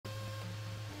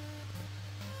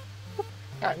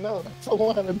I know, that's a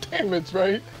lot of damage,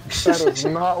 right? That is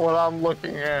not what I'm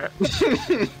looking at.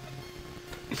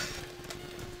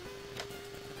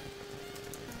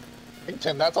 Hey,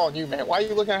 Tim, that's on you, man. Why are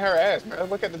you looking at her ass, man?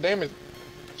 Look at the damage.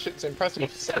 Shit's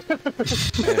impressive.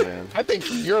 Hey, man. I think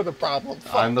you're the problem.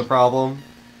 Fuck. I'm the problem?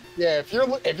 Yeah, if you're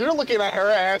looking at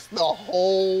her ass the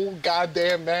whole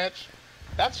goddamn match,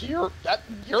 you're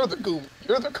the goom.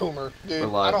 You're the coomer, dude. We're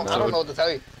live I now. don't know what to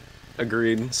tell you.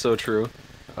 Agreed. So true.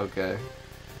 Okay.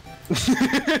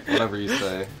 Whatever you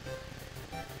say.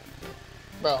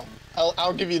 Bro,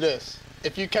 I'll give you this.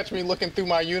 If you catch me looking through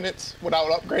my units without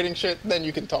upgrading shit, then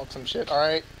you can talk some shit,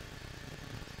 alright?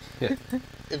 Yeah.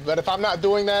 But if I'm not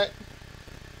doing that,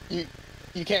 you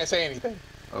can't say anything.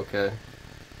 Okay.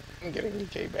 I'm getting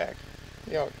EK back.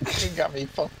 Yo, you got me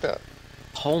fucked up.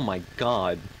 Oh my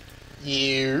god.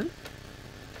 You?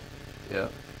 Yeah.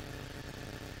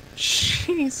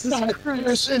 Jesus Christ.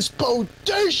 This is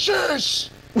bodacious!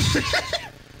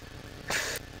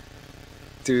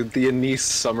 Dude, the Anise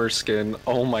summer skin.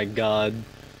 Oh my god.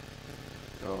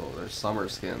 Oh, there's summer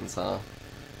skins, huh?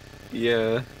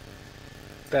 Yeah.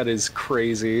 That is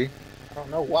crazy. I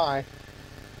don't know why.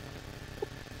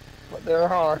 But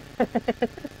there are.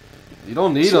 You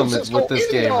don't need them with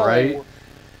this game, right?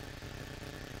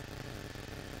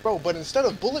 Bro, but instead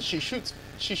of bullets, she shoots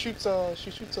a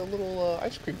little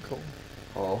ice cream cone.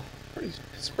 Oh.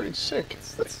 It's pretty sick.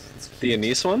 That's The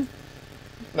Anise one?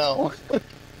 No. I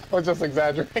was just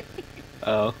exaggerating.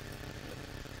 Oh.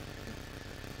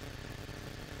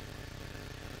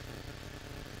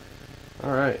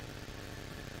 Alright.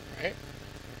 Right?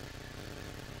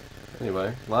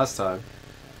 Anyway, last time.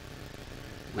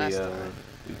 Last time.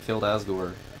 We killed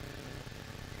Asgore.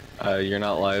 You're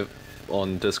not live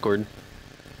on Discord?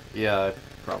 Yeah, I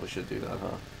probably should do that,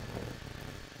 huh?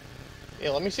 Yeah,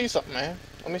 let me see something, man.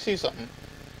 Let me see something.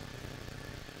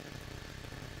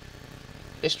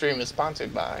 This stream is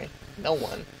sponsored by no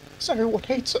one. Because everyone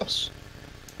hates us.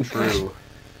 True.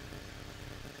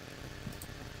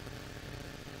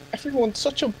 Everyone's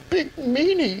such a big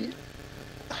meanie.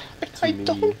 I me.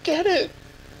 don't get it.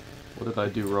 What did I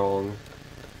do wrong?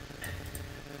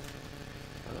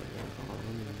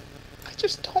 I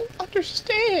just don't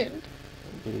understand.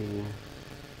 Maybe...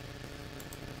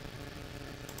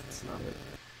 That's not it.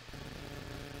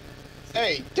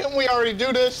 Hey, didn't we already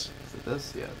do this? Is it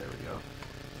this? Yeah, there we go.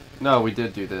 No, we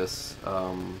did do this.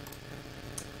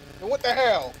 What the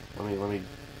hell? Let me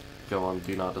go on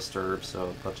Do Not Disturb, so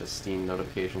a bunch of Steam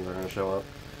notifications are gonna show up.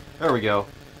 There we go.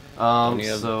 Don't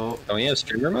you have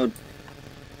streamer mode?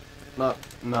 Not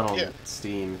on Yeah.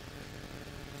 Steam.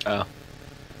 Oh.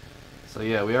 So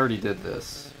yeah, we already did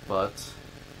this, but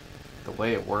the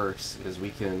way it works is we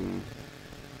can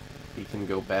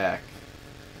go back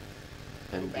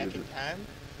and Back do in the, time?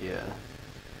 yeah,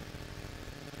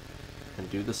 and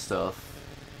do the stuff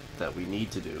that we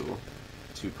need to do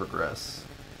to progress.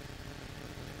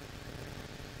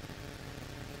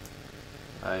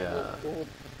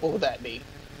 What would that be?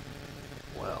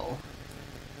 Well,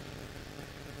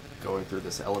 going through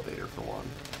this elevator for one.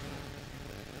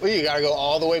 Well, you gotta go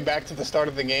all the way back to the start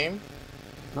of the game?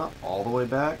 Not all the way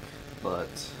back, but...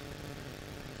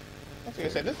 I was gonna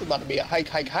say, this is about to be a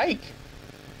hike.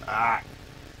 Ah!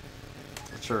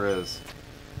 It sure is.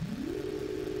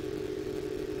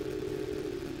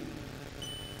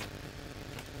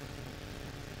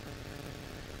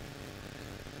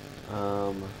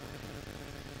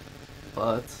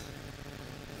 But...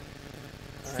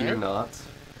 Fear not.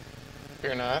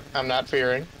 Fear not. I'm not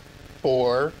fearing.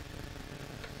 For...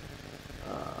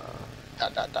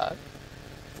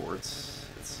 For it's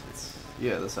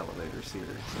yeah, this elevator's here,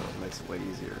 so it makes it way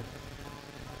easier.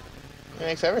 It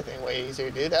makes everything way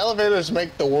easier, dude. Elevators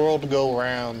make the world go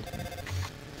round.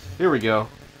 Here we go.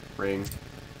 Ring.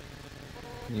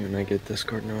 You and I get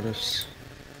Discord notice.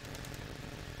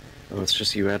 Oh, it's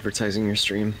just you advertising your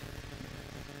stream.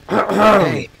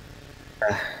 Hey!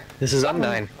 This is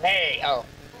Undyne. Hey! Oh.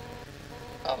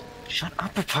 Shut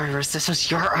up, Papyrus. This was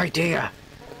your idea.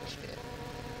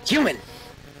 Human!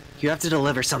 You have to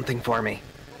deliver something for me.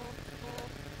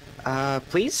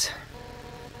 Please?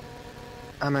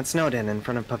 I'm at Snowden in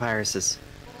front of Papyrus's.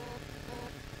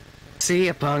 See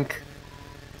ya, punk.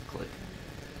 Click.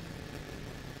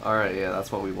 Alright, yeah,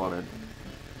 that's what we wanted.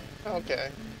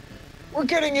 Okay. We're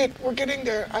getting it. We're getting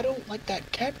there. I don't like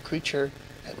that cat creature,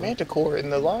 that manticore in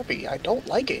the lobby. I don't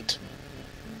like it.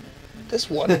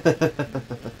 This one.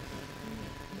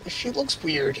 She looks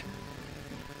weird.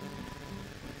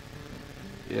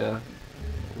 Yeah,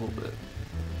 a little bit.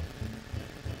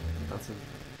 That's a...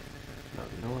 No,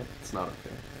 you know what? It's not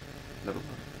okay. Never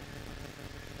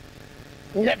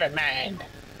mind. Never mind.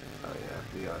 Oh, yeah.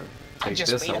 We are. I Take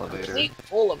just this made a elevator. complete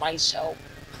fool of myself.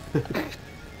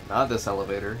 Not this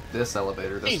elevator. This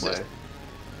elevator. This Jesus. way.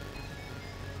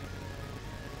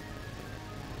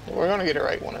 We're gonna get it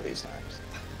right one of these times.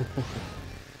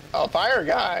 Oh, fire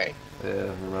guy.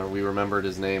 Yeah, remember, we remembered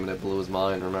his name and it blew his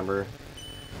mind, remember?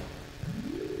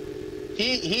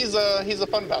 He's a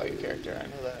fun value character. I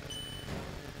know that.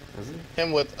 Is he?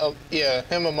 Him with yeah,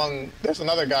 him among. There's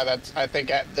another guy that's I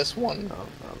think at this one. No.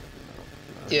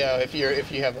 Yeah, if you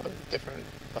have a different.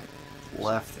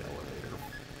 Left elevator.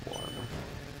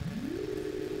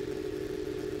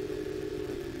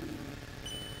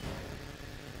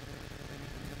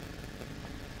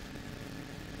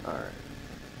 1. Alright.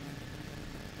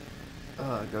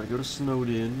 Gotta go to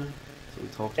Snowden. So we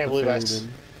talked to the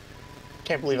ferryman.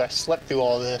 Can't believe I slept through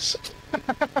all this.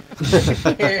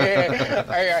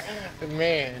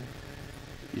 Man.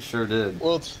 You sure did.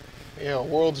 World's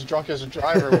drunkest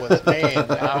driver with it. Man,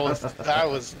 I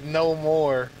was no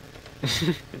more. I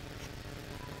should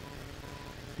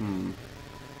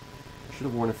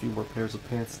have worn a few more pairs of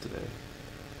pants today.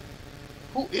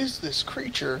 Who is this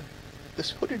creature?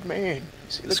 This hooded man?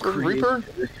 Is he the This Grim Reaper?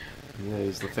 Yeah,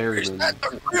 he's the ferryman. Is that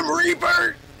the Grim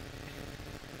Reaper?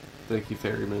 Thank you,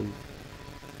 ferryman.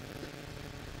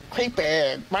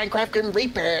 Reaper, Minecraft Grim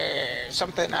Reaper,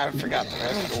 something, I forgot the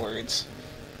rest of the words.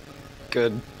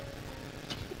 Good.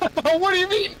 What do you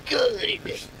mean, good?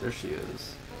 There she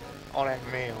is. On that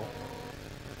mail.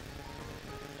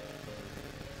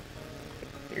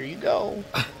 Here you go.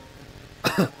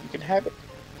 You can have it.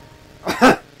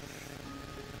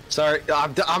 Sorry,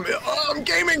 I'm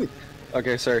gaming!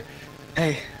 Okay, sorry.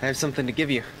 Hey, I have something to give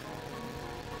you.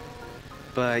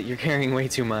 But you're carrying way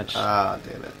too much. Ah,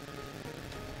 damn it.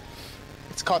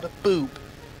 It's called a boop.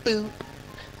 Boop.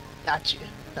 Gotcha.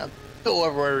 Now go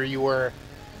over where you were.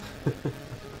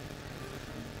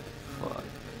 Fuck.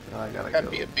 I gotta Gotta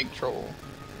go. be a big troll.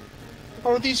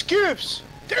 Oh, these gifts!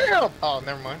 Damn! Oh,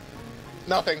 never mind.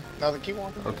 Nothing. Keep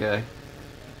walking. Okay.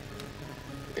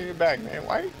 In your bag, man.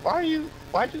 Why'd you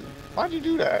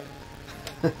do that?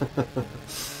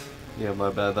 Yeah, my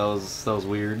bad. That was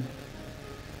weird.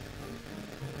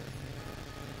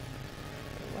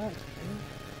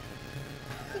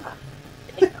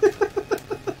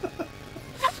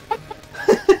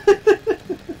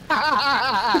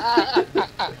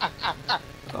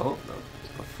 Oh, no.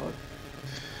 What the fuck?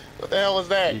 What the hell was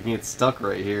that? You can get stuck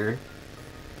right here.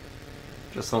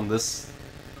 Just on this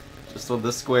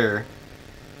square.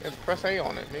 Let's press A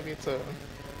on it. Maybe it's a...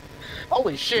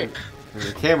 Holy shit! There's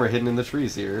a camera hidden in the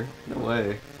trees here. No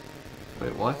way.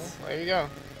 Wait, what? Well, there you go.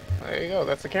 There you go.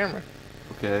 That's the camera.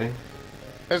 Okay.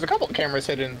 There's a couple of cameras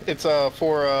hidden. It's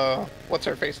for what's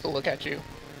her face to look at you.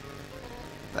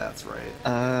 That's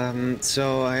right.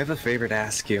 So I have a favor to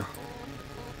ask you.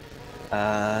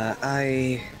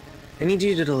 I need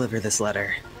you to deliver this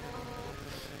letter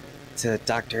to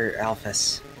Dr.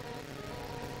 Alphys.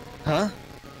 Huh?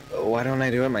 Why don't I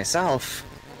do it myself?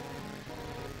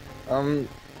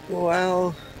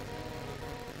 Well,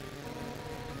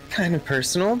 kind of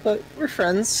personal, but we're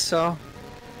friends, so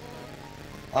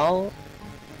I'll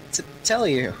tell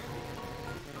you.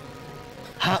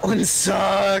 Hot one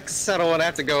sucks. I don't want to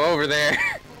have to go over there.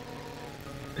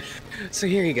 So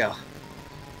here you go.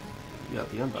 You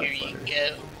got the unboxed Here you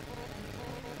letter. go.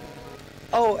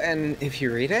 Oh, and if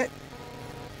you read it,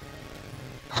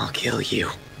 I'll kill you.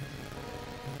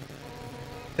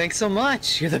 Thanks so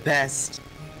much. You're the best.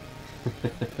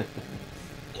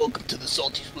 Welcome to the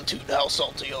Salty Splatoon. How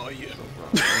salty are you?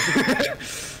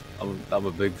 I'm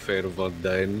a big fan of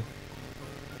Undyne.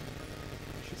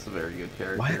 She's a very good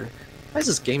character. Why is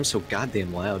this game so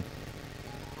goddamn loud?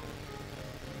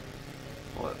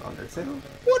 What, Undertale?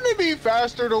 Wouldn't it be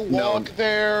faster to walk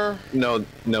there? No,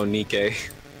 Nikke.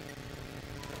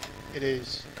 It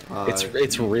is.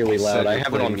 It's really you loud. said I you're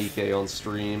have it playing on. Nikke on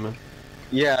stream.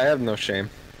 Yeah, I have no shame.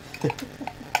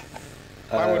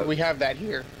 Why would we have that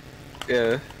here?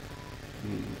 Yeah.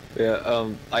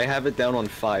 Yeah, I have it down on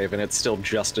 5, and it's still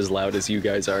just as loud as you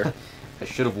guys are. I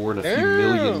should have worn a few Damn.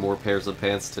 million more pairs of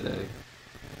pants today.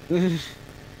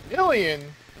 Million?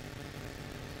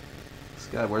 This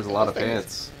guy wears a lot of This thing is-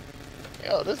 pants.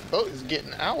 Yo, this boat is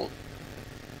getting out.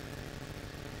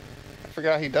 I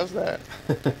forgot he does that.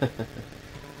 Coming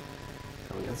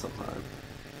in sometime.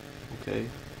 Okay.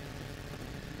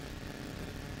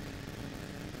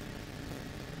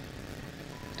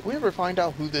 Did we ever find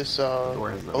out who this door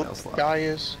has no mail boat slot. guy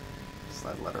is?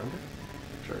 Slide the letter under?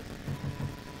 Sure.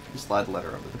 You slide the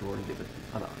letter under the door and give it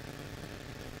a knock.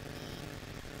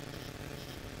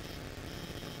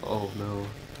 Oh no.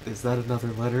 Is that another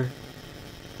letter?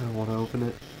 I don't want to open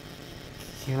it.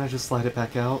 Can't I just slide it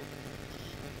back out?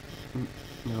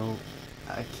 No,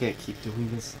 I can't keep doing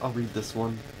this. I'll read this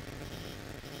one.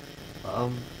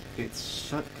 It's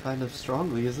shut kind of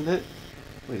strongly, isn't it?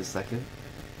 Wait a second.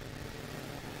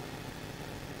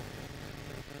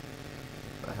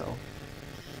 What the hell?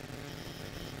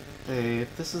 Hey,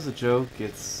 if this is a joke,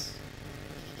 it's...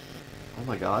 Oh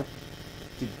my god.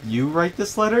 Did you write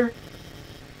this letter?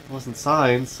 It wasn't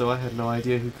signed, so I had no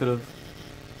idea who could have...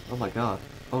 Oh my god.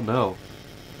 Oh no.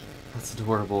 That's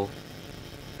adorable.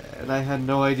 And I had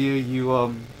no idea you,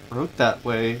 wrote that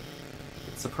way.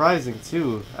 It's surprising,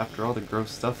 too, after all the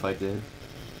gross stuff I did.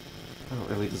 I don't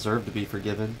really deserve to be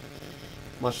forgiven.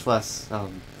 Much less,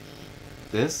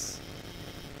 this?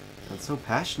 And so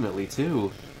passionately,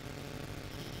 too.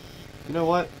 You know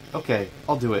what? Okay,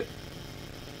 I'll do it.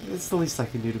 It's the least I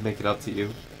can do to make it up to you.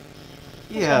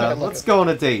 Yeah, let's go on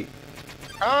a date.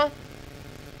 Huh?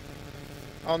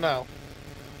 Oh no.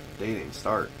 Dating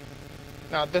start.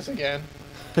 Not this again.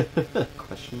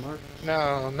 Question mark?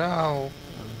 No.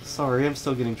 Sorry, I'm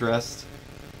still getting dressed.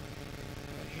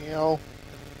 Yo.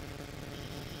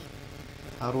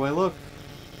 How do I look?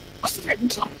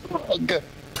 Dog.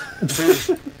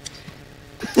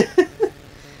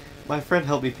 My friend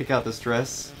helped me pick out this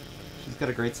dress. She's got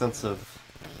a great sense of...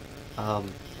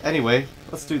 Anyway,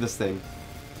 let's do this thing.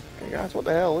 Hey guys, what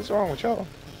the hell? What's wrong with y'all?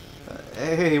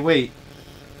 Hey, wait.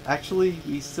 Actually,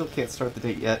 we still can't start the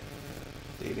date yet.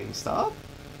 Dating stop?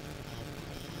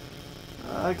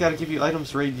 I gotta give you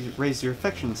items to raise your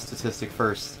affection statistic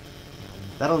first.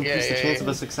 That'll increase the chance of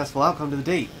a successful outcome to the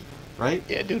date, right?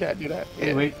 Yeah, do that. Yeah.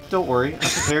 Anyway, don't worry, I'm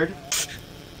prepared.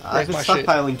 I've been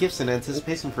stockpiling gifts in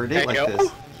anticipation for a date like this.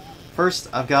 First,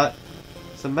 I've got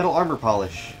some metal armor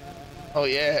polish. Oh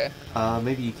yeah.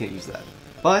 Maybe you can't use that.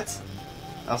 But,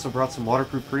 I also brought some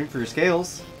waterproof cream for your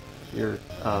scales. Your,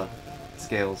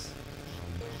 scales.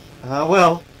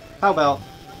 Well, how about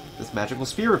this magical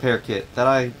spear repair kit that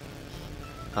I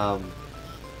can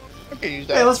use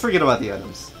that. Hey, let's forget about the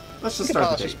items. Let's just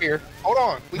start the date. Spear. Hold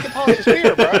on. We can polish the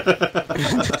spear, bro.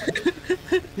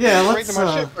 Yeah, let's,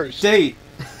 my shit first. Date.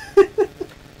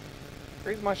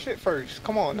 Raise my shit first.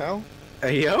 Come on now.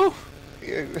 Hey, yo?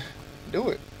 Yeah, do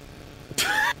it.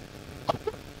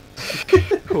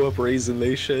 Go up raising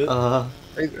they shit. I'm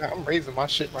raising my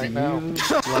shit right now.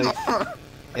 Like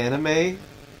anime?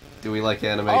 Do we like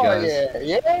anime, Oh guys?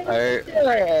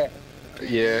 yeah.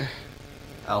 Yeah.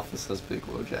 Alpha says big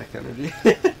Wojak energy.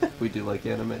 We do like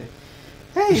anime.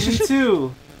 Hey, me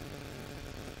too!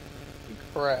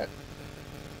 Correct.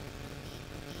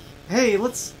 Hey,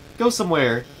 let's go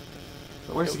somewhere.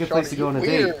 But where's a good place to go on a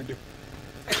date?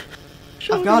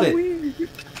 I've got it.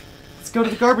 Let's go to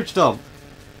the garbage dump.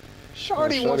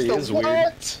 Shawty wants to what?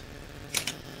 Weird.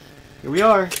 Here we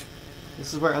are.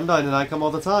 This is where Undyne and I come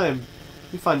all the time.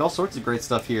 We find all sorts of great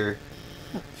stuff here.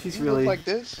 She's You really... look like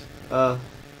this?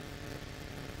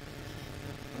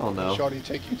 Oh no. Shawty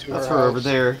take you to That's her her house. over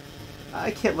there.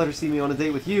 I can't let her see me on a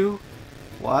date with you.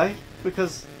 Why?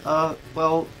 Because,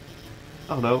 well...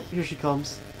 Oh no, here she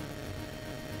comes.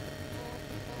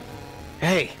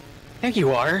 Hey, there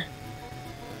you are.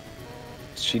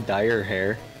 Did she dye her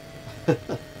hair? I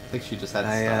think she just had to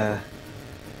style.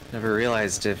 Never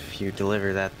realized if you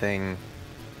deliver that thing,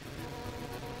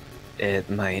 it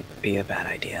might be a bad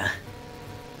idea.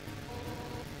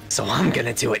 So I'm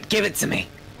gonna do it. Give it to me.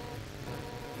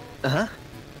 Uh-huh.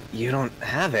 You don't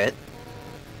have it.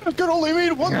 It can only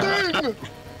mean one thing!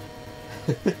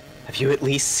 Have you at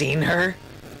least seen her?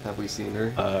 Have we seen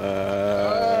her?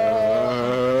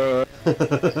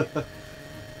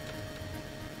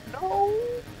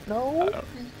 No,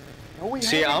 we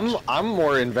See, haven't. I'm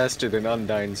more invested in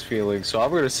Undyne's feelings, so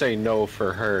I'm gonna say no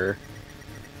for her.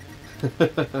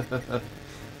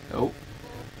 Nope.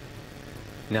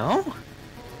 No?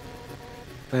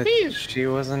 But Please. she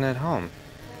wasn't at home.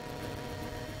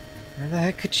 Where the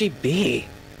heck could she be?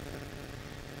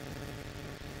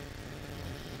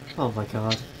 Oh my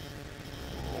god.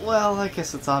 Well, I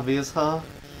guess it's obvious, huh?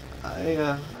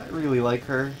 I really like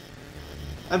her.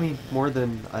 I mean, more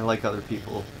than I like other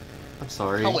people. I'm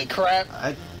sorry. Holy crap.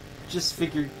 I just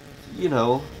figured, you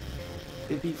know,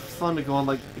 it'd be fun to go on,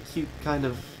 like, a cute kind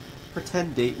of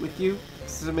pretend date with you.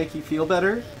 Does it make you feel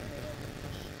better?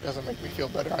 Doesn't make me feel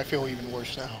better. I feel even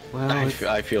worse now. Well,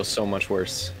 I feel so much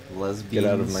worse. lesbians. Get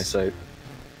out of my sight.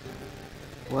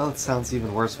 Well, it sounds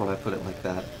even worse when I put it like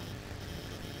that.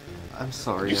 I'm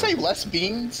sorry. You say less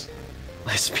beans?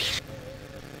 Lesbian.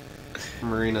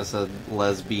 Marina said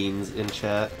lesbians in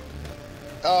chat.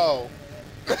 Oh.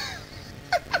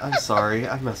 I'm sorry,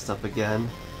 I messed up again.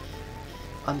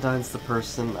 Undyne's the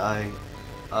person I,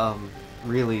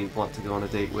 really want to go on a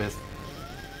date with.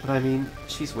 But I mean,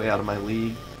 she's way out of my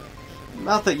league.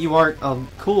 Not that you aren't,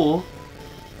 cool,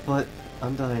 but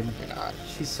Undyne, You're not.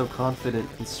 she's so confident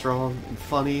and strong and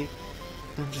funny.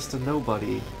 I'm just a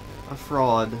nobody. A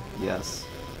fraud, yes.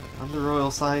 I'm the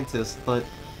royal scientist, but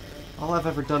all I've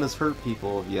ever done is hurt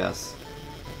people, yes.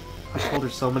 I told her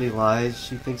so many lies,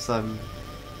 she thinks I'm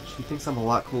a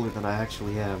lot cooler than I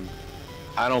actually am.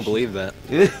 I don't believe that.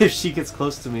 If she gets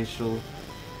close to me, she'll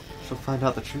find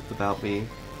out the truth about me.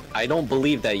 I don't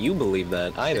believe that you believe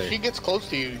that either. If she gets close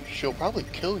to you, she'll probably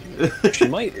kill you. She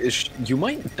might. You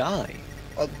might die.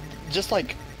 Just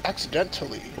like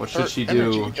accidentally. What should Her she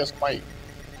do? energy just might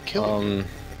kill you.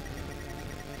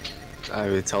 I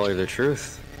would tell her the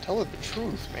truth. Tell her the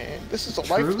truth, man. This is a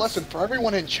Truth? life lesson for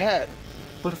everyone in chat.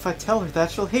 But if I tell her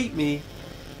that, she'll hate me.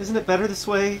 Isn't it better this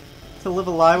way? To live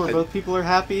a lie where both people are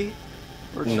happy?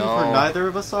 Or truth No. where neither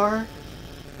of us are?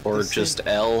 Or They say- just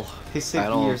L. They say I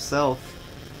be don't- yourself.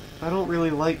 I don't really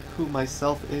like who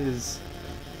myself is.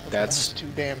 That's too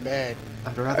damn bad.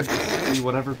 I'd rather just be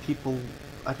whatever people...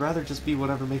 I'd rather just be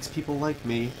whatever makes people like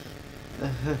me.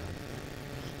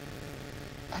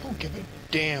 I don't give a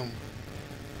damn.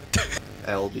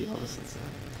 I'll be honest and sad.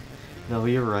 No,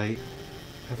 you're right.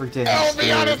 Every day I'm I'll be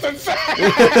scared. honest and sad.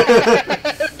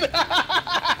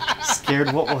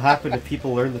 Scared what will happen if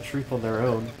people learn the truth on their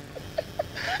own.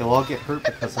 They'll all get hurt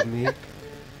because of me.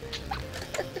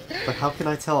 But how can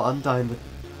I tell Undyne the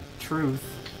truth?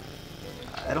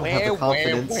 I don't have the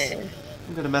confidence.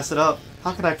 I'm gonna mess it up.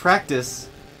 How can I practice?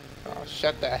 Oh,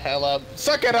 shut the hell up.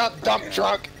 Suck it up, dump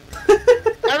truck.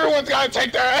 Everyone's gotta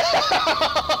take their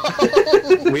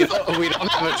we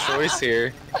don't have a choice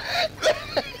here.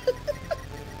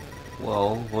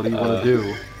 Well, what do you want to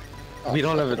do? We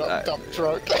don't have Suck it up, a. dump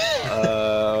truck.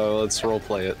 Let's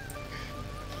roleplay it.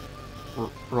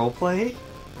 Roleplay?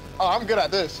 Oh, I'm good at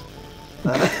this.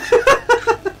 That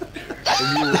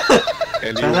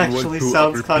actually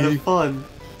sounds kind of fun.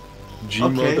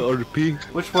 Gmod RP.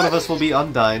 Which one of us will be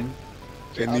Undyne?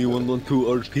 Anyone want to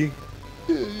RP?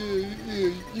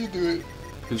 Yeah, you do it.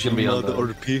 Who's gonna be Gmod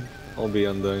Undyne? RP. I'll be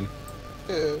Undyne.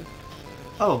 Yeah.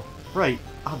 Oh, right,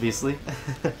 obviously.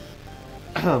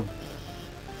 Hi,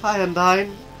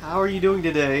 Undyne. How are you doing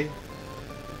today?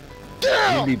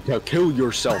 You need to kill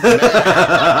yourself.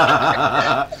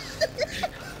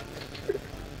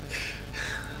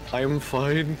 I'm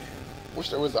fine. Wish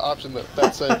there was the option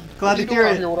that said, Glad "What to you hear doing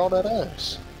out it." here with all that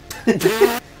ass?"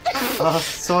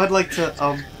 So I'd like to,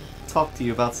 talk to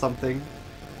you about something.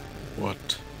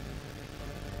 What?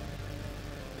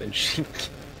 Then she.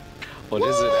 What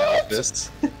is it,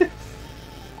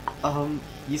 Albus?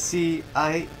 You see,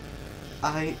 I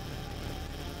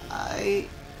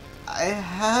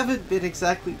haven't been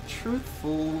exactly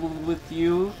truthful with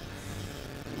you.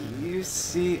 You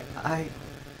see,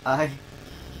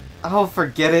 oh,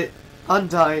 forget it.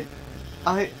 Undyne.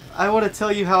 I want to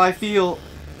tell you how I feel.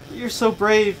 You're so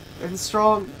brave and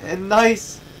strong and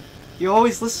nice. You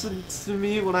always listen to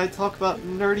me when I talk about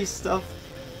nerdy stuff.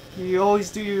 You always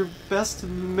do your best to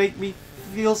make me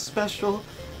feel special.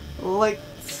 Like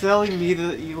telling me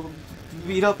that you'll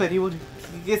beat up anyone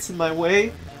who gets in my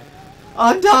way.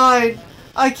 Undyne!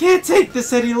 I can't take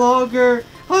this any longer!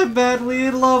 I'm madly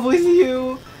in love with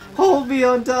you! Hold me,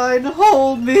 Undyne!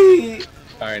 Hold me!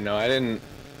 Alright, no, I didn't.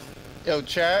 Yo,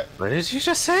 chat, What did you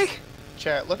just say?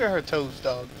 chat, look at her toes,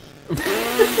 dog.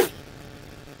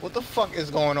 What the fuck is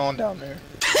going on down there?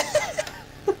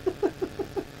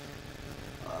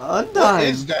 What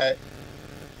is Undyne! that?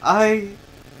 I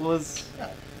was You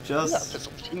gotta just... put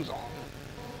some shoes on.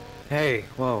 Hey,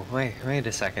 whoa, wait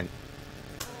a second.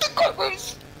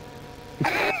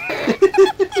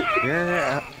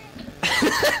 Your,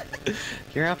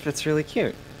 your outfit's really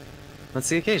cute. What's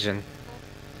the occasion?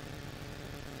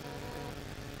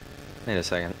 Wait a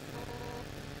second.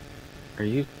 Are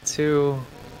you two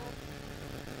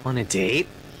on a date?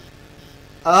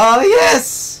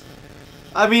 Yes!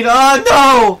 I mean,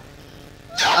 no!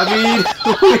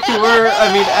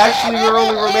 I mean, actually, we were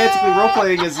only romantically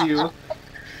role-playing as you.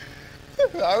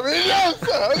 I mean, yes,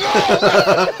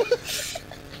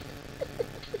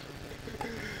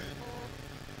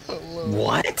 no.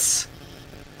 What?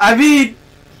 I mean,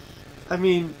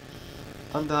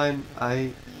 Undyne,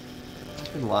 I've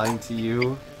been lying to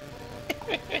you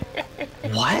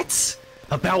What?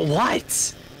 About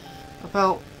what?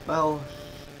 about, well,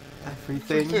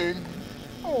 everything.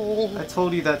 Oh. I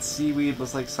told you that seaweed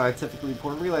was like scientifically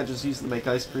important. Really, I just used to make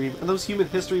ice cream. And those human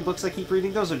history books I keep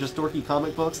reading, those are just dorky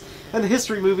comic books. And the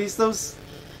history movies, those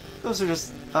are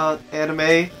just anime.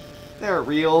 They aren't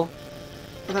real.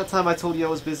 And that time I told you I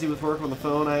was busy with work on the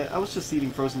phone, I was just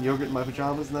eating frozen yogurt in my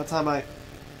pajamas. And that time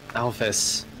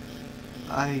Alphys.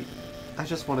 I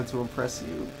just wanted to impress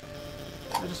you.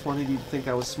 I just wanted you to think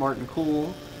I was smart and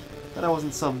cool. That I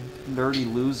wasn't some nerdy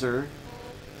loser.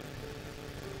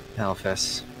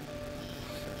 Alphys.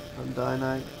 Undyne,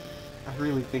 I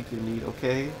really think you're neat,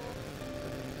 okay?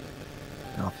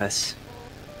 Alphys.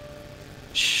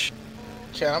 Shh.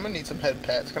 Chat, I'm gonna need some head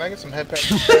pats. Can I get some head pats?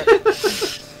 Chat?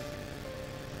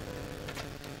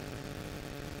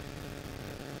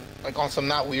 Like on some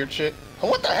not weird shit. Oh,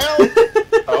 what the hell?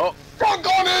 Oh. Fuck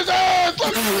on his ass!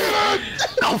 Let's get it!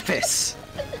 Alphys!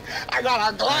 I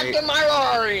got a Glock in my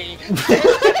Rari!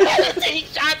 He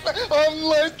shot I'm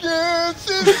like, yes,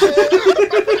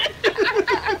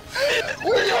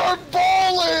 we are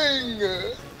bowling!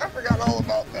 I forgot all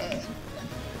about that.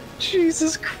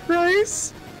 Jesus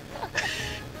Christ!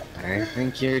 I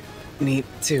think you're neat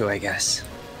too, I guess.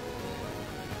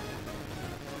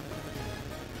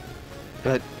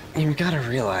 But you've got to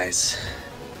realize,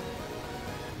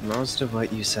 most of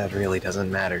what you said really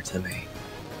doesn't matter to me.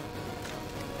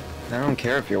 I don't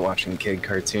care if you're watching kid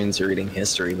cartoons or reading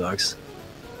history books.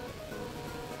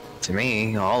 To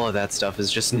me, all of that stuff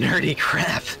is just nerdy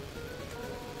crap.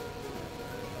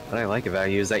 What I like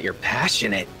about you is that you're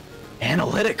passionate,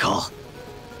 analytical.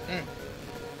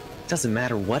 Doesn't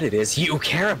matter what it is, you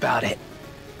care about it.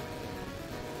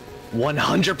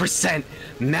 100%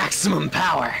 maximum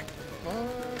power.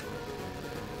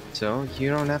 So you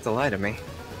don't have to lie to me.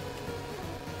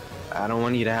 I don't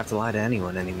want you to have to lie to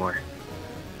anyone anymore.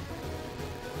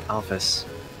 Alphys,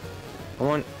 I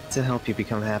want to help you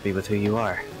become happy with who you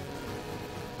are.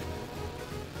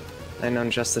 And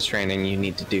on just the training, you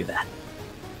need to do that.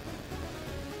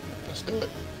 Let's do it.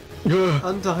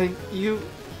 Undyne,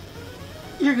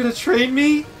 you're gonna train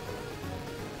me?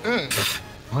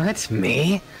 What?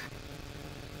 Me?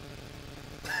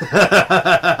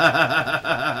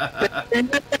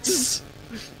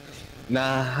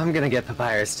 Nah, I'm gonna get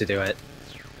Papyrus to do it.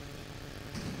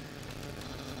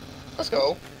 Let's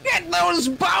go. Get those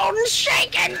bones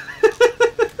shaking!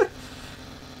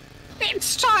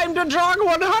 It's time to jog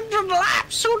 100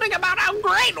 laps, hooting about how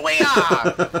great we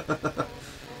are!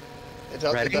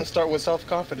 It does start with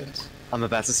self-confidence. I'm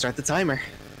about to start the timer.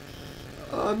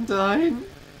 Undyne,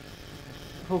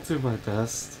 I'll do my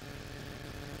best.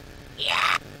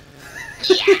 Yeah!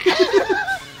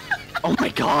 Oh my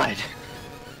god!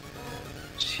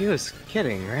 She was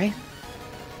kidding, right?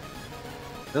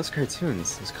 Those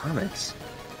cartoons, those comics,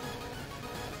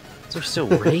 those are still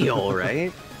real,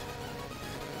 right?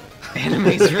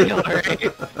 Anime's real,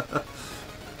 right?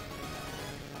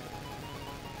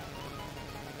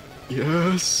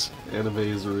 Yes. Anime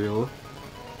is real.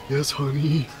 Yes,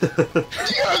 honey.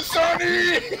 Yes,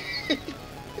 honey!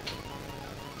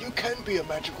 You can be a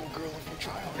magical girl if you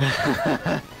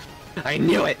try. I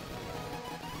knew it!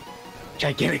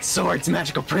 Gigantic swords,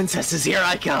 magical princesses, here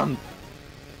I come!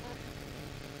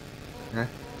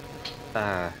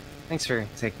 Huh? Thanks for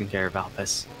taking care of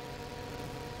Alphys.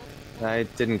 I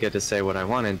didn't get to say what I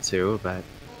wanted to, but...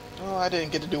 Oh, I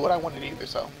didn't get to do what I wanted either,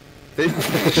 so...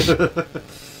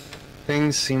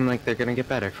 Things seem like they're gonna get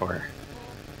better for her.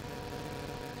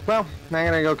 Well, I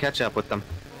gotta go catch up with them.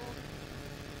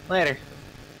 Later.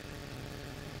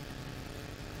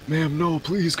 Ma'am, no,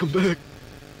 please come back.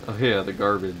 Oh yeah, the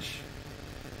garbage.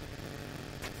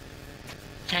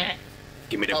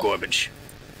 Give me the garbage.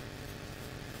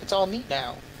 It's all neat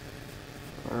now.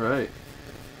 Alright.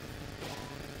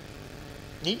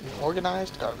 Neat and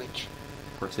organized garbage.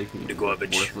 Partaking The in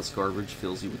garbage. worthless garbage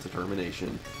fills you with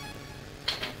determination.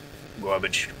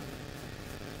 Garbage.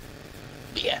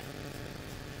 Yeah.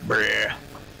 Bruh.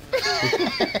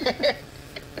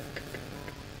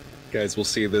 Guys will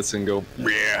see this and go,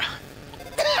 Bruh.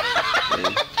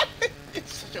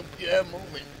 It's such a yeah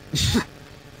moment.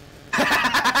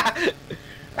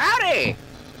 Howdy!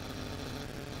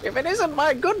 If it isn't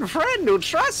my good friend who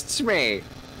trusts me,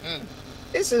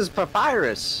 this is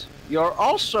Papyrus, your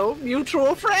also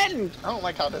mutual friend. I don't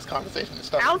like how this conversation is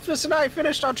starting. Alphys and I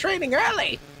finished our training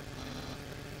early.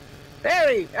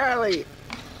 Very early.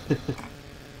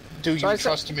 Do you So I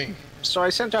trust me? So I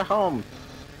sent her home.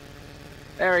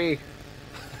 Very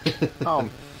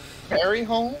home. Barry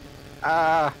home?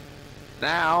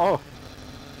 Now,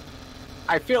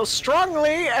 I feel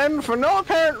strongly and for no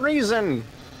apparent reason,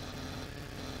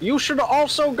 you should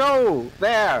also go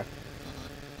there.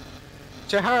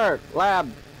 To her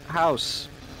lab house.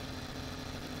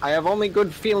 I have only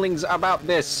good feelings about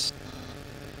this.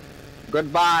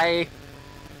 Goodbye.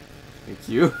 Thank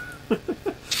you.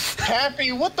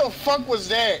 Happy, what the fuck was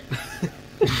that?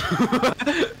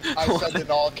 I said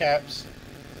in all caps.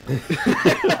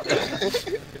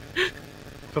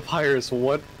 Papyrus,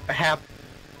 what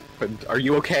happened? Are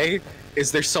you okay?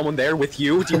 Is there someone there with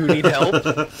you? Do you need help?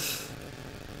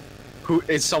 Who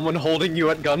is someone holding you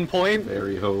at gunpoint?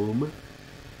 Very home.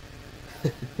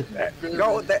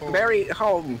 Go there, Barry,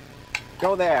 home.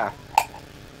 Go there.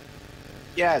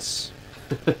 Yes.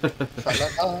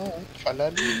 Tra-la-la,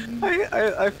 tra-la-la.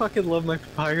 I fucking love my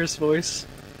papyrus voice.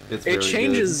 It's very It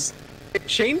changes. It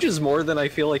changes more than I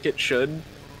feel like it should,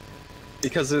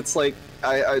 because it's like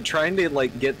I trying to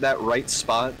like get that right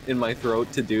spot in my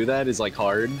throat to do that is like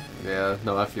hard. Good. Yeah,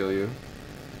 no, I feel you.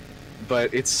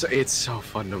 But it's so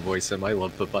fun to voice him. I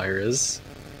love papyrus.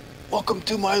 Welcome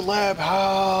to my lab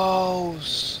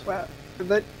house. Well,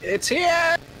 it's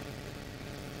here.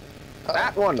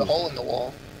 That one. The hole in the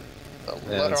wall. The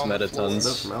Yeah, letter it's on the What's floor. the Metatons.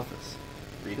 note from Alphys?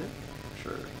 Read it?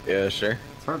 Sure. Yeah, sure.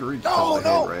 It's hard to read No, because of the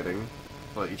no! handwriting,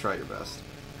 but you try your best.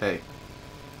 Hey,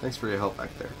 thanks for your help back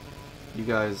there. You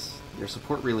guys, your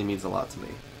support really means a lot to me.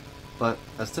 But,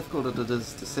 as difficult as it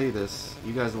is to say this,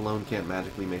 you guys alone can't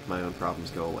magically make my own problems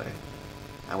go away.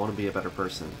 I want to be a better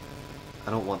person. I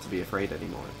don't want to be afraid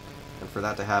anymore. And for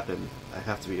that to happen, I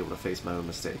have to be able to face my own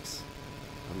mistakes.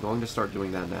 I'm going to start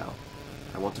doing that now.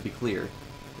 I want to be clear.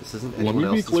 This isn't Let anyone me be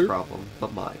else's clear. problem,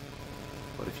 but mine.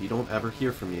 But if you don't ever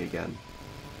hear from me again,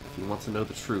 if you want to know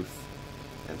the truth,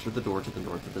 enter the door to the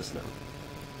north of this note.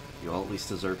 You all at least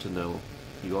deserve to know.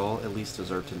 You all at least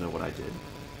deserve to know what I did.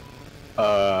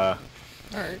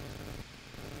 Alright.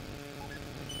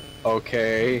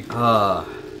 Okay.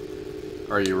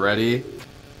 Are you ready?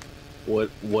 What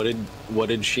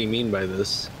did she mean by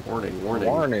this? Warning, warning.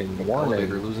 Warning, Elevator warning.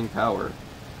 losing power.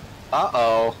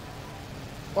 Uh-oh.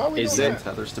 Why are we Is doing it-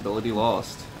 Tether stability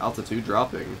lost. Altitude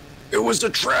dropping. It was a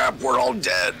trap. We're all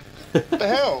dead. that? What the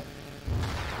hell?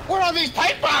 Where all these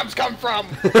pipe bombs come from?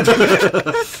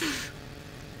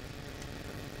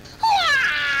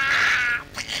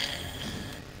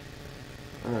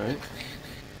 Alright.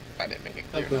 I didn't make it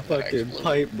clear. The enough that I fucking exploded.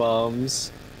 pipe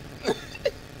bombs.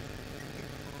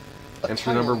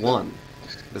 Entry number 1.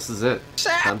 This is it.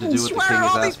 Time to do Sans, what the where king are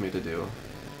has all asked me to do.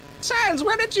 Sans,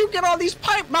 where did you get all these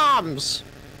pipe bombs?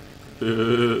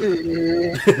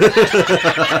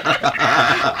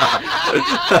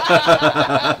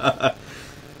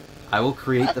 I will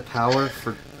create the power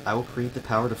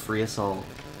to free us all.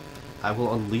 I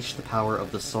will unleash the power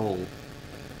of the soul.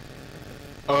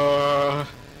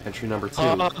 Entry number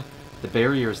 2. The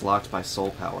barrier is locked by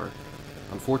soul power.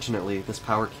 Unfortunately, this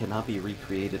power cannot be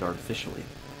recreated artificially.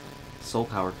 Soul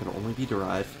power can only be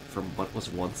derived from what was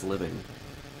once living.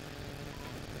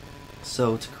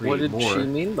 So, to create What did more, she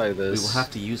mean by we this? will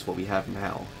have to use what we have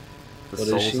now. The What does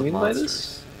souls she of mean by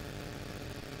monsters.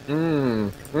 this?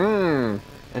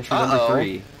 Entry Uh-oh. number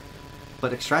 3.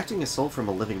 But extracting a soul from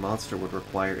a living monster would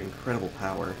require incredible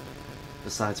power.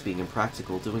 Besides being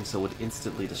impractical, doing so would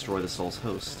instantly destroy the soul's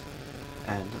host.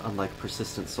 And, unlike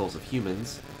persistent souls of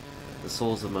humans, the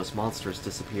souls of most monsters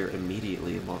disappear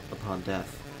immediately upon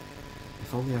death.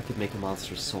 If only I could make a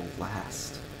monster's soul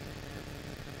last.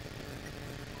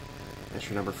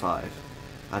 Entry number 5.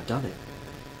 I've done it.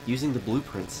 Using the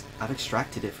blueprints, I've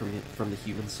extracted it from the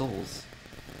human souls.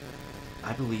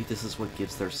 I believe this is what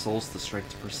gives their souls the strength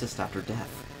to persist after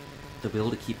death, the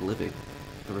will to keep living,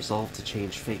 the resolve to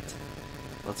change fate.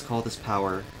 Let's call this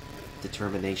power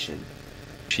determination.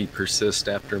 She persist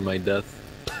after my death.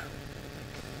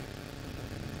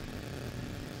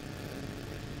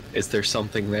 Is there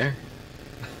something there?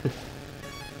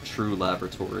 True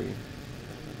laboratory.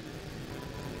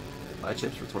 Buy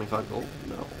chips for 25 gold?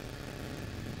 No.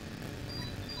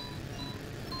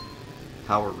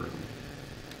 Power room.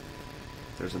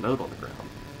 There's a note on the ground.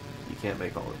 You can't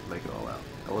make it all out.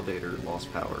 Elevator,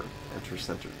 lost power. Enter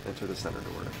the center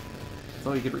door. That's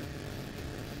all you can read.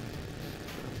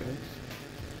 Okay.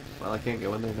 Well, I can't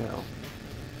go in there now.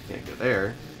 Can't go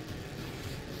there.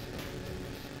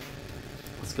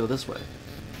 Let's go this way.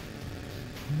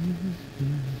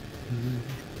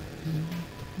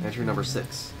 Entry number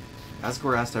 6.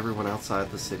 Asgore asked everyone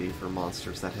outside the city for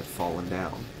monsters that had fallen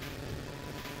down.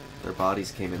 Their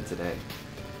bodies came in today.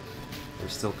 They're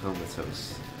still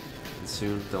comatose, and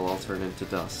soon they'll all turn into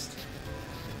dust.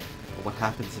 But what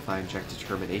happens if I inject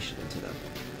determination into them?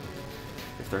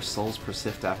 If their souls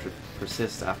persist after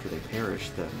they perish,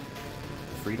 then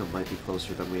freedom might be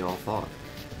closer than we all thought.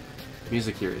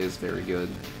 Music here is very good.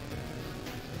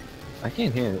 I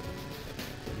can't hear it.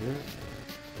 Can you hear it?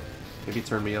 Maybe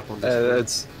turn me up on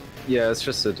this. It's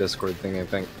just a Discord thing, I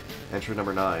think. Entry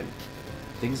number 9.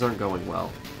 Things aren't going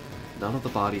well. None of the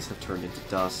bodies have turned into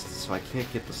dust, so I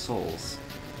can't get the souls.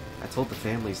 I told the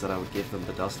families that I would give them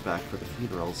the dust back for the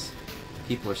funerals.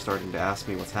 People are starting to ask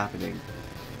me what's happening.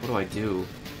 What do I do?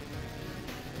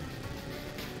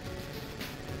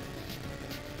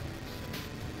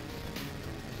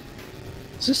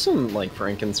 Is this some, like,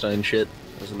 Frankenstein shit?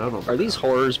 There's a note on the Are these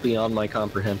ground. horrors beyond my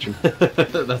comprehension?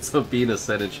 That's what Bina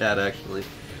said in chat, actually.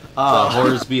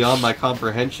 Horrors beyond my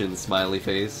comprehension, smiley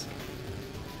face.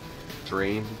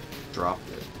 Drain, dropped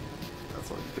it.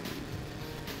 That's all you can read.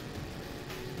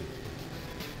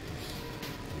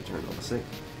 You turned on the sink.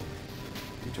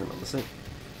 You turned on the sink.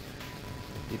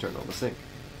 You turned on the sink.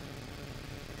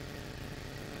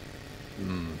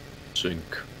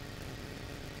 Sink.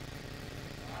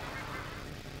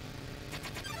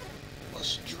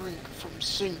 Must drink from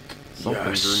sink. Something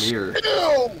Yes. drew near.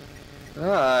 Ew!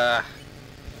 Ah.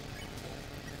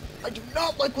 I do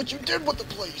not like what you did with the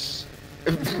place.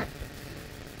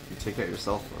 You take out your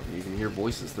cell phone. You can hear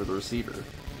voices through the receiver.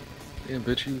 Damn,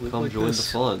 bitch, you live Come like join this.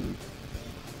 the fun.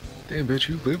 Damn, bitch,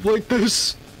 you live like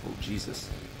this. Oh, Jesus.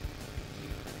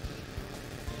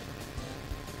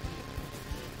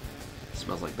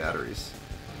 Smells like batteries.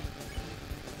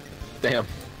 Damn.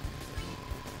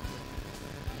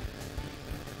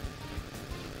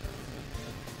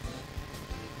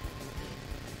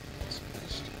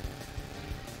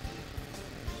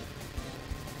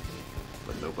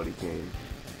 But nobody came.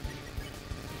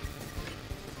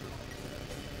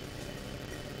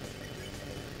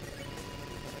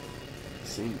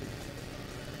 See me.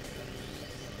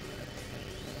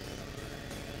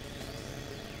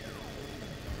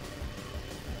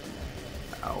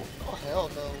 Ow. Oh, hell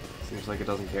no. Seems like it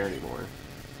doesn't care anymore.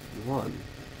 You won.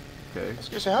 Okay. I was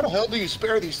gonna say, how the hell do you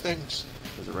spare these things?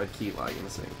 There's a red key lying in the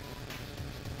sink.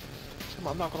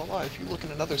 I'm not gonna lie, if you look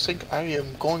in another sink, I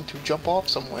am going to jump off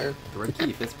somewhere. The red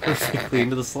key fits perfectly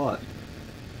into the slot.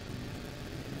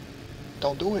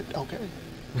 Don't do it, okay.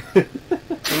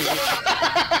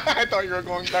 I thought you were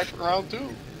going back for round 2. Yeah,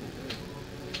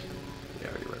 I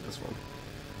already read this one.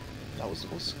 That was the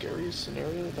most scariest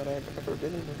scenario that I've ever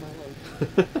been in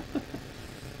my life.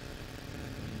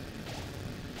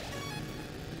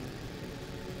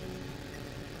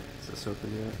 Is this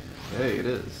open yet? Hey, it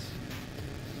is.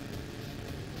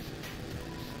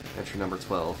 Entry number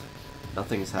 12.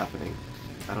 Nothing is happening.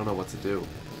 I don't know what to do.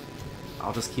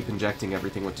 I'll just keep injecting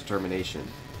everything with determination.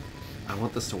 I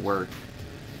want this to work.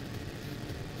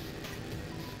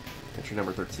 Entry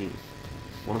number 13.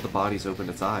 One of the bodies opened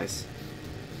its eyes.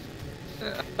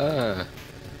 It's an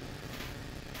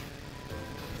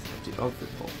empty dog food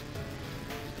bowl.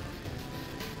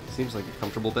 Seems like a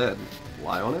comfortable bed.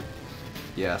 Lie on it?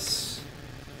 Yes.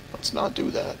 Let's not do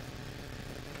that.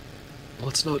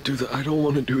 Let's not do that. I don't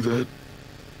want to do that.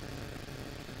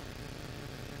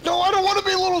 No, I don't want to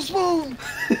be Little Spoon!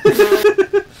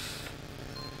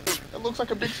 It looks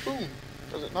like a big spoon.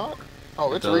 Does it not?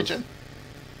 Oh, it's does. reaching.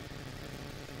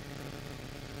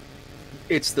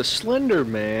 It's the Slender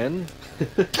Man.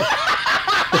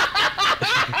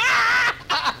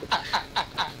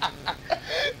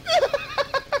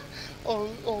 Oh,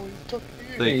 he took me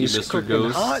in. Thank you, He's Mr. cooking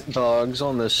Ghost. hot dogs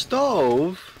on the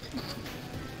stove.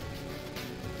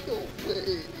 No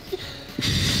way.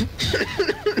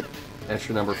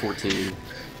 Entry number 14.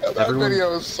 That Everyone-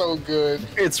 video is so good.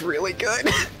 It's really good.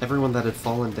 Everyone that had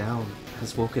fallen down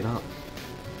has woken up.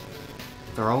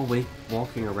 They're all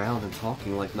walking around and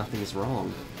talking like nothing is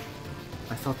wrong.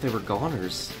 I thought they were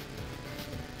goners.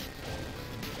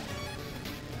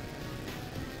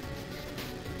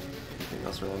 Anything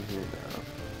else wrong here? No.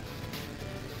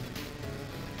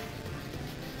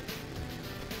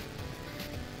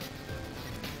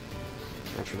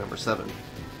 Entry number 7.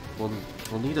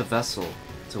 We'll need a vessel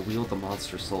to wield the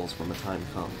monster souls when the time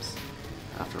comes.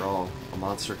 After all, a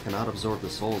monster cannot absorb the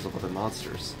souls of other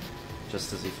monsters,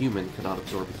 just as a human cannot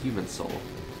absorb a human soul.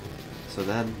 So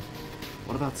then,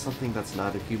 what about something that's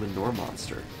neither human nor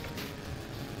monster?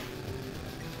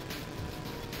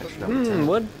 Entry number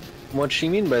 10. What'd she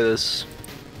mean by this?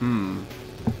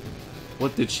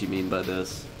 What did she mean by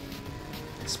this?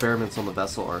 Experiments on the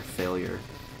vessel are a failure.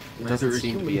 It doesn't Neither a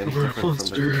seem to be any human nor a different from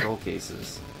the monster. control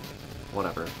cases.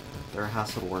 Whatever. They're a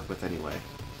hassle to work with anyway.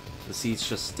 The seeds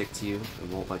just stick to you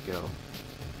and won't let go.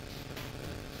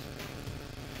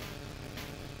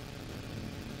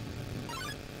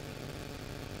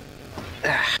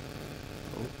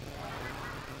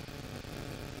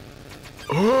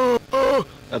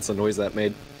 That's the noise that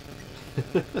made.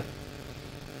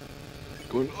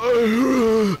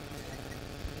 Going.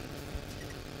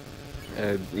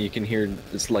 You can hear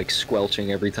it's like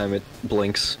squelching every time it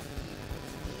blinks.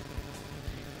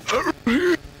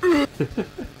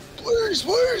 Please,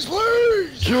 please,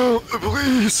 please! Kill,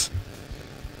 please.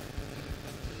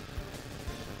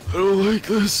 I don't like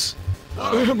this.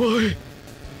 What am I?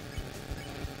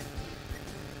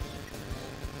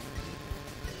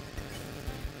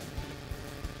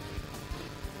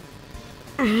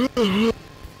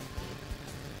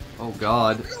 Oh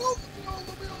God. Let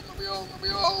me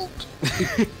out!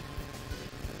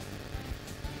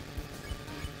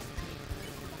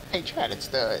 Hey, Chad, it's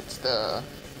the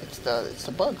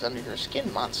bugs under your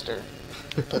skin monster.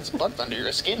 He puts bugs under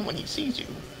your skin when he sees you.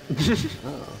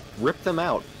 Oh. Rip them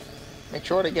out. Make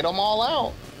sure to get them all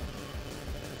out.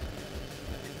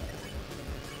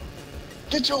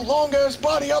 Get your long ass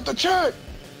body out the chat.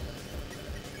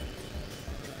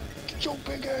 Get your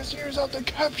big ass ears out the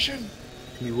caption.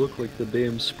 You look like the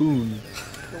damn spoon.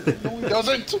 No, he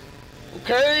doesn't.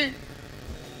 Okay?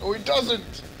 No, he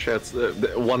doesn't. Chat's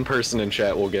one person in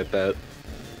chat will get that.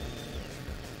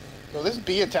 No, this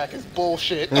bee attack is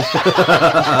bullshit. Ow!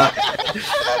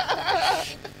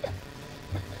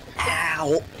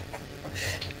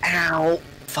 Ow!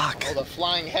 Fuck. Oh, the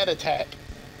flying head attack.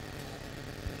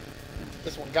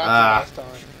 This one got me last time.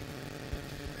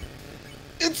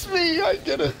 It's me! I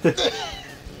did it!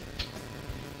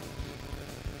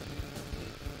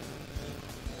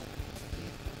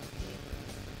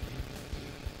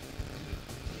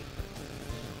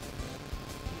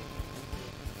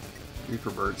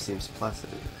 Reaper Bird seems placid.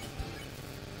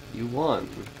 You won.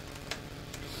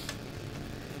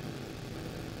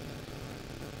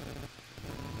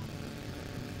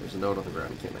 There's a note on the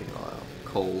ground, you can't make it all out.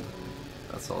 Cold.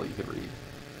 That's all you could read.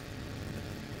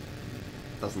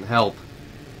 Doesn't help.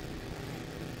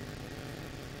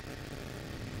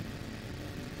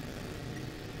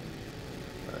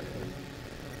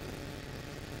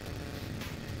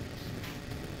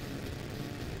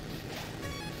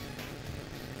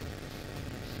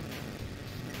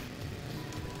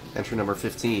 Entry number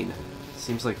 15.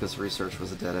 Seems like this research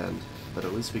was a dead end, but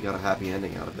at least we got a happy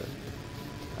ending out of it.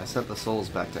 I sent the souls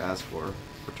back to Asgore,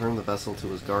 returned the vessel to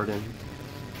his garden,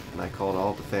 and I called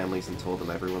all the families and told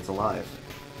them everyone's alive.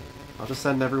 I'll just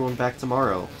send everyone back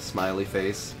tomorrow. Smiley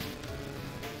face.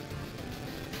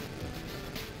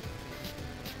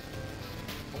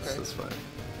 Okay. It's this way.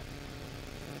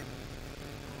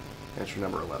 Entry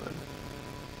number 11.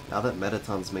 Now that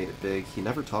Metaton's made it big, he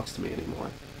never talks to me anymore.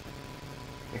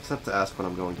 Except to ask when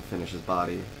I'm going to finish his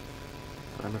body.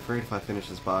 But I'm afraid if I finish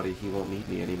his body, he won't need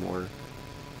me anymore.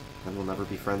 And we'll never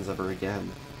be friends ever again.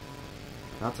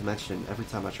 Not to mention, every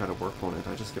time I try to work on it,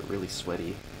 I just get really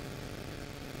sweaty.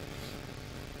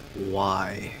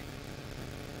 Why?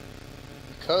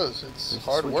 Because it's There's a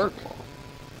hard switch work. on the wall.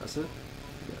 That's it?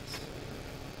 Yes.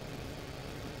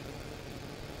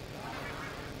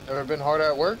 Ever been hard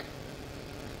at work?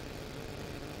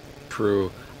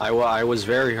 True. I was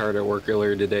very hard at work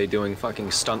earlier today doing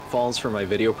fucking stunt falls for my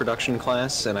video production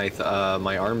class, and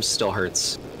my arm still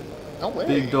hurts. No way.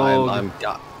 Big dog.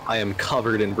 I am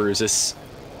covered in bruises.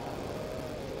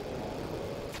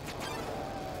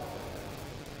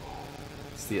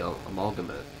 It's the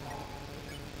amalgamate.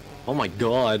 Oh my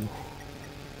god.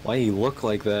 Why do you look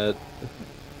like that?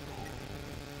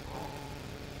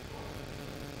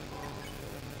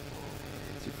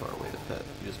 Too far away to pet.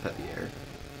 You just pet the air.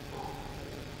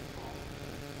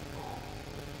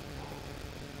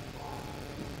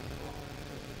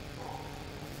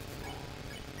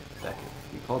 Beckett,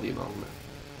 you call the amalgamate.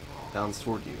 Bounds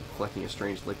toward you, collecting a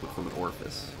strange liquid from an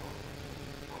orifice.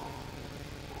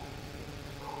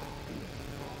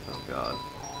 Oh god.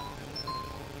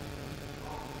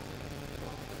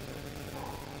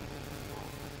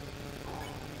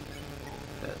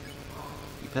 Pet.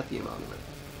 You pet the amalgamate.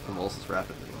 Convulses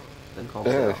rapidly, then calms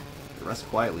down. It rests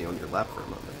quietly on your lap for a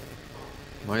moment.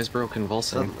 Why is bro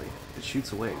convulsing? Suddenly, it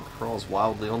shoots away and crawls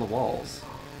wildly on the walls.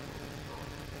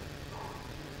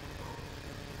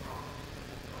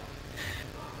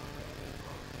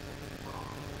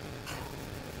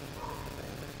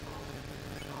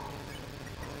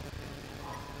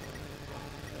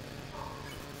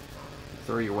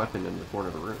 Throw your weapon in the corner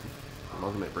of the room. The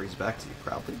amalgamate brings back to you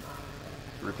proudly.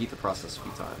 You repeat the process a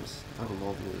few times. Now the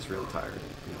amalgamate is really tired.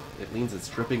 It leans its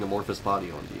dripping amorphous body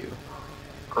onto you.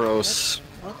 Gross.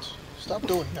 What? Stop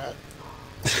doing that.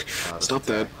 Stop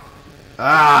that.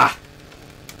 Ah!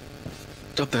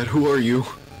 Stop that. Who are you?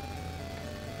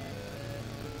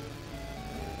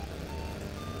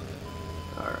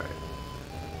 Alright.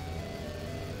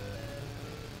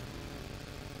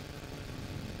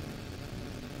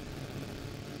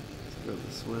 Let's go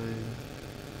this way.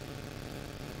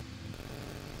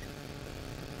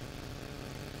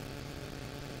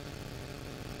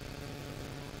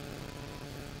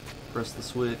 Press the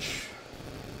switch.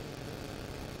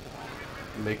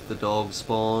 Make the dog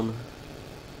spawn.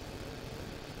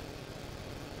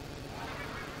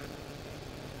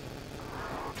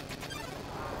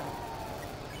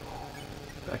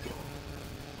 Beckett.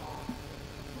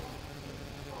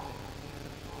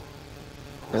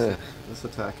 This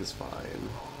attack is fine.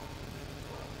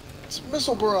 It's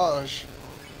missile barrage.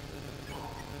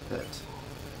 Hit.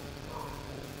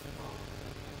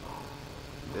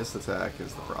 This attack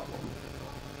is the problem.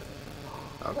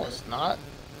 No, Okay. it's not.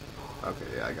 Okay,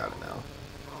 yeah, I got it now.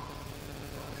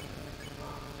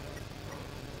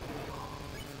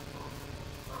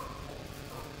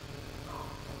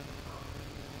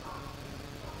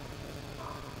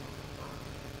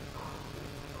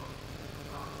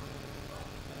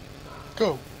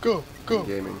 Go, go, go.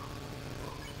 Gaming.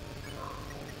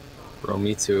 Bro,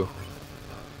 me too.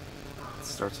 It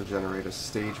starts to generate a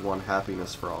stage 1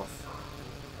 happiness froth.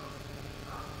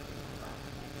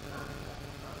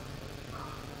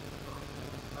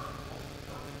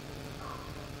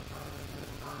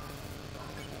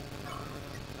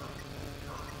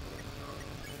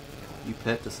 You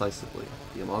pet decisively.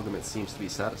 The amalgamate seems to be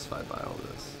satisfied by all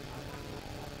this.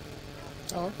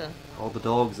 Oh, okay. All the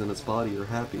dogs in its body are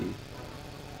happy.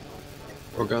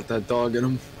 Bro got that dog in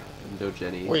him. No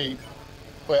Jenny. Wait,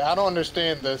 I don't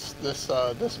understand this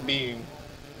being.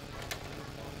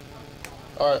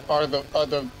 Are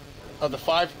the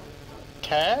 5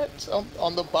 cats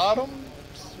on the bottom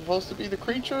supposed to be the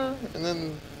creature, and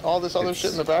then all this other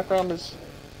shit in the background is?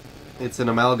 It's an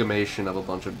amalgamation of a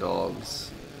bunch of dogs.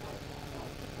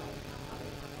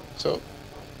 So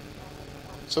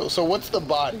what's the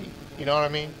body? You know what I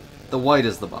mean? The white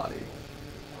is the body.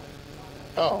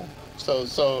 Oh, so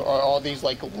are all these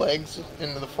like legs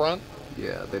in the front?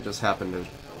 Yeah, they just happen to,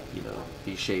 you know,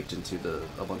 be shaped into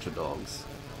a bunch of dogs.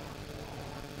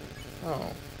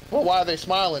 Oh, well, why are they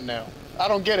smiling now? I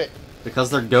don't get it. Because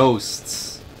they're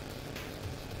ghosts.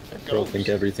 They're Bro ghosts. think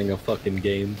everything a fucking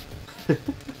game.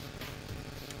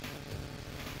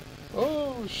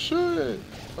 Oh shit,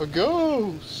 a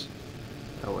ghost.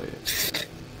 Oh wait.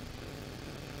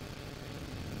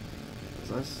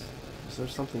 Is there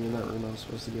something in that room I was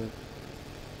supposed to get?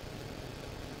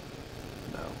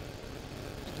 No.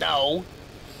 No.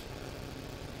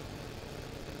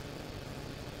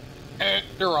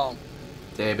 You're wrong.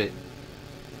 Damn it.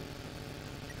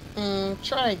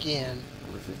 Try again.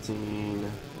 Number 15.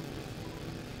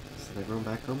 So they room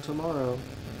back home tomorrow.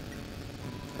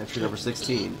 Entry number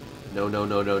 16. No, no,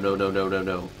 no, no, no, no, no, no,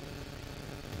 no.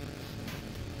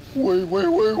 Wait. Wait.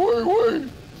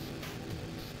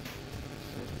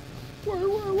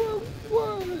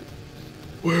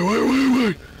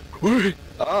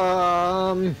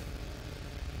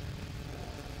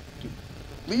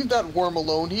 Leave that worm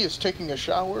alone. He is taking a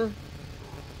shower.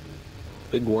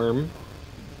 Big worm.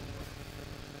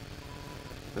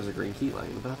 There's a green key lying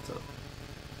in the bathtub.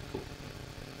 Cool.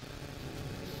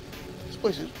 This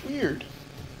place is weird.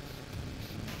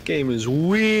 Game is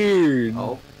weird.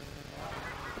 Oh,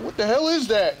 What the hell is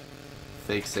that?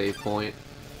 fake save point.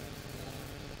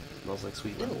 Smells like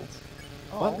sweet Ew. lemons.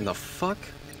 What in the fuck?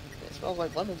 It smells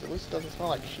like lemons. At least it doesn't smell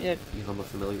like shit. You hum a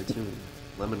familiar tune.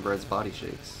 Lemon bread's body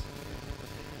shakes.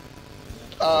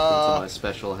 Welcome to my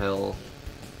special hell.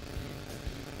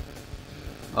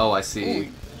 Oh, I see.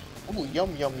 Ooh,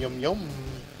 yum.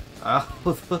 Oh,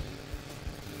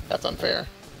 That's unfair.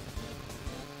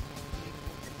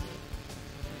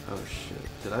 oh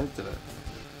shit. Did I?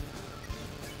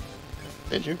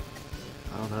 Did you?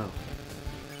 I don't know.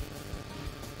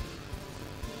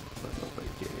 Let's not play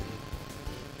a game.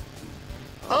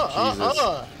 Oh, Jesus.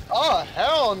 Oh,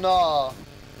 hell no.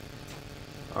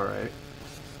 Alright.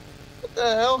 What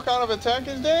the hell kind of attack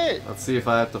is that? Let's see if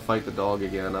I have to fight the dog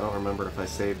again. I don't remember if I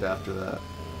saved after that.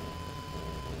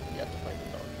 You have to fight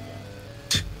the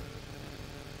dog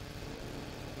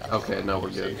again. Okay, no, we're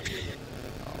good.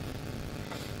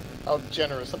 How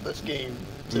generous of this game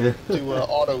to do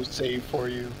auto save for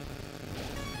you.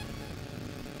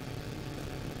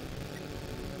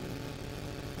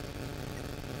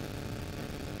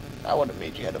 I would have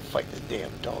made you have to fight the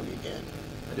damn dog again.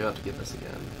 I do have to get this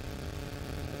again.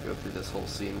 Go through this whole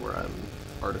scene where I'm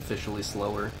artificially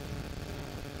slower.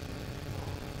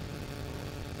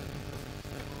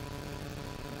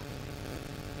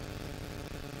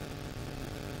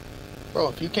 Bro,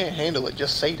 if you can't handle it,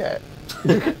 just say that.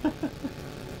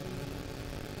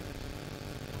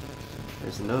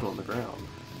 There's a note on the ground.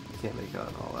 You can't make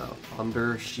out all out.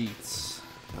 Under sheets.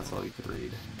 That's all you could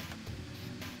read.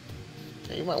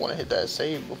 Yeah, you might want to hit that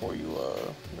save before you,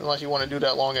 unless you want to do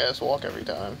that long ass walk every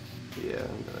time. Yeah,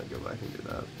 I'm gonna go back and do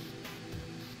that.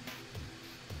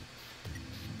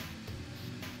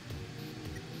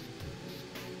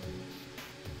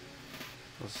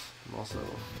 I'm also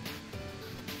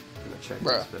gonna check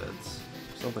Bruh. these beds.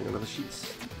 Something under the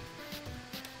sheets.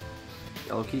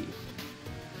 Yellow key.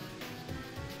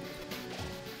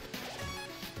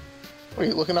 What are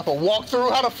you looking up a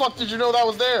walkthrough? How the fuck did you know that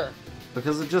was there?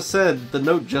 Because it just said, the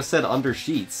note just said under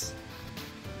sheets.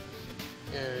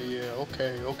 Yeah,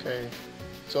 okay.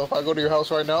 So if I go to your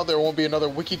house right now, there won't be another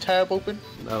wiki tab open?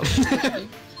 No.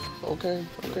 Okay.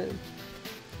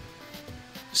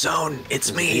 Zone,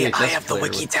 it's There's a me. VHS I have the player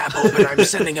wiki with- tab open. I'm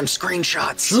sending him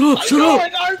screenshots. Shut up!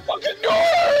 I fucking knew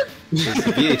it! There's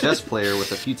a VHS player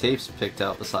with a few tapes picked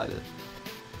out beside it.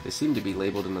 They seem to be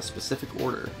labeled in a specific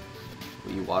order.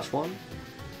 Will you watch one?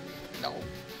 No.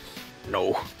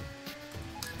 No.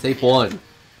 Tape 1.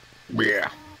 Yeah.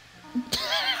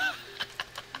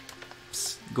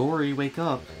 Psst, Gory, wake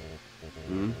up.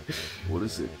 What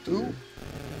is it, dear?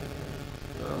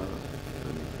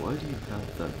 Why do you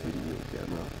have that video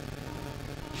camera?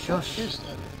 Here's Shush!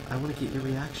 that. I want to get your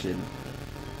reaction.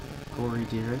 Gory,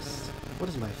 dearest, what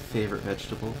is my favorite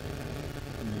vegetable?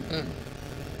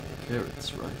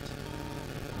 Carrots, right?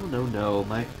 Oh, no.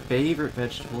 My favorite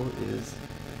vegetable is...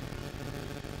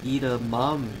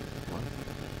 edamame.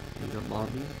 What?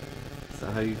 Edamame? Is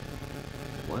that how you...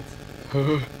 What?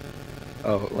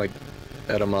 Oh, like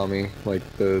edamame, like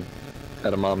the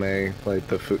edamame, like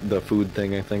the food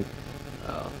thing, I think.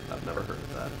 Oh, I've never heard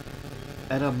of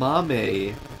that.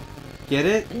 Edamame. Get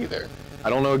it? Either. I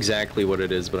don't know exactly what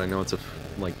it is, but I know it's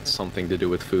like something to do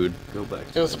with food. Go back.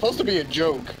 It was supposed to be a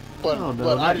joke, but, Oh, no,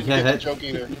 but I not didn't get the yet. joke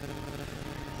either.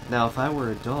 Now, if I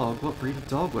were a dog, what breed of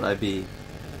dog would I be?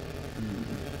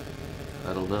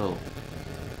 I don't know.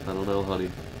 I don't know, honey.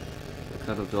 What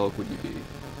kind of dog would you be?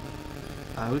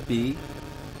 I would be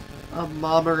a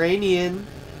Pomeranian.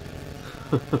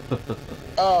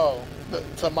 Oh,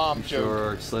 it's a mom You joke. sure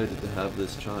are excited to have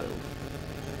this child.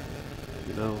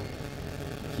 You know,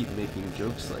 you keep making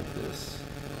jokes like this.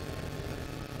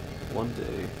 One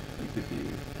day, you could be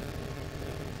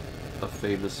a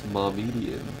famous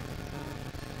momedian.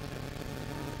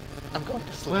 I'm going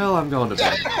to sleep. Well, I'm going to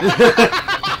bed.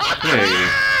 Hey,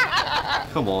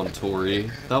 come on, Tori.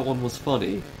 That one was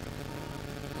funny.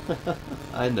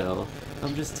 I know.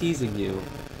 I'm just teasing you.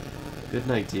 Good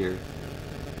night, dear.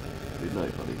 Good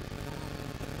night, honey.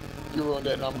 You ruined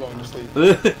it, and I'm going to sleep.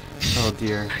 Oh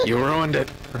dear. You ruined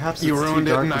it. Perhaps You it's ruined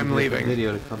too it dark and in I'm here for the leaving.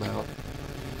 video to come out.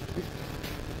 Me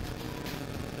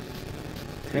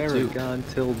too. Paragon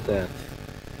till death.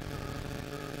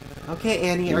 Okay,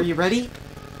 Annie, are you ready?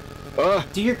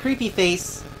 Do your creepy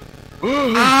face.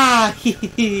 Who Ah!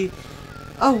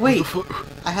 Oh wait, the fuck?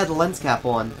 I had the lens cap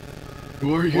on.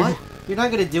 Who are you? What? You're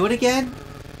not gonna do it again?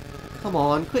 Come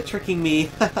on, quit tricking me.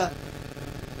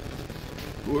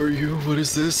 Who are you? What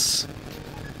is this?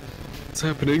 What's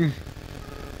happening?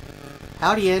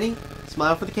 Howdy, Annie.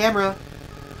 Smile for the camera.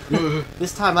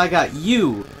 This time I got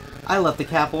you. I left the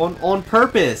cap on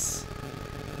purpose.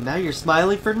 Now you're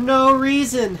smiling for no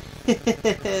reason.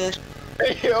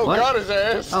 Hey, yo, What? got his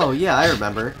ass. Oh yeah, I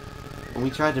remember. When we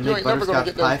tried to You make ain't never gonna butterscotch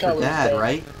get those pie for calories Dad, down.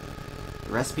 right?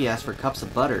 The recipe asked for cups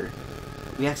of butter.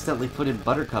 We accidentally put in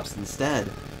buttercups instead.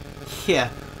 Yeah,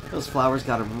 those flowers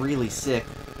got him really sick.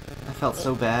 I felt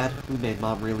so bad. We made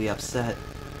Mom really upset.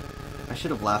 I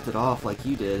should have laughed it off like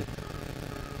you did.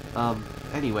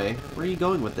 Anyway, where are you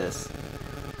going with this?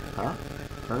 Huh?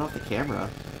 Turn off the camera.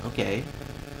 Okay.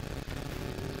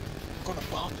 I'm gonna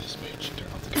bomb this bitch. Turn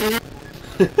off the camera.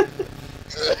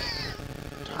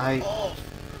 Turn it off.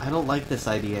 I don't like this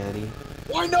idea, Annie.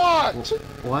 Why not?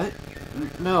 What?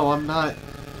 No, I'm not.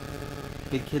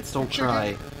 Big kids don't Chicken.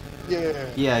 cry. Yeah.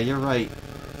 Yeah, you're right.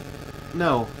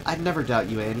 No, I'd never doubt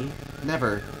you, Annie.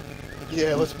 Never.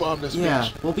 Yeah, let's bomb this Yeah,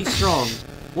 bitch. we'll be strong.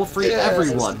 We'll free Yes.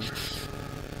 everyone.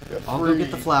 Yeah, I'll go get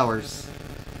the free. flowers.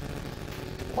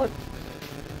 What?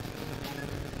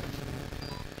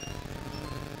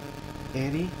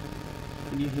 Annie?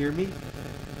 Can you hear me?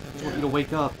 I want you to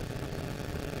wake up.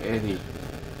 Annie,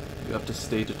 you have to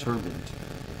stay determined.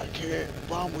 I can't. The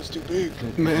bomb was too big.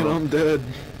 Man, I'm dead.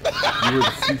 You are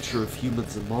the future of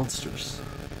humans and monsters.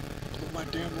 Blew my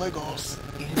damn leg off.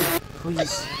 Annie,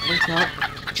 please, wake up.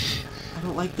 I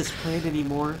don't like this plan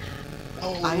anymore.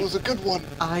 Oh, I- it was a good one.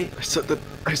 I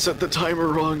I set the timer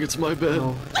wrong. It's my bed.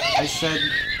 No,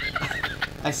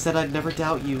 I said I'd never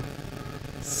doubt you.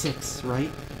 6,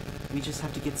 right? We just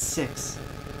have to get 6.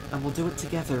 And we'll do it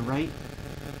together, right?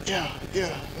 Yeah,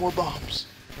 more bombs.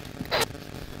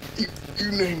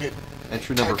 You name it.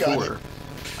 Entry number I got 4. it.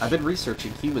 I've been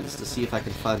researching humans to see if I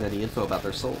can find any info about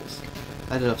their souls.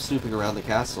 I ended up snooping around the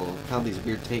castle and found these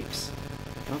weird tapes.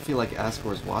 I don't feel like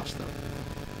Asgore's watched them.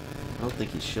 I don't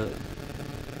think he should.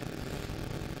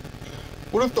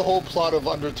 What if the whole plot of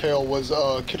Undertale was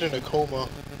kid in a coma?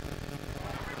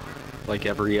 Like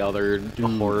every other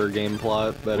horror game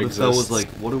plot that What if exists. that was like,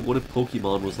 what if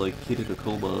Pokemon was like Kid in a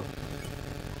Coma?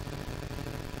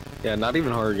 Yeah, not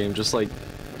even horror game, just like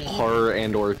horror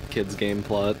and or kids game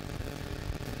plot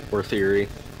or theory.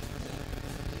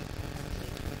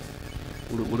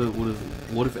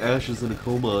 What if Ash is in a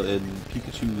coma and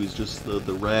Pikachu is just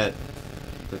the rat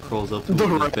that crawls up to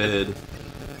him in his bed?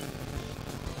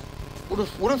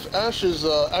 What if Ash is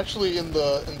actually in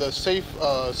the safe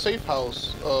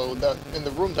house that in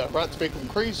the room that rats make him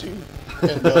crazy,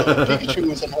 and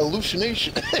Pikachu is an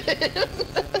hallucination,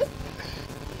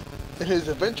 and his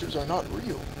adventures are not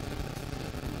real.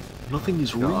 Nothing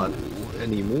is real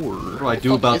anymore. What do I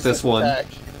do about this one? Attack?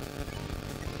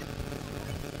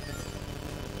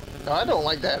 No, I don't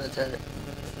like that attack.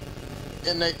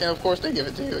 And of course they give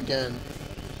it to you again.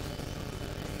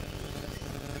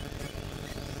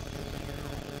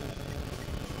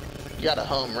 You gotta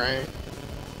hum, right?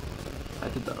 I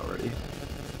did that already.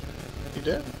 You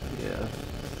did? Yeah.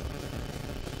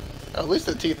 At least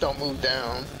the teeth don't move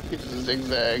down. You can just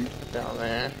zigzag down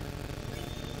there.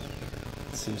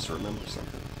 It seems to remember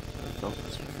something. I've felt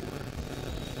this before.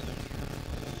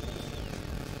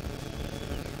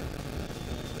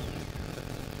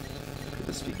 Could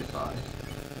this be goodbye?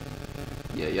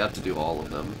 Yeah, you have to do all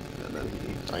of them, and then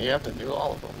he... Oh, you have to do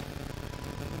all of them.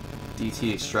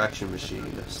 DT extraction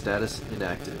machine. Status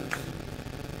inactive.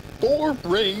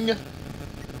 Boring!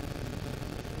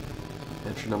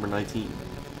 Entry number 19.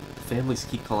 Families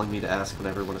keep calling me to ask when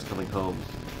everyone is coming home.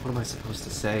 What am I supposed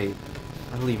to say?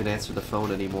 I don't even answer the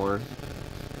phone anymore.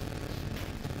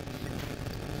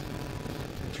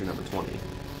 Entry number 20.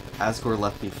 Asgore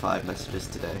left me 5 messages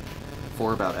today.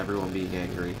 4 about everyone being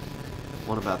angry.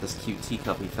 1 about this cute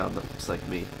teacup he found that looks like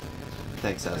me.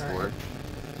 Thanks, Asgore.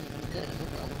 Yeah, no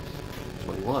problem.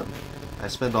 21. I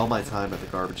spend all my time at the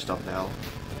garbage dump now.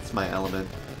 It's my element.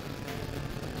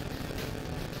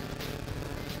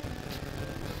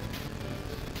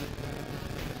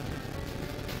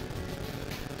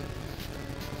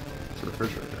 It's a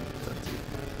refrigerator. It's empty.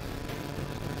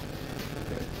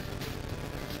 Okay.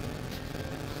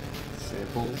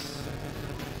 Samples.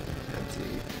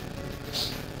 Empty.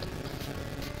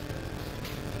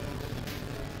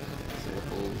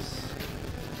 Samples.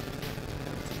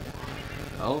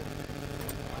 Oh.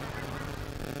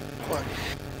 What?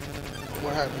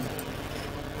 What happened?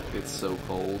 It's so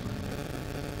cold.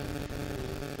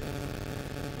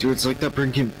 Dude, it's like that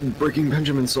Breaking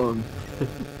Benjamin song.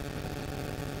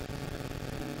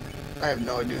 I have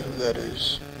no idea who that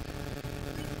is.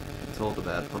 I told the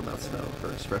bad one about snow.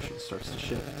 Her expression starts to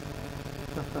shift.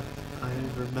 I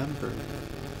remember.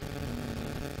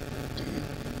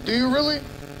 Do you really?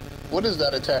 What is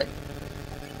that attack?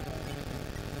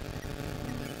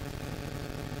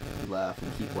 You laugh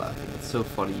and keep laughing. It's so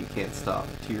funny you can't stop.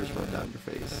 Tears run down your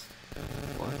face.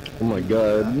 What? Oh my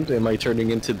god, am I turning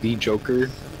into the Joker?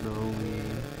 Snowy.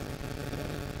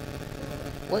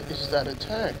 What is that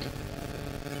attack?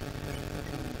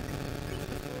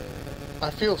 I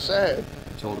feel sad.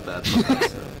 I told a bad one about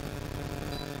snow.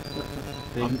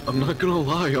 I'm not gonna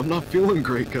lie, I'm not feeling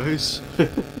great, guys.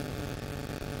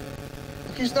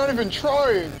 He's not even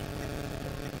trying.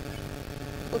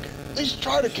 Look, at least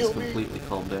try to She's kill me. completely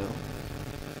calmed down.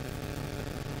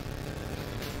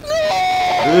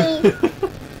 No!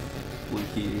 Blue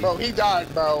key. Bro, he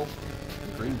died, bro.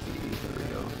 Green key. There we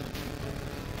go.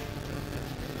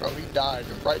 Bro, he died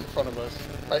right in front of us.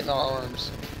 Right in our arms.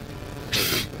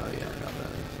 Oh yeah, I got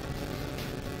that.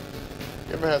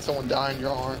 You ever had someone die in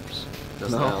your arms?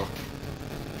 Just No. now.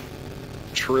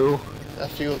 True.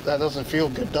 That doesn't feel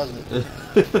good, does it?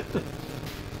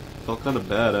 Felt kind of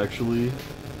bad, actually.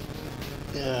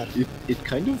 Yeah. It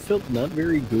kind of felt not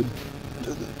very good.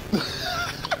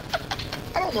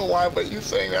 I don't know why, but you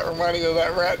saying that reminded me of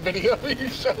that rat video you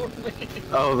showed me.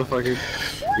 Oh, the fucking...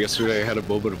 Yesterday I had a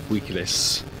moment of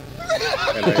weakness.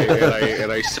 and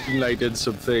I said and I did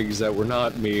some things that were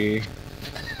not me.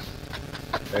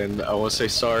 And I want to say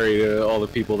sorry to all the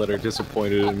people that are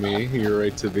disappointed in me. You're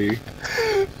right to be.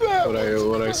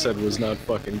 What I said was not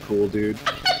fucking cool, dude.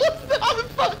 Not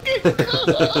fucking cool.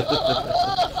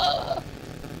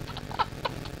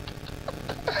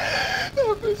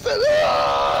 I said,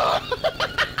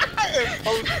 and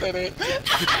posted it.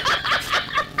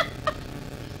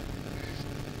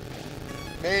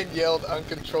 Man yelled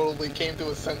uncontrollably, came to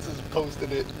his senses, and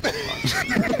posted it.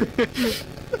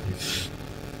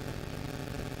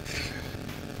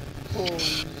 Holy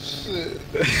shit.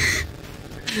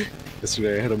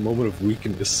 Yesterday I had a moment of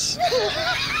weakness.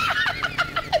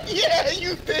 Yeah,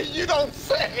 you did, you don't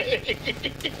say.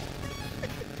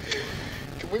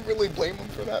 Can we really blame him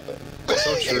for that, though?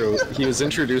 So true. He was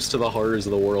introduced to the horrors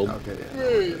of the world. Okay, yeah.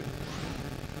 Right.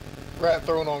 Rat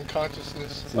thrown on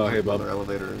consciousness. Oh, hey, bub. Our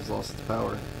elevator has lost its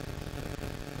power.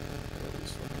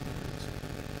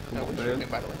 Come No, on, we're man. shooting,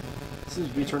 by the way. Seems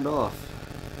to be turned off.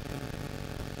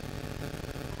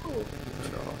 Oh,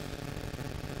 turned off.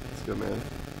 Let's go, man.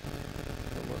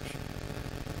 Not much.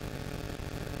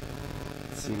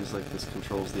 It seems like this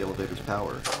controls the elevator's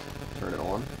power. Turn it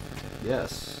on.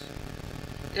 Yes.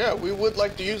 Yeah, we would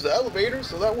like to use the elevator,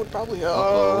 so that would probably,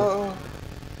 Uh-oh.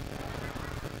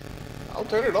 I'll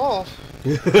turn it off.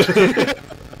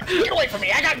 Get away from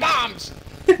me, I got bombs!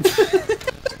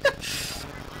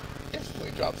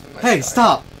 Instantly drops the knife. Hey,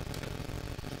 stop!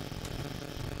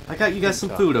 I got you guys some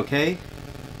food, okay?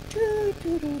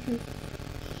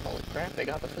 Holy crap, they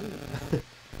got the food.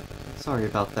 Sorry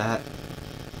about that.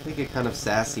 They get kind of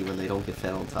sassy when they don't get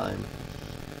fed on time.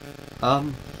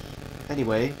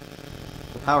 Anyway,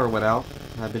 the power went out,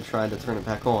 and I've been trying to turn it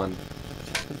back on.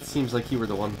 It seems like you were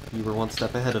one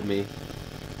step ahead of me.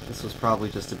 This was probably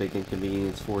just a big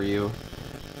inconvenience for you.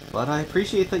 But I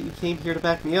appreciate that you came here to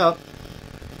back me up.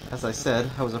 As I said,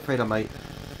 I was afraid I might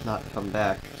not come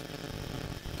back.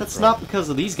 That's not because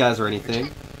of these guys or anything.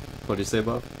 What'd you say,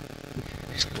 Bob?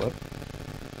 What?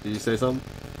 Did you say something?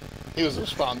 He was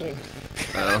responding.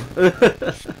 Oh.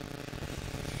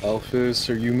 Alphys,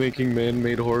 are you making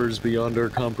man-made horrors beyond our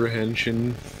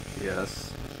comprehension?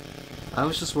 Yes. I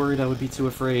was just worried I would be too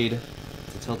afraid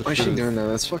to tell the Why is truth. she doing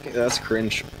that? That's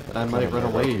cringe. That I might run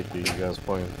away. What you guys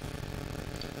playing?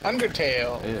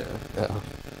 Undertale. Yeah, Yeah.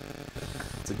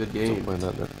 it's a good Still game. playing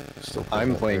that. Still playing I'm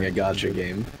that playing a very gotcha good.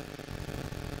 game.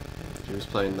 She was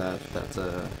playing that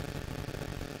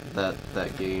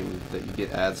game that you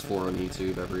get ads for on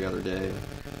YouTube every other day.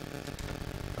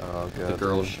 Oh god. The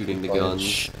girl dude. shooting the Playing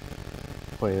guns.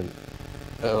 Playing.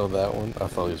 Oh, that one. I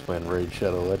thought he was playing Raid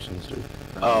Shadow Legends, dude.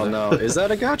 Oh no, is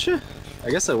that a gotcha?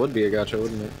 I guess that would be a gotcha,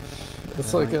 wouldn't it?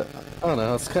 It's like a. I don't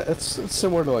know. It's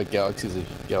similar to like Galaxy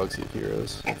of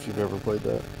Heroes. If you've ever played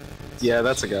that. Yeah,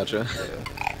 that's a gotcha.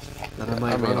 That I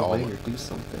might I mean, run all away of or it. do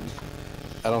something.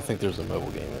 I don't think there's a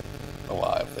mobile game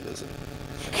alive that isn't.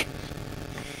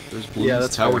 There's Blue's Yeah,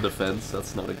 that's tower fair. defense.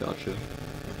 That's not a gotcha.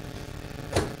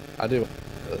 I do.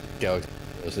 Galaxy.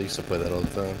 I used to play that all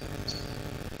the time.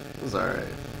 It was alright.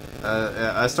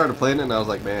 I started playing it and I was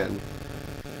like, man,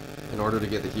 in order to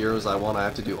get the heroes I want, I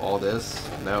have to do all this?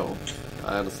 No.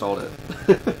 I uninstalled it.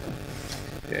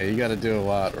 Yeah, you got to do a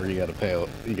lot, or you got to pay.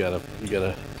 You gotta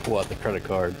pull out the credit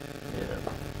card. Yeah.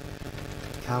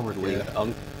 Cowardly.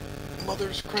 Yeah,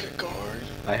 Mother's credit card.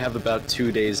 I have about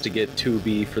 2 days to get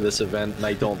 2B for this event, and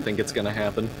I don't think it's gonna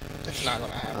happen. It's not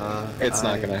gonna happen. It's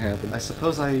not gonna happen. I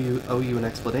suppose I owe you an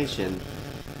explanation.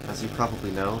 As you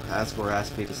probably know, Asgore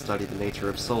asked me to study the nature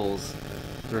of souls.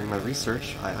 During my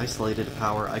research, I isolated a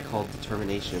power I called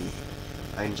determination.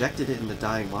 I injected it into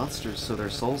dying monsters so their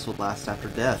souls would last after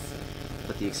death,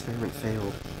 but the experiment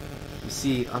failed. You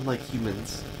see, unlike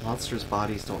humans, monsters'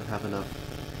 bodies don't have enough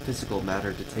physical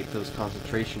matter to take those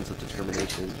concentrations of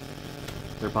determination.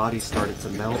 Their bodies started to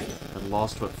melt and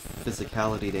lost what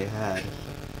physicality they had.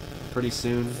 Pretty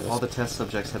soon, all the test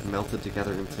subjects had melted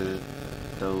together into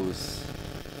those.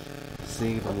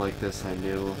 Seeing them like this, I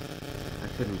knew I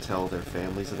couldn't tell their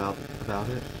families about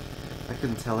it. I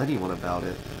couldn't tell anyone about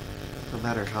it, no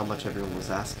matter how much everyone was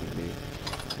asking me.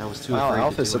 I was too Wow,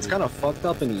 afraid to Alphys, do it's kind of fucked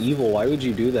up and evil. Why would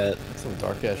you do that? That's some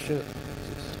dark ass shit.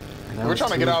 anything. We're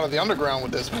trying to get out of the underground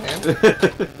with this,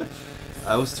 man.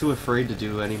 I was too afraid to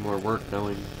do any more work,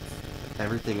 knowing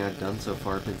everything I'd done so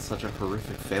far had been such a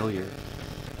horrific failure.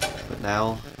 But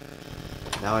now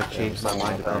I've changed my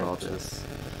mind about all this.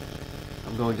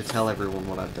 I'm going to tell everyone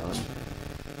what I've done.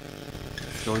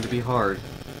 It's going to be hard,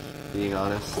 being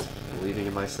honest, believing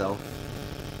in myself.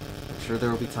 I'm sure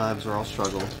there will be times where I'll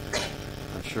struggle.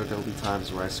 I'm sure there will be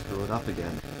times where I screw it up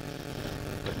again.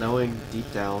 But knowing,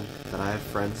 deep down, that I have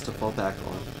friends to fall back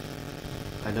on,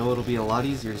 I know it'll be a lot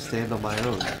easier to stand on my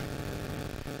own.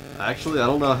 Actually, I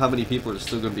don't know how many people are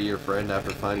still going to be your friend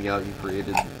after finding out you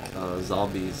created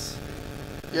zombies.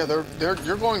 Yeah,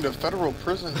 you're going to federal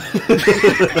prison.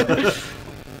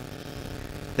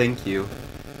 Thank you.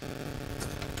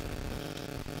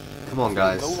 Come on,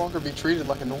 guys. You'll no longer be treated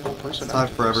like a normal person. It's time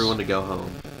after for this. everyone to go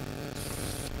home.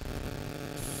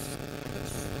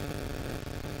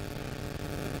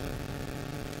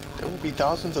 There will be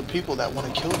thousands of people that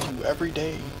want to kill you every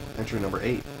day. Entry number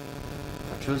 8.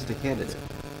 I've chosen a candidate.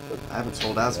 I haven't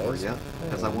told Asgore yet,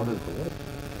 because I wanted...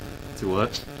 To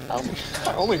what?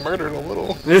 I only murdered a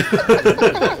little. It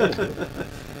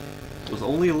was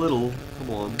only a little. Come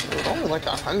on. There was only like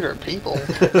 100 people.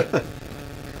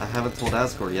 I haven't told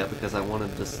Asgore yet because I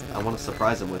want to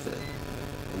surprise him with it.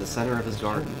 In the center of his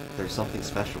garden, there's something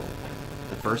special.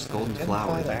 The first golden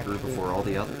flower that grew before all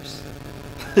the others.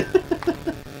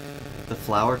 The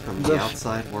flower from the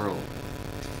outside world.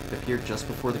 appeared just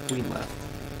before the Queen left.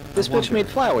 This I bitch wonder, made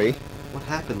Flowey. what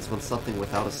happens when something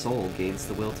without a soul gains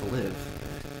the will to live?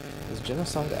 Is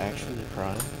genocide actually a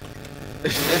crime?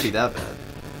 It can't be that bad.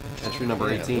 Entry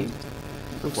number Yeah, 18.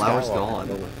 The Luke flower's Skywalker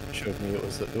gone. showed me it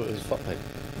was fine.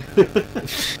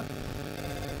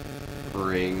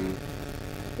 Ring.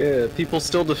 Yeah, people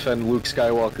still defend Luke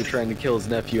Skywalker trying to kill his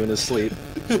nephew in his sleep.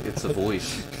 It's a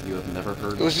voice you have never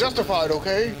heard. It was justified,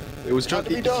 okay? It was Had just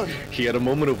to be done. He had a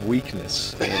moment of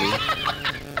weakness, Annie.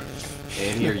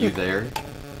 Annie, are you there?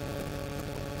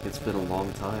 It's been a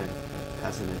long time,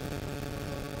 hasn't it?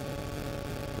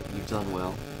 But you've done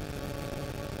well.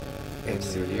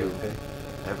 Thanks to Annie, are you, okay?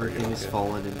 everything has okay?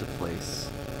 fallen into place.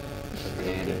 Are you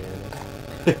Annie.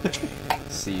 okay, Annie?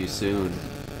 See you soon.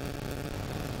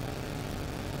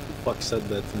 Fuck said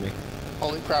that to me.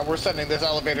 Holy crap, we're sending this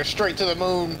elevator straight to the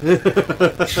moon.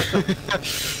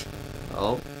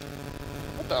 Oh,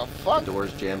 What the the fuck?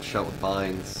 door's jammed shut with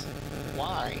binds.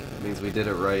 Why? That means we did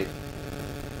it right.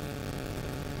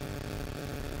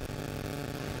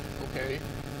 Okay.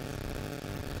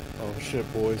 Oh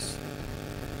shit, boys.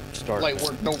 Start. Light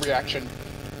work, no reaction.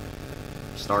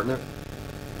 Starting it?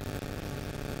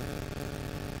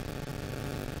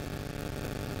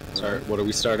 Sorry, what are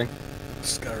we starting?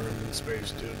 Skyrim in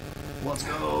space, dude. Let's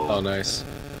go. Oh, nice.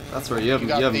 That's right. You haven't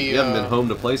got the, you haven't been home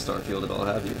to play Starfield at all,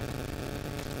 have you?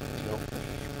 Nope.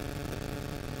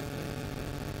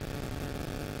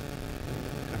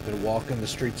 I've been walking the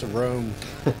streets of Rome.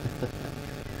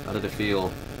 How did it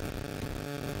feel?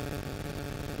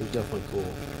 It was definitely cool.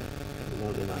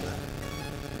 No denying that.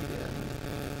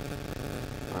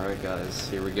 Yeah. All right, guys.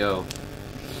 Here we go.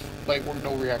 Light work,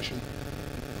 no reaction.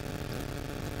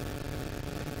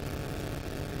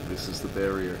 This is the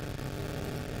barrier.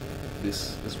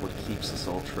 This is what keeps us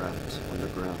all trapped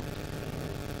underground.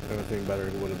 The only thing better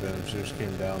would have been if Zeus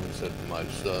came down and said, "My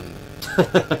son,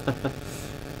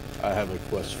 I have a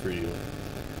quest for you."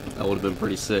 That would have been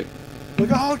pretty sick. Like,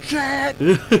 oh shit!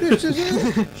 This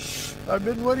is it! I've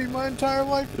been waiting my entire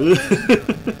life for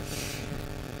this.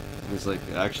 He's like,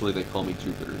 actually, they call me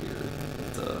Jupiter here.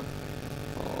 But,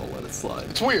 I'll let it slide.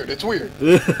 It's weird, it's weird.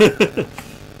 I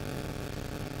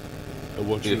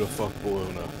want you If- to fuck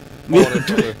Bologna. I'm on it,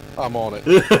 brother. I'm on it.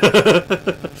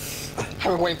 I've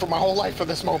been waiting for my whole life for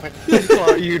this moment.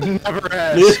 Thought you'd never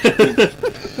ask.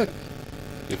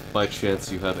 If by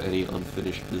chance you have any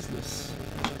unfinished business,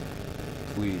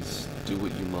 please do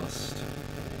what you must.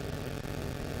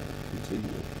 Continue.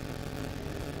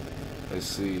 I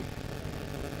see.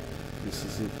 This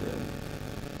is it then.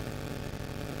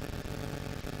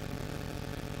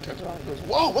 Turns around and goes,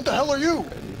 whoa, what the hell are you?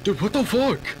 Dude, what the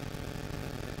fuck?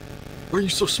 Why are you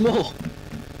so small?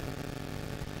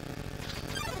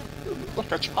 Like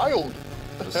a child.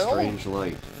 A The hell? strange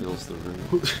light fills the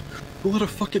room. Who let a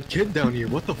fucking kid down here?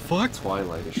 What the fuck?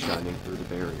 Twilight is shining through the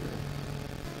barrier.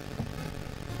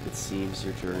 It seems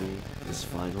your journey is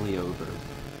finally over.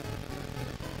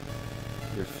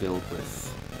 You're filled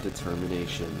with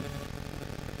determination.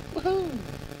 Woohoo!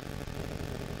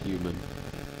 Human.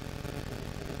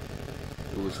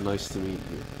 It was nice to meet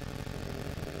you.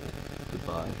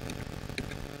 Goodbye.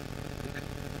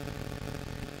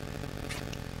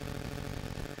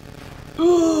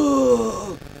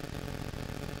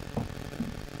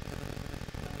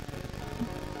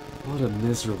 What a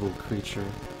miserable creature,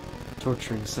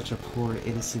 torturing such a poor,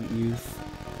 innocent youth.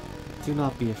 Do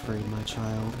not be afraid, my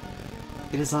child.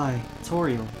 It is I,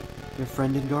 Toriel, your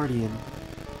friend and guardian.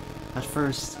 At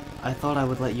first, I thought I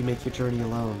would let you make your journey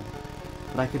alone,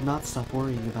 but I could not stop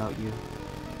worrying about you.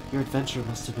 Your adventure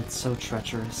must have been so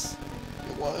treacherous,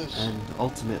 It was. and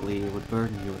ultimately it would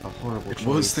burden you with a horrible It choice.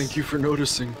 was, thank you for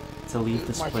noticing. To leave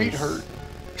this My place. feet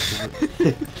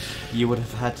hurt. You would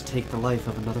have had to take the life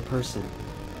of another person.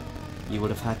 You would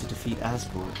have had to defeat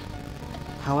Asgore.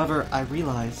 However, I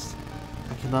realized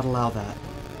I cannot allow that.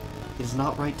 It is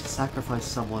not right to sacrifice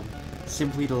someone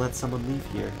simply to let someone leave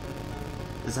here.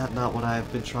 Is that not what I have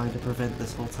been trying to prevent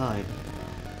this whole time?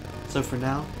 So for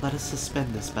now, let us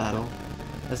suspend this battle.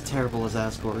 As terrible as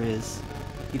Asgore is,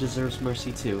 he deserves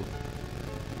mercy too.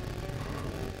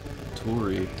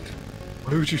 Tori.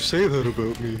 Why would you say that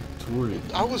about me? Tori.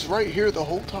 I was right here the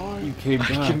whole time. You came I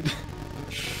back. can...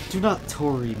 Do not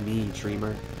Tory me,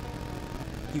 dreamer.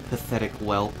 You pathetic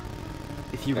whelp.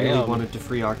 If you really Damn. wanted to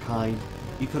free our kind,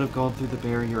 you could have gone through the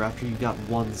barrier after you got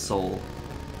one soul.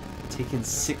 Taken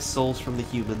 6 souls from the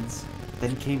humans,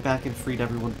 then came back and freed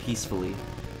everyone peacefully.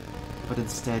 But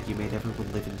instead you made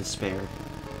everyone live in despair,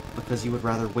 because you would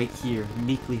rather wait here,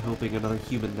 meekly hoping another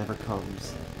human never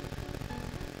comes.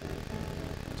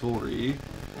 Tori,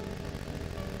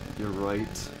 you're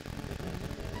right.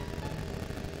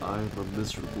 I am a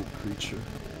miserable creature.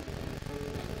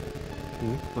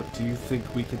 Hmm? But do you think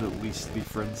we can at least be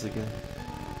friends again?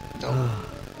 No.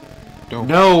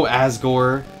 No,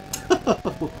 Asgore!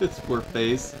 His poor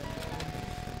face.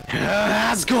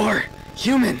 Asgore!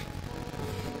 Human!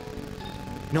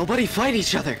 Nobody fight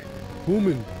each other!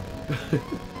 Woman.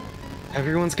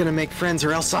 Everyone's gonna make friends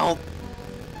or else I'll...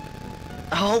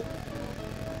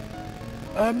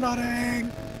 I'm not Aang.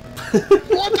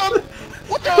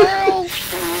 What the hell?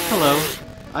 Hello,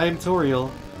 I am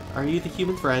Toriel. Are you the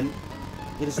human friend?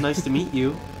 It is nice to meet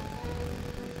you.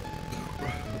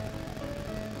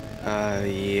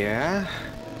 Yeah?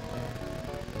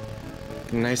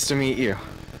 Nice to meet you.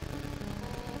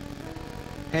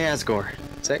 Hey, Asgore.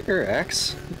 Is that your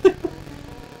ex?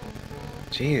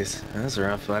 Jeez, that was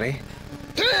rough, buddy.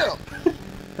 Damn!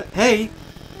 Hey!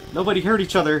 Nobody hurt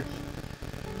each other.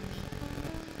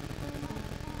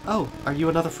 Oh, are you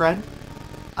another friend?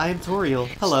 I am Toriel.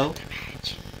 Hello.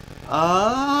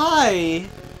 Hi!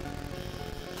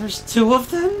 There's two of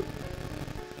them?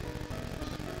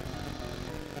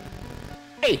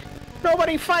 Hey,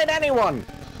 nobody fight anyone.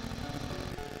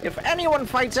 If anyone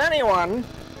fights anyone,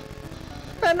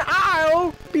 then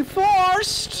I'll be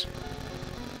forced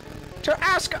to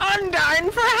ask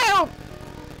Undyne for help.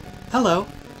 Hello.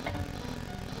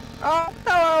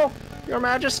 Hello, Your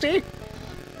Majesty.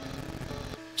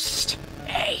 Psst.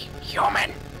 Hey,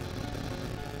 human.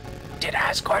 Did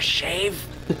Asgore shave?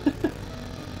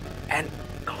 And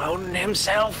clone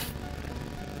himself?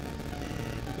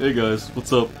 Hey guys,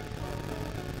 what's up?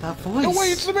 That voice. No way,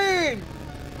 it's the man!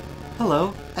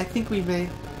 Hello. I think we may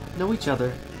know each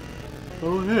other.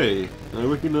 Oh hey, I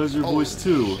recognize your voice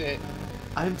too. Shit.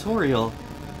 I am Toriel.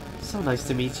 So nice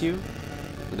to meet you.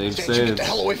 The name's Sans, you get Sans. the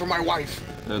hell away from my wife!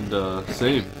 And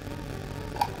same.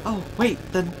 Oh wait,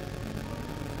 then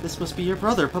this must be your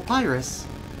brother, Papyrus.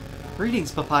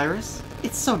 Greetings, Papyrus.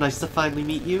 It's so nice to finally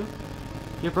meet you.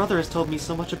 Your brother has told me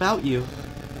so much about you.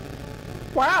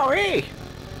 Wowee!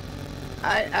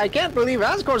 I can't believe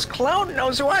Asgore's clone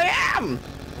knows who I am!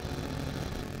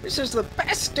 This is the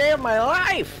best day of my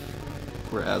life!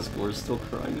 Poor Asgore's still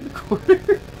crying in the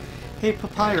corner. Hey,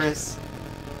 Papyrus.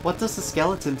 What does the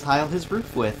skeleton tile his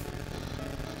roof with?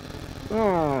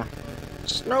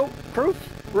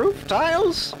 Snow-proof roof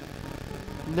tiles?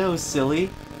 No, silly.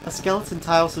 A skeleton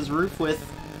tiles his roof with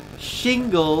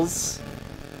shingles.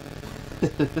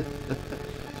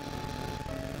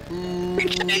 We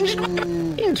changed my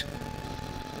mind!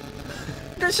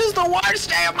 This is the worst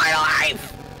day of my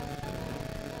life!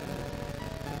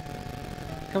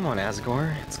 Come on,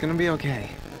 Asgore. It's gonna be okay.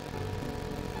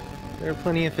 There are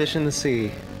plenty of fish in the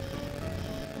sea.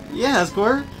 Yeah,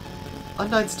 Asgore.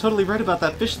 Undyne's totally right about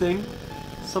that fish thing.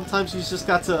 Sometimes you just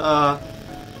got to,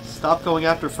 stop going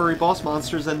after furry boss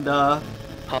monsters and,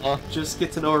 just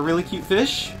get to know a really cute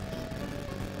fish.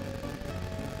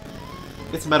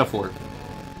 It's a metaphor.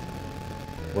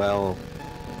 Well,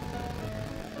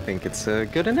 I think it's a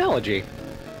good analogy.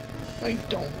 I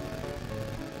don't.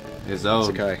 His own.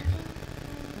 It's okay.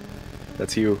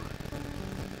 That's you.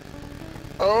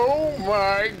 Oh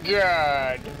my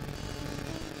god!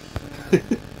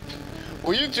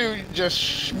 Will you two just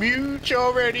smooch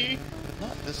already?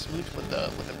 Not the smooch with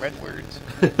the red words.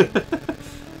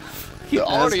 The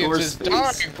audience is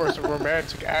dying for some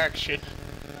romantic action.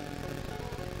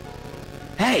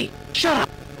 Hey, shut up!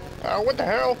 What the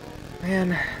hell?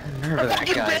 Man, the nerve of that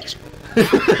Fucking guy. bitch!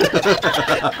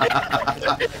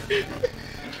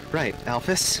 Right,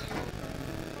 Alphys?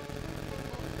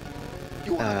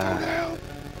 You wanna go now?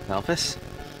 Alphys?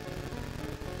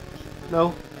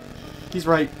 No. He's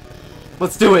right.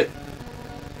 Let's do it!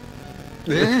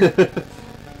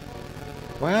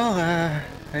 Well,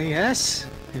 I guess.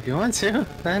 If you want to,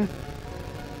 then...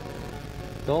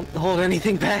 Don't hold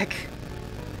anything back.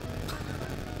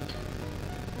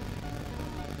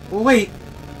 Well, wait!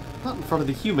 Not in front of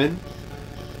the human.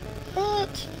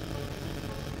 What?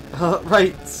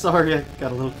 Right. Sorry, I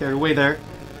got a little carried away there.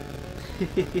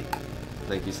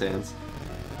 Thank you, Sans.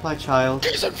 My child.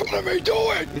 He's in front of me,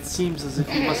 do it! It seems as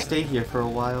if you must stay here for a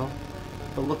while.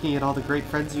 But looking at all the great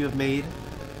friends you have made,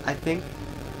 I think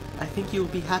you will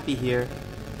be happy here.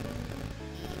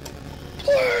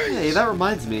 Please! Hey, that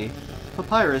reminds me.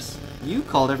 Papyrus, you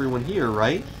called everyone here,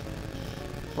 right?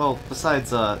 Well,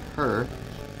 besides, her.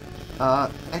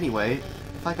 Anyway,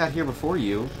 if I got here before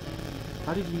you,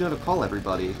 how did you know to call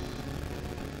everybody?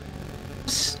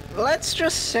 Let's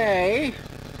just say...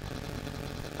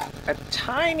 a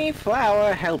tiny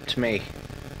flower helped me.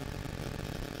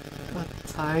 A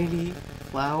tiny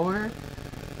flower?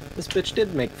 This bitch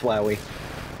did make Flowey.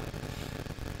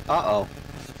 Uh-oh.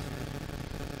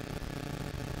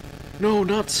 No,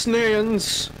 not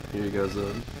Snans! Here you go,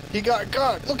 Zone. He got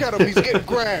got. Look at him. He's getting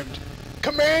grabbed.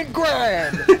 Command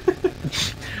grab.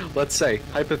 Let's say,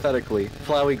 hypothetically,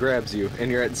 Flowey grabs you,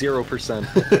 and you're at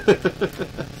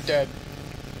 0%. Dead.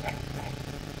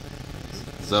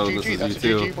 Zone, GG, this that's is a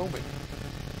you GG too. moment.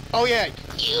 Oh yeah,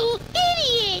 You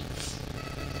idiots!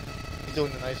 he's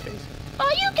doing a nice face.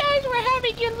 While you guys were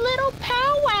having your little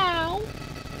powwow,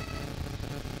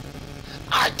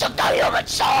 I took the human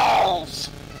souls!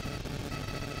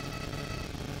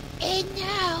 And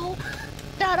now,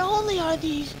 not only are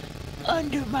these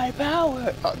under my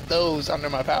power, Those under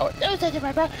my power. those under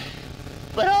my power,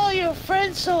 but all your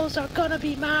friend souls are gonna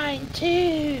be mine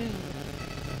too.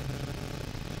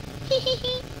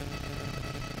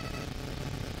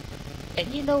 And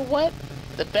you know what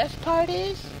the best part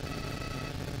is?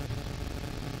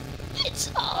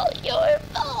 It's all your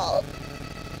fault.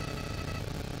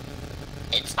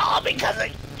 It's all because of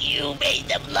you made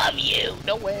them love you.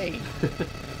 No way.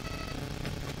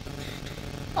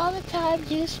 All the time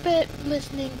you spent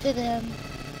listening to them,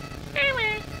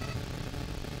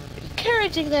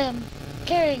 encouraging them,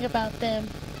 caring about them.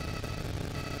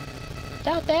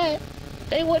 Without that,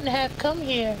 they wouldn't have come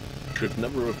here. Should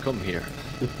never have come here.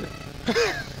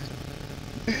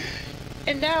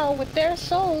 And now, with their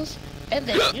souls and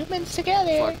the humans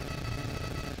together,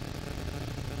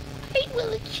 I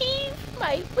will achieve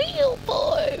my real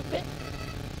form.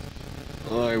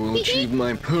 I will achieve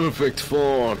my perfect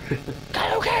form.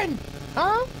 Kaioken!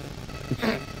 Huh?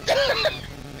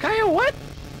 Kaio, what?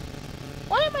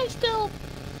 Why am I still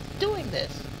doing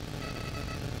this?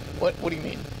 What do you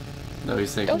mean? No,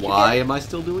 he's saying, Don't you why get- am I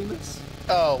still doing this?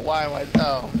 Oh, why am I?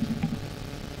 Oh.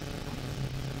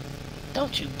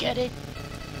 Don't you get it?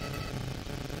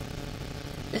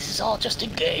 This is all just a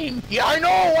game. Yeah, I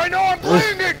know, I'm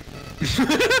playing it!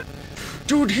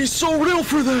 Dude, he's so real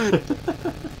for that!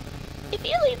 If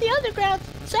you leave the underground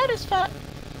satisfied,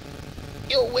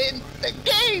 You'll win the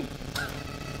game!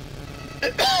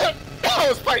 I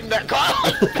was fighting that car!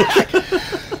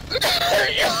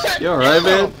 You alright,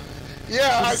 man?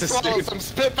 Yeah, I Jesus, swallowed dude. some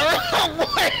spit the wrong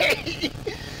way!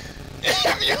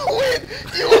 If you win,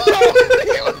 you will play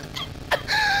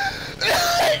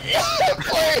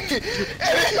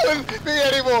anyone me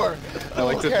anymore! I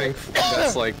like to Okay. think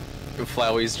that's like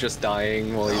Flowey's just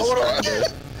dying while he's Hold on. trying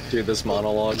to do this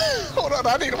monologue. Hold on,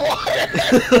 I need water!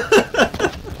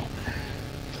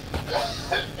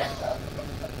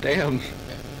 Damn.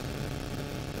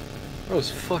 That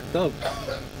was fucked up.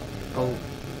 Oh.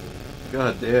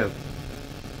 God damn.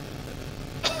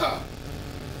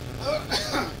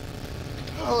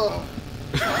 Oh.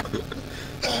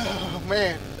 Oh,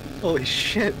 man. Holy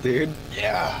shit, dude.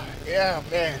 Yeah,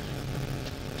 man.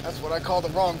 That's what I call the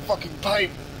wrong fucking pipe.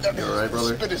 That You alright,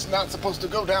 brother? spit is not supposed to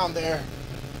go down there.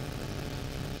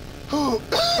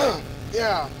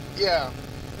 Yeah.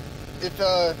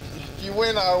 If you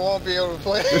win, I won't be able to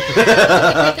play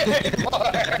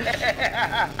anymore.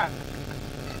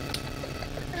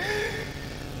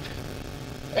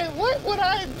 And what would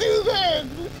I do then?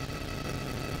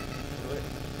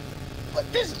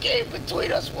 But this game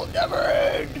between us will never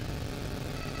end.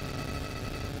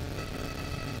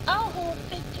 I'll hold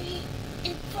victory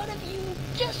in front of you,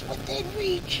 just within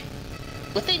reach.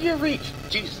 Within your reach.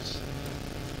 Jesus.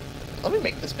 Let me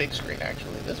make this big screen,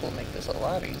 actually. This will make this a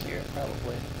lot easier,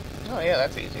 probably. Oh, yeah,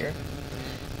 that's easier.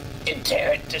 And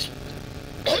tear it to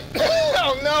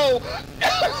Oh, no!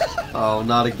 Oh,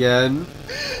 not again.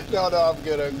 No, I'm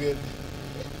good.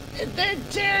 and then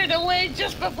tear it away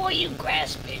just before you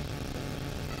grasp it.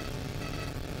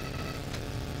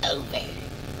 Over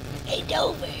and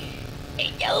over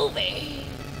and over.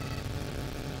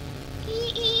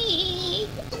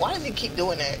 Why does he keep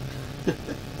doing that?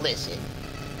 Listen.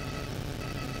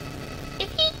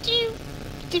 If you do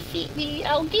defeat me,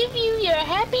 I'll give you your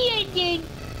happy ending.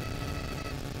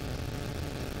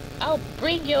 I'll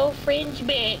bring your friends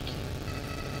back.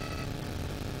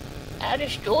 I'll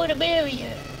destroy the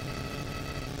barrier.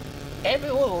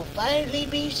 Everyone will finally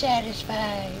be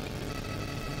satisfied.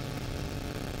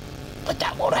 But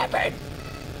that won't happen.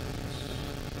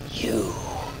 You.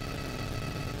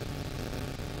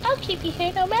 I'll keep you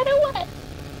here no matter what.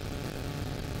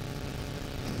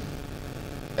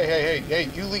 Hey,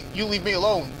 you leave me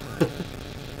alone.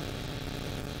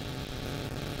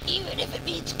 Even if it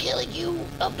means killing you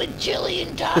a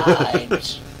bajillion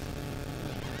times.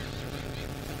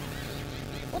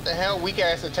 What the hell? Weak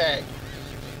ass attack.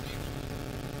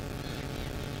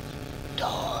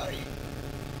 Die.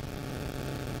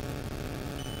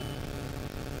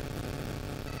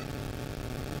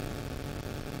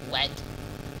 What?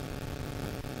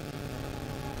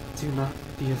 Do not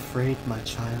be afraid, my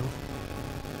child.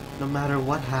 no matter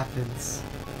what happens,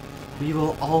 we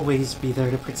will always be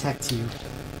there to protect you.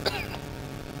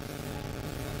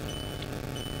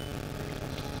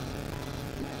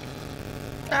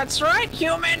 That's right,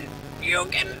 human. You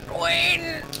can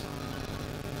win.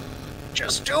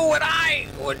 Just do what I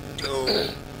would do.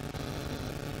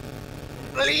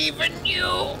 Believe in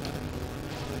you.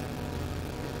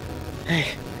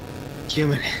 Hey,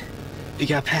 human, if you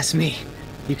got past me,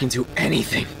 you can do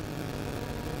anything.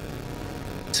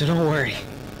 So don't worry,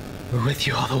 we're with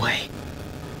you all the way.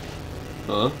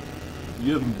 Huh?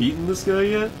 You haven't beaten this guy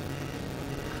yet?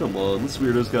 Come on, this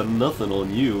weirdo's got nothing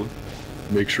on you.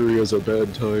 Make sure he has a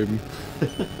bad time.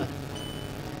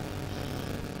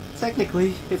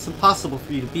 Technically, it's impossible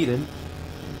for you to beat him,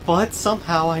 but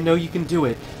somehow I know you can do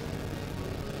it.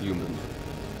 Human,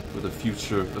 for the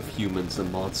future of humans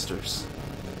and monsters,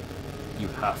 you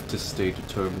have to stay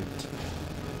determined.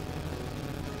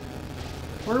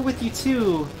 We're with you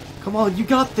too. Come on, you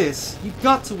got this. You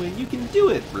got to win. You can do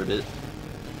it, Ribbit.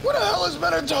 What the hell has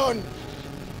been done?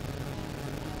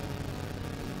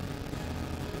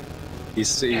 He's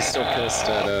still pissed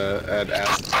at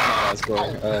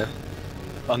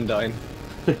Undyne.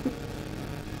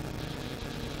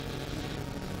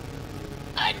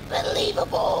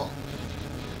 Unbelievable.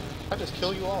 I'll just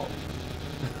kill you all.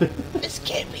 This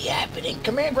can't be happening.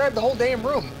 Command grab the whole damn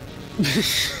room.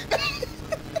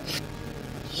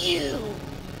 You.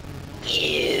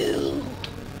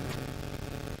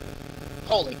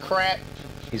 Holy crap.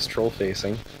 He's troll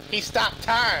facing. He stopped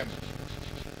time.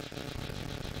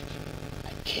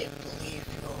 I can't believe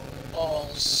you're all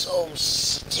so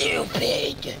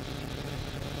stupid.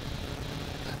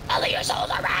 All of your souls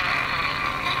are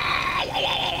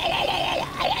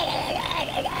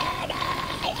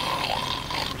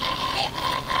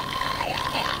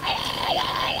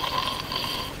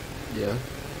Yeah.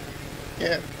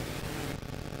 Yeah.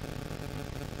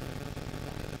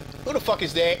 Who the fuck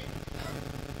is that?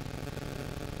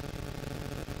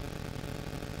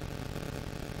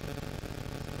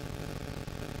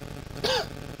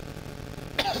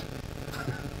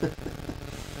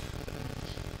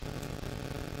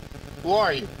 Who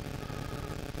are you?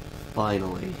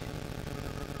 Finally.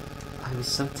 I was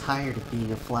so tired of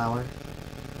being a flower.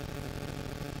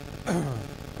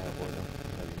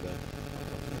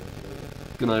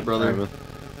 Good night, brother.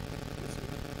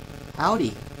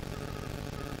 Howdy.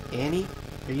 Annie,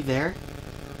 are you there?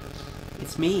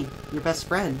 It's me, your best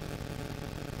friend.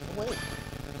 Oh, wait.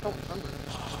 I don't remember.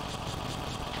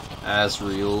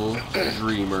 Asriel,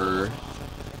 Dreamer.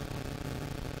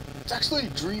 It's actually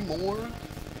Dream More.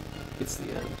 It's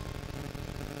the end.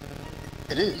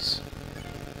 It is.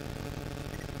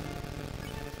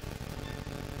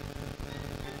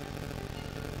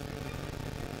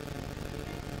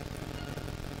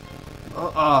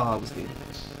 Oh, I was getting.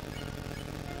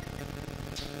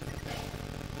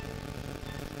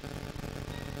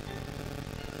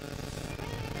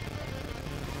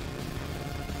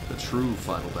 The true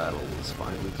final battle was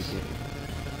finally beginning.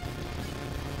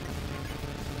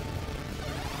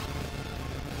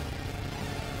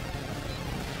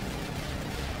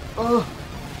 Oh!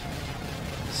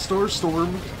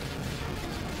 Starstorm!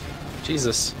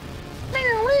 Jesus.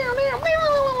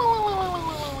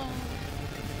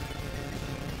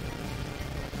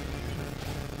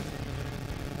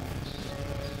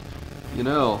 You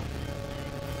know,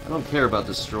 I don't care about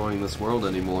destroying this world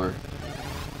anymore.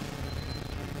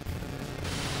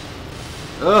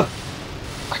 Ugh!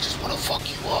 I just want to fuck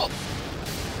you up.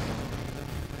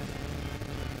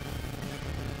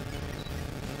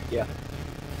 Yeah.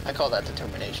 I call that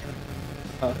determination.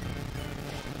 Huh?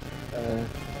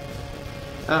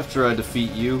 After I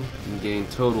defeat you and gain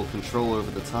total control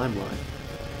over the timeline,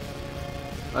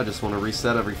 I just want to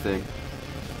reset everything.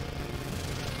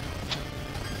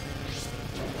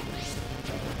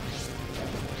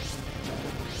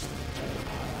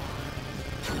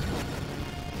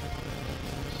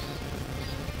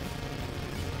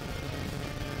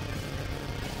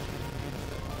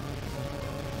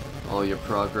 All your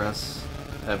progress,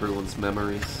 everyone's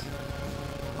memories,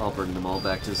 I'll bring them all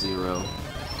back to zero.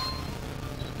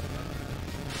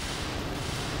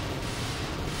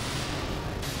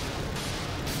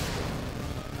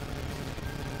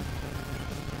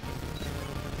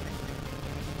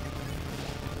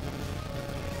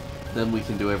 Then we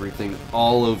can do everything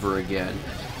all over again.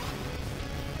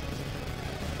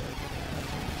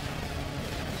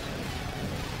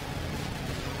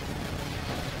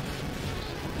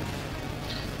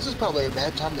 This is probably a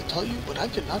bad time to tell you, but I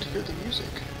did not hear the music.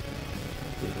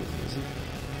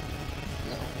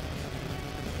 No.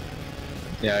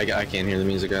 Yeah, I can't hear the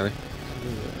music either.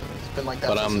 been like that.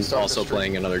 But since the I'm start of also the stream.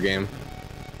 playing another game.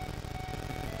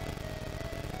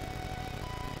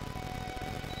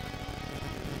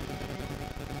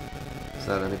 Is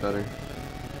that any better?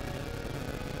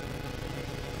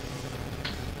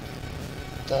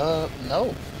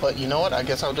 No. But you know what? I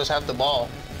guess I'll just have the ball.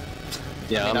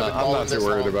 Yeah, I mean, I've been I'm balling not too this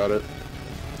worried long. about it.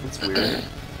 It's weird.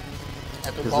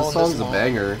 I've been Because balling this song's a long.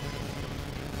 banger.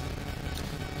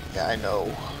 Yeah, I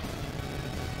know.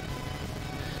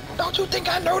 Don't you think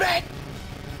I know that?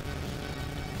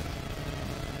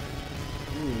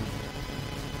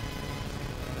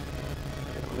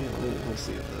 Let me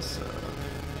see if this,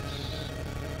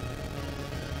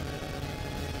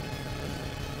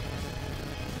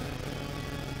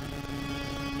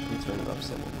 Let me turn it up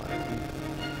some on my end.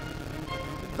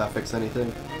 Did that fix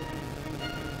anything?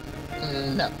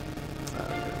 No.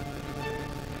 Okay.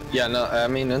 Yeah, no, I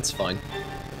mean, it's fine.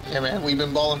 Yeah, man, we've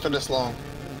been balling for this long.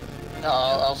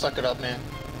 I'll suck it up, man.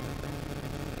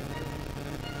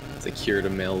 It's a cure to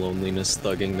male loneliness,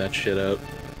 thugging that shit out.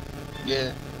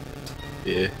 Yeah.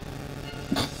 Yeah.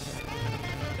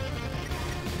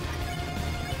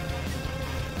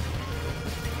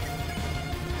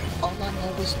 All I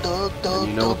know is Doug, And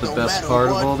you know what the no best matter part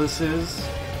what. of all this is?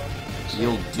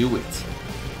 You'll do it.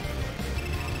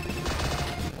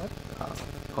 What?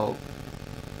 Oh,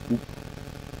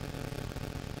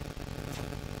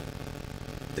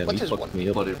 Damn, What you is fucked one- me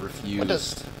up. but it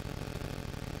refused.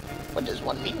 What does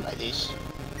one mean by this?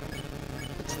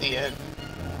 It's the end.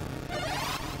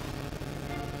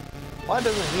 Why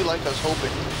doesn't he like us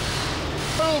hoping?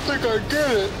 I don't think I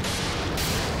get it.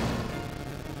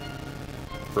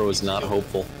 Bro is not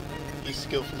hopeful. He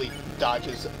skillfully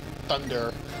dodges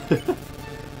thunder.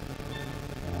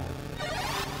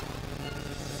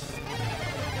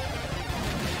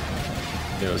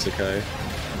 Yosuke.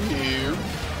 Yeah.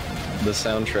 The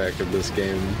soundtrack of this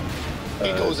game. He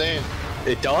goes in.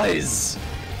 It does!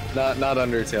 Not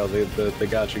Undertale, the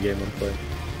gacha game I'm playing.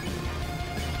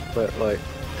 But like,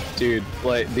 dude,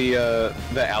 like the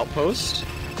Outpost?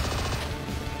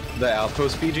 The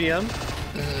Outpost BGM?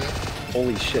 Mhm.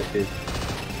 Holy shit, dude.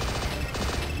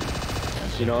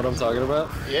 You know what I'm talking about?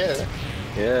 Yeah.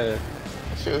 Yeah.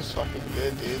 She was fucking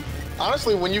good, dude.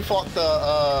 Honestly, when you fought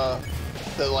the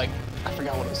like, I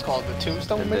forgot what it was called, the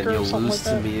Tombstone And then Maker or you'll something lose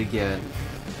like to that. me again.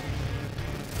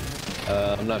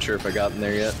 I'm not sure if I got in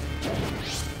there yet.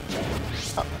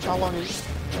 How long is?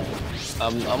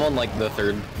 I'm on like the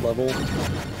 3rd level.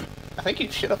 I think you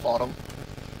should have fought him.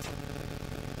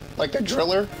 Like the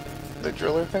driller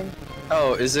thing.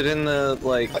 Oh, is it in the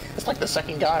like It's like the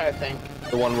second guy, I think.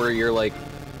 the one where you're like?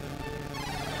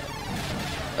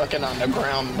 Fucking on the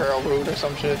ground barrel root or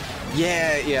some shit.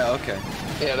 Yeah, okay.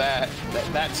 Yeah,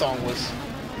 that song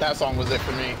was it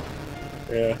for me.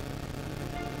 Yeah.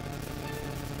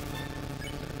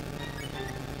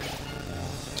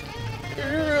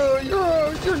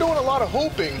 You're doing a lot of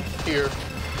hoping here.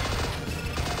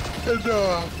 And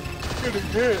getting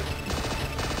hit.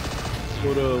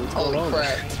 What's going Holy on?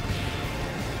 crap.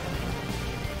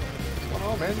 What's going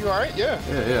on, man? You alright? Yeah.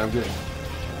 Yeah, I'm good.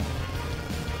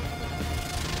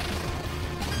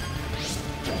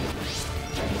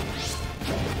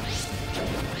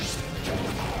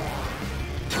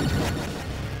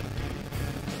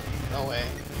 No way.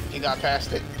 He got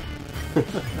past it.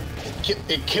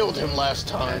 It killed him last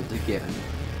time. And again.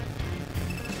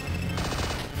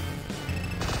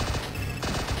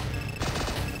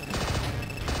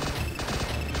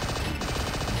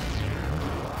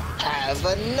 Have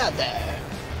another.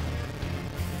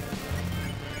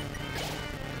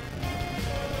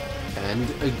 And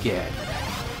again.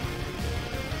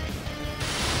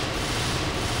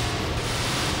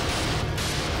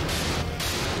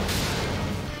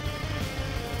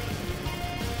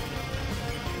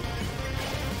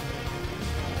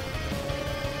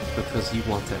 Because you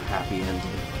want a happy ending.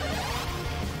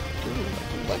 Dude,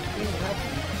 I like being happy.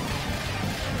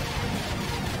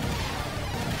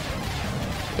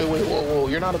 Hey, wait, whoa,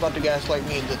 you're not about to gaslight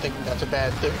me into thinking that's a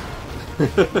bad thing.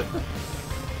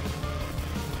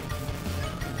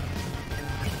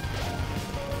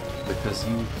 Because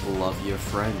you love your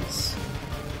friends.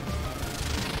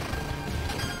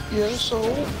 Yeah, so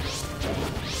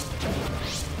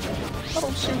I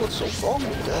don't see what's so wrong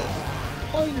with that.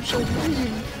 Why are you so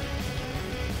mean?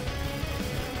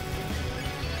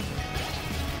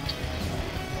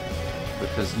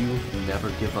 Because you never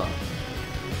give up.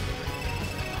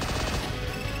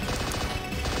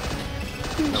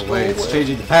 Please No go way, it's away.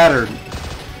 changing the pattern.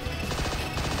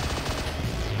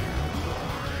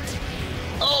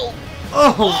 Oh!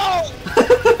 Oh! Oh!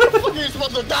 What the fuck are you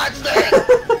supposed to dodge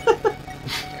that?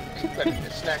 better eat a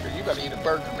snacker. You better eat a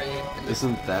burger, man. in the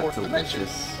Isn't that fourth dimension.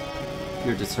 delicious?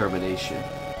 Your determination,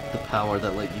 the power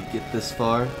that let you get this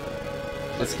far,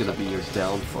 it's gonna be your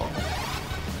downfall.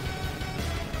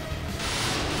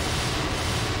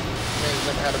 Man's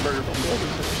never had a burger from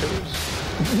Golden's in the shows.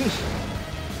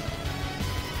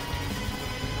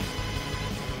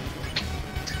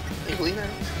 You believe that?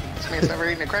 This man's never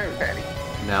eaten a Krabby Patty.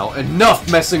 Now, enough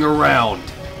messing around!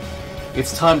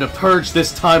 It's time to purge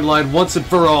this timeline once and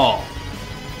for all!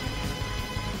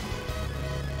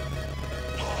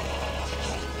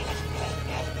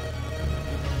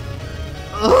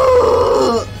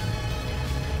 Oh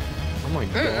my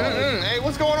god. Hey,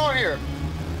 what's going on here?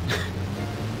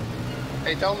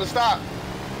 Hey, tell him to stop.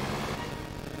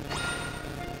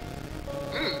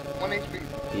 1 HP.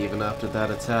 Even after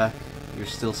that attack, you're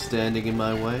still standing in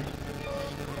my way?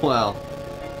 Wow,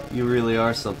 you really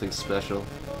are something special.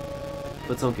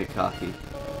 But don't get cocky.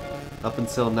 Up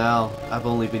until now, I've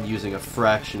only been using a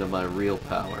fraction of my real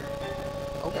power.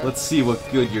 Okay. Let's see what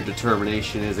good your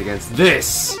determination is against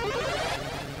this!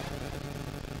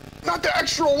 Not the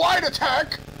extra wide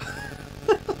attack!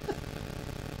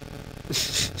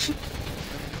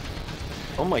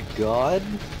 Oh my god.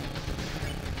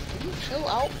 Can you chill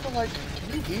out for like,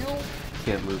 can you heal?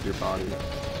 Can't move your body.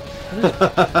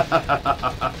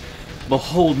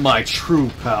 Behold my true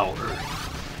power.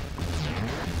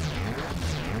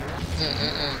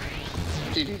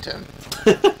 GG, Tim.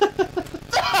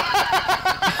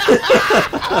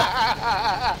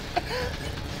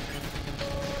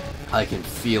 I can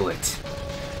feel it.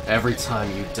 Every time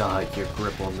you die, your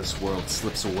grip on this world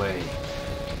slips away.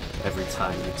 Every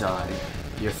time you die,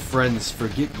 your friends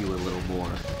forget you a little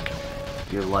more.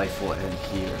 Your life will end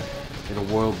here, in a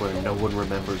world where no one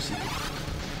remembers you.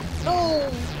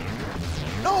 No!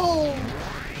 No!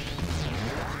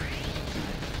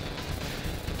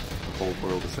 The whole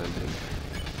world is ending.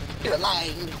 You're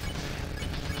lying.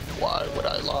 Why would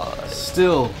I lie?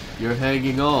 Still, you're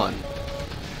hanging on.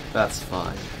 That's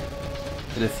fine.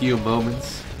 In a few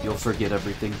moments, you'll forget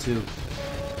everything too.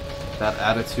 That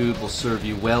attitude will serve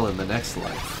you well in the next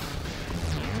life.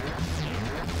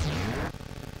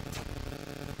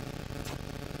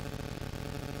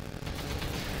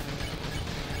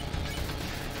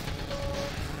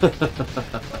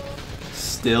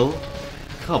 Still?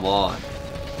 Come on.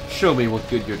 Show me what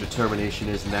good your determination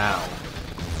is now.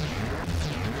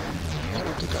 I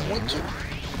don't think I want to.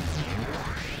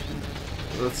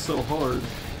 That's so hard.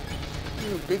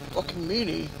 You're a big fucking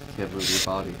meanie. Can't move your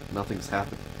body. Nothing's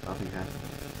happened. Nothing happened.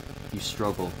 You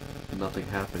struggled. Nothing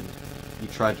happened. You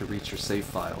tried to reach your save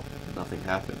file. Nothing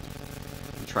happened.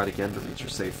 You tried again to reach your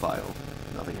save file.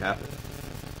 Nothing happened.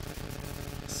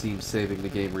 Seems saving the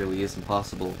game really is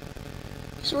impossible.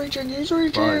 He's reaching, he's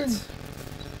reaching! But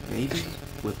maybe,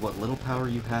 with what little power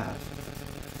you have,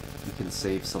 you can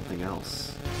save something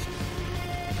else.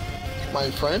 My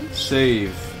friends?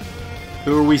 Save.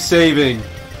 Who are we saving?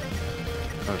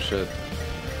 Oh shit.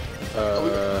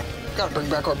 Gotta bring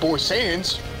back our boy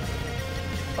Sans.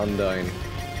 Undying.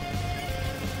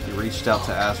 You reached out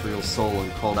to Asriel's soul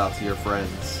and called out to your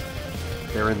friends.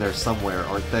 They're in there somewhere,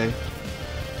 aren't they?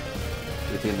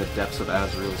 Within the depths of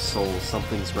Asriel's soul,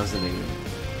 something's resonating.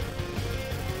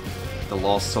 The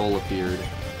lost soul appeared.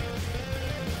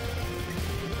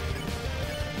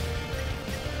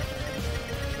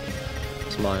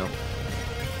 Smile.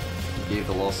 You gave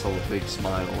the lost soul a big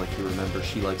smile like you remember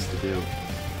she likes to do.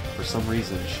 For some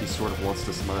reason, she sort of wants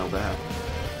to smile back.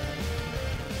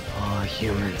 All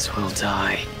humans will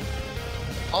die.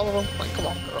 All of them? Like, come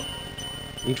on, girl.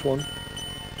 Each one.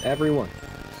 Everyone.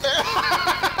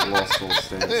 The lost soul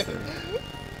stands there.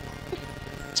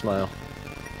 Smile.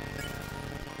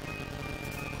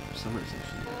 For some reason,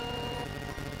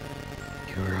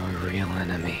 You're a real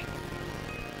enemy.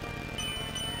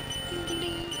 Ding,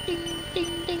 ding,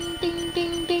 ding, ding, ding,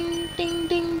 ding, ding, ding,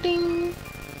 ding, ding.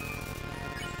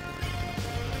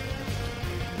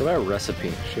 What about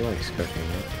recipe? She likes cooking,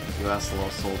 right? you asked the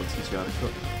lost soul to teach you how to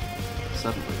cook.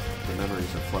 Suddenly, the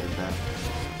memories are flooding back.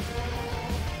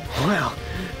 Well,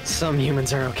 some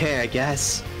humans are okay, I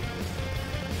guess.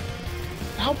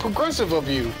 How progressive of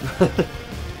you!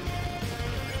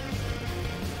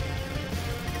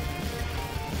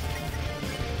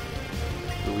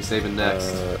 Who are we saving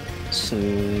next?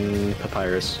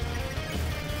 Papyrus.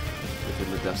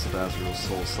 Within the depths of Asriel's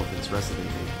soul, something's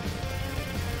resonating.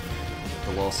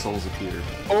 The lost souls appeared.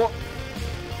 Oh!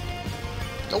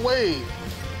 Away!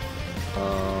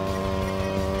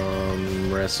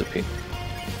 Recipe.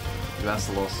 You asked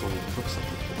the lost soul to cook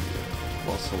something for you.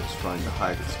 The lost soul is trying to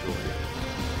hide its joy.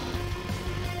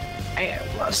 I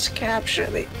must capture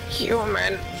the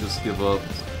human. Just give up.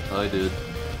 I did.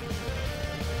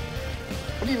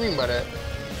 What do you mean by that?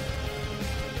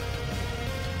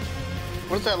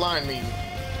 What does that line mean?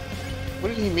 What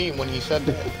did he mean when he said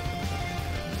that?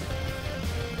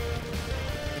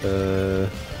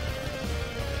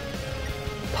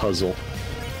 Puzzle.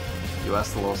 You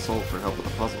asked the Lost Soul for help with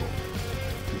a puzzle.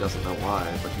 He doesn't know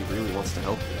why, but he really wants to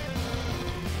help you.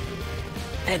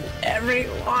 And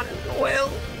everyone will.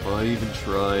 Why even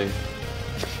try?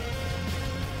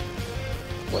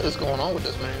 What is going on with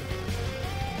this man?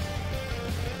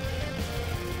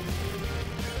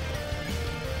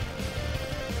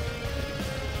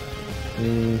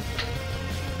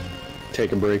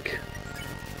 Take a break.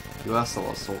 You asked the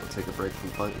Lost Soul to take a break from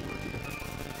fighting with you.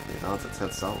 He nods its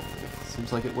head solemnly.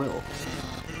 Seems like it will.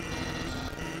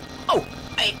 Oh,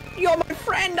 hey, you're my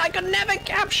friend. I could never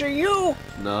capture you.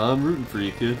 Nah, I'm rooting for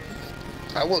you, kid.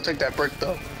 I will take that break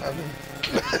though.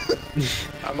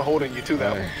 I'm holding you to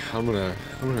that one. I'm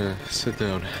gonna sit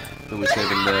down. Then we save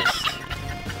him next.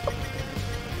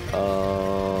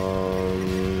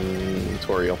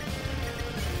 Toriel.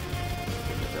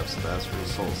 In the depths of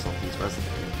Azrael's soul, something's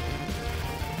resonating.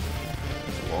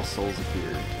 The Lost Souls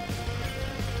appear.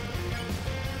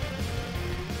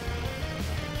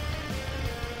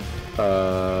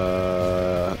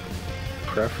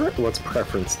 What's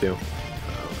preference do?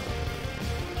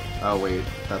 Oh wait,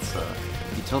 that's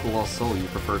you tell the Lost Soul you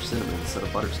prefer cinnamon instead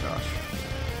of butterscotch.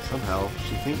 Somehow,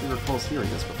 she faintly recalls hearing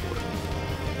this before.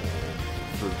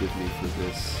 Forgive me for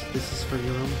this. This is for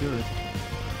your own good.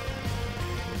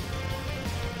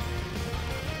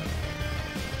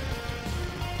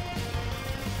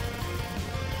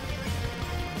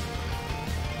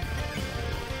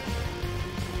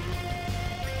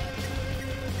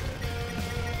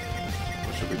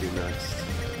 What should we do next?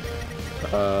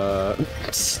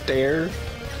 Stare.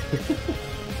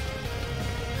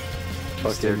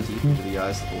 You stare deep into the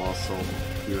eyes of the Lost Soul.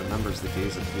 He remembers the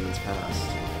days of humans past.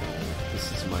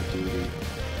 This is my duty.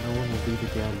 No one will leave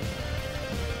again.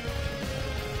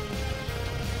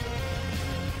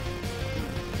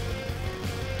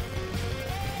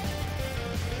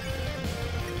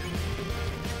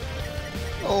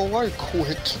 Oh, I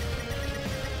quit.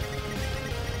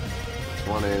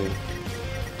 One A.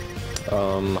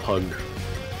 Hug.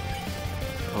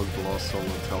 Hug the Lost Soul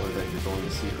and tell her that you're going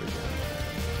to see her again.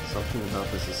 Something about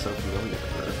this is so familiar to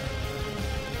her.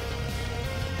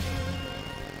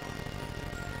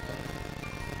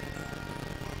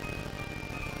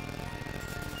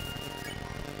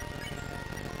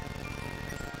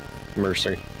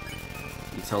 Mercy.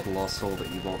 You tell the Lost Soul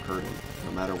that you won't hurt him,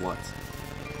 no matter what.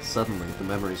 Suddenly, the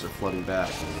memories are flooding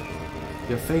back.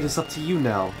 Your fate is up to you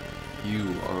now.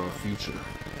 You are our future.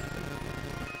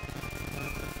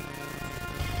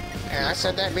 And I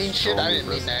said that mean shit, I didn't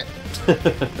mean that.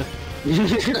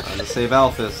 Time to save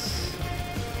Alphys.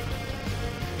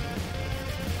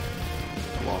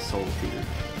 The Lost Soul appeared.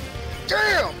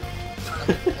 Damn!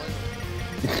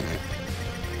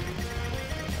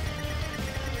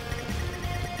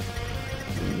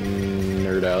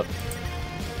 Nerd out.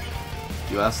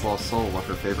 You ask Lost Soul what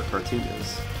her favorite cartoon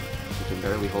is. She can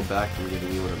barely hold back from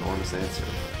giving you an enormous answer.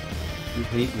 You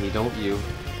hate me, don't you?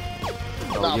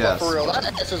 Oh, Nah, yes. but for real, that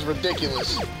ass is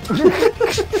ridiculous.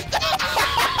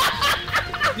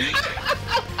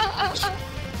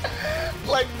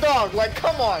 Like, dog, like,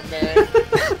 come on, man.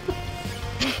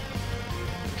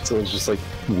 So it's just like,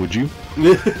 would you?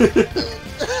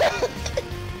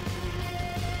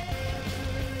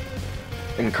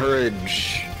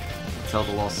 Encourage. Tell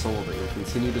the Lost Soul that you'll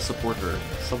continue to support her.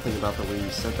 Something about the way you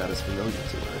said that is familiar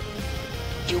to her.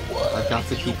 You would. I've got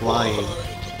to keep lying.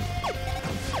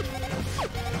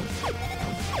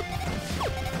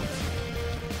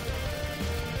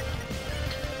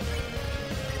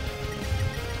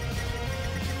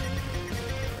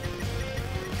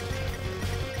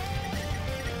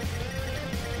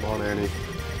 Come on, Annie.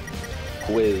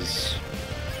 Quiz.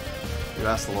 You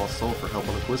asked the Lost Soul for help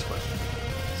on a quiz question.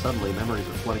 Suddenly, memories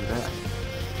are flooding back.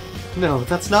 No,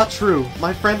 that's not true.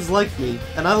 My friends like me,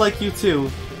 and I like you too. You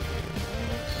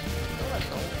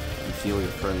feel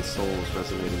your friend's soul is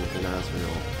resonating within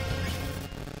Azrael.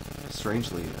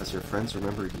 Strangely, as your friends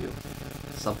remembered you,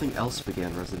 something else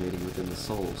began resonating within the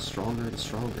soul, stronger and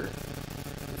stronger.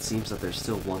 It seems that there's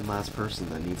still one last person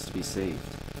that needs to be saved.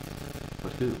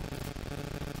 But who?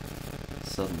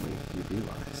 Suddenly, you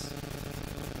realize.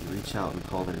 You reach out and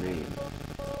call their name.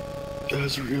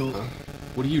 Azrael.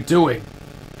 What are you doing?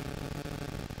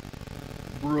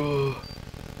 Bruh.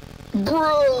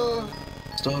 Bruh!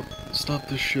 Stop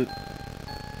this shit.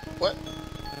 What?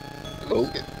 Did we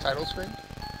just get title screen?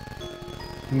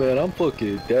 Man, I'm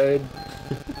fucking dead.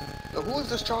 Now, who is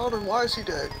this child and why is he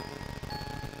dead?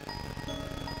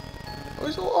 Oh,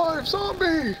 he's alive!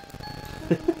 Zombie!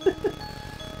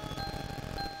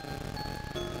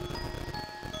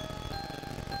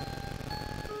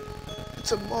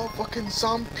 It's a motherfucking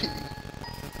zombie.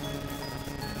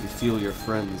 You feel your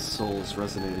friend's souls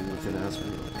resonating within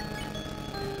Azrael.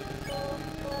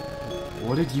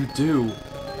 What did you do?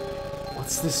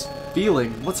 What's this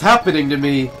feeling? What's happening to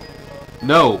me?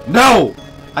 No! No!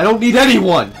 I don't need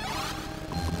anyone!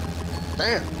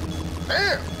 Damn!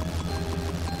 Damn!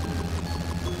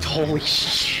 Holy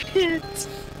shit!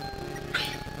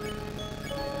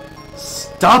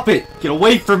 Stop it! Get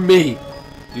away from me!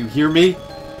 Do you hear me?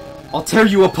 I'll tear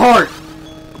you apart!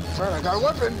 Friend, I got a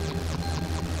weapon!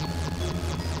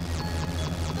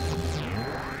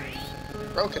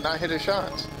 Bro cannot hit his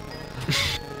shots.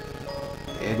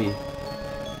 Annie,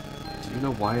 do you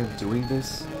know why I'm doing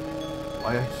this?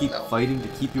 Why I keep No. fighting to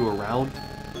keep you around?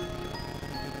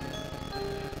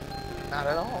 Not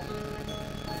at all.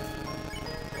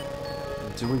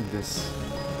 I'm doing this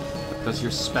because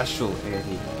you're special,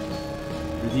 Annie.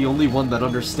 You're the only one that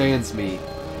understands me.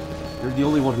 You're the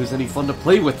only one who's any fun to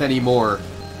play with anymore.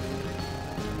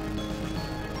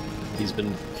 He's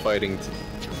been fighting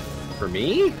for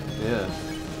me? Yeah.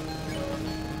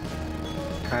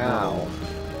 How?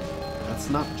 That's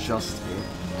not just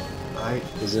it.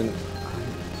 Isn't...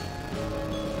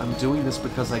 I'm doing this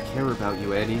because I care about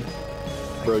you, Annie.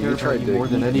 Bro, I care you tried about you to more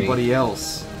than eat me. anybody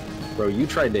else. Bro, you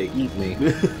tried to eat me.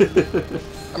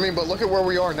 I mean, but look at where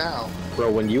we are now.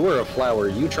 Bro, when you were a flower,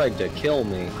 you tried to kill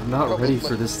me. I'm not Bro, ready but-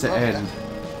 for this to bro, end. I'm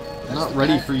that's not the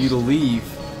ready guy. for you to leave.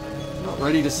 I'm not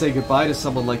ready to say goodbye to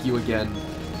someone like you again.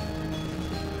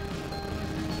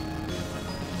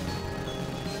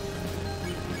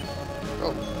 Bro,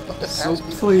 look at So past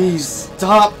me. please,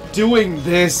 stop doing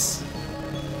this!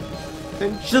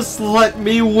 And just let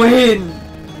me win!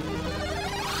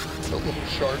 The little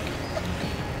shark.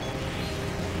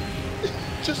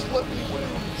 Just let me win.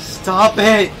 Stop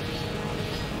it!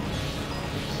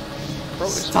 Bro,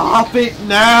 it's Stop it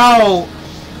now! weak.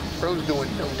 Bro's doing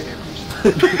no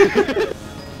damage.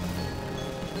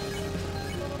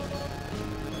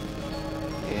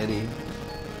 Annie.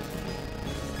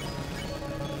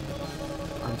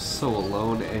 I'm so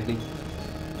alone, Annie.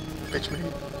 Bitch me.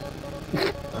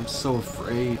 I'm so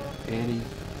afraid, Annie.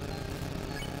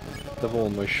 Devil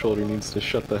on my shoulder needs to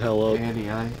shut the hell up. Annie,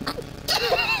 I...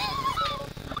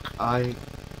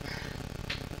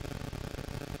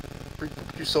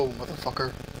 You so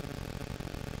motherfucker.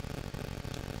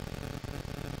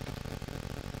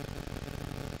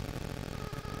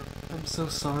 I'm so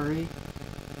sorry.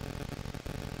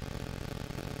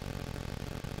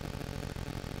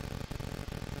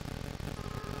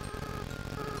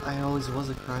 I always was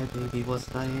a crybaby,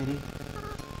 wasn't I, Annie?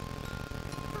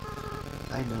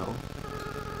 I know.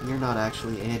 You're not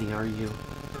actually Annie, are you?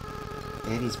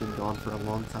 Annie's been gone for a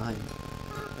long time.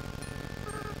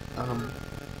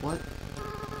 What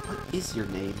is your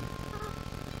name?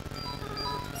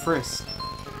 Frisk.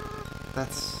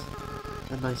 That's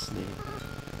a nice name.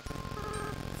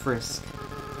 Frisk.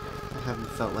 I haven't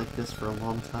felt like this for a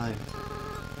long time.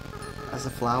 As a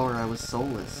flower, I was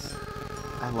soulless.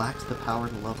 I lacked the power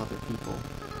to love other people.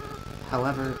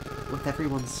 However, with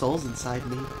everyone's souls inside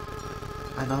me,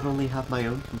 I not only have my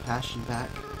own compassion back,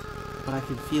 but I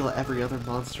can feel every other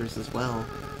monster's as well.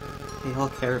 They all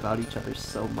care about each other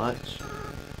so much.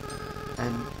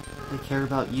 And they care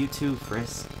about you too,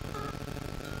 Frisk.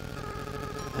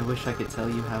 I wish I could tell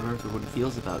you how everyone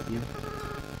feels about you.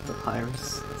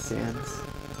 Papyrus, Sans,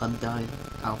 Undyne,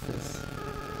 Alphys,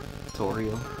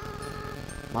 Toriel.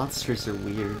 Monsters are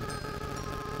weird.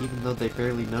 Even though they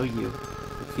barely know you,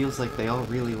 it feels like they all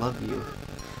really love you.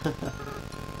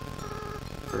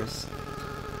 Frisk,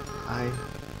 I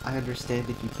understand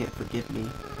if you can't forgive me.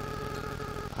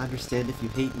 I understand if you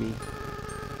hate me.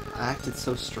 I acted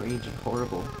so strange and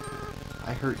horrible.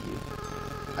 I hurt you.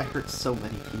 I hurt so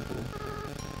many people.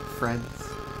 Friends,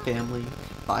 family,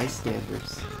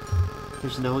 bystanders.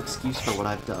 There's no excuse for what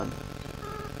I've done.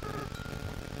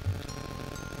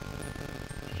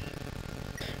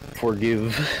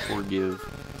 Forgive. Forgive.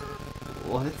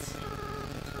 What?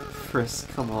 Frisk,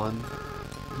 come on.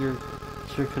 You're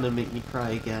gonna make me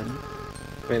cry again.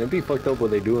 Man, it'd be fucked up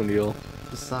what they doing to you.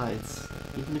 Besides,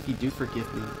 even if you do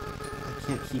forgive me, I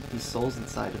can't keep these souls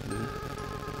inside of me.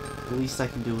 The least I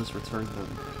can do is return them.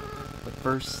 But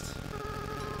first,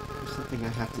 there's something I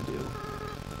have to do.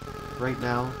 Right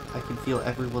now, I can feel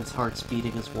everyone's hearts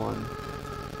beating as one.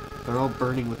 They're all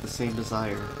burning with the same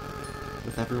desire.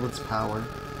 With everyone's power,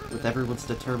 with everyone's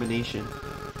determination,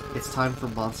 it's time for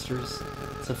monsters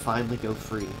to finally go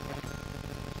free.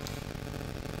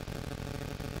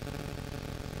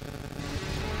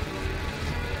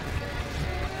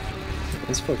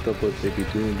 It's fucked up what they be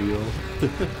doing to y'all.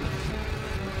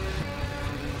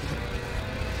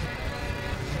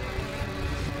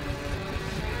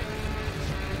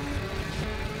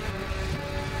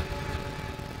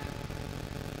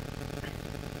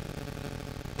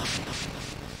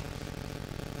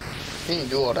 He didn't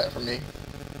do all that for me.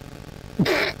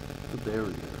 The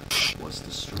barrier was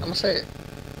destroyed. I'm gonna say it.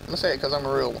 I'm gonna say it because I'm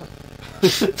a real one.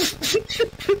 If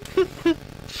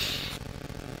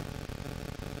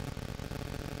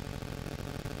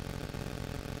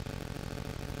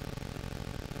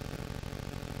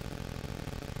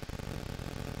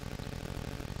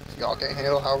y'all can't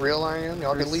handle how real I am,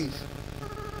 y'all can leave.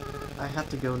 I have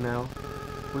to go now.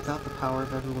 Without the power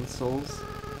of everyone's souls,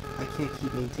 I can't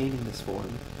keep maintaining this form.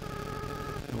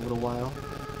 In a little while,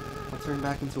 I'll turn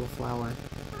back into a flower.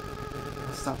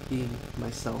 I'll stop being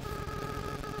myself.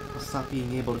 I'll stop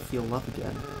being able to feel love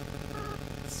again.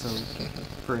 So,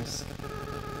 Frisk,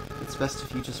 it's best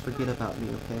if you just forget about me,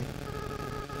 okay?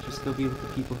 Just go be with the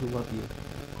people who love you.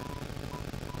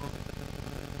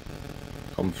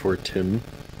 Come for Tim.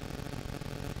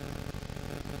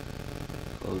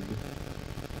 Hug.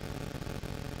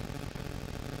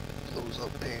 Those are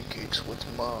pancakes with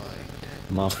mine.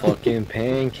 My fucking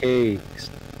pancakes.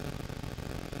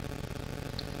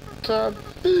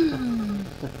 Kaboom!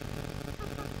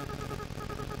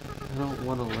 I don't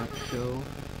want to let go.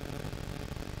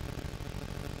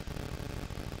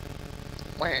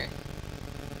 Wah.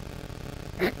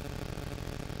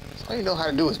 All you know how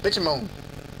to do is bitch and moan.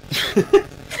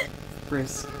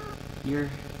 Frisk, you're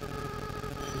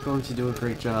going to do a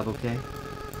great job, okay?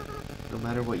 No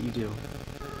matter what you do.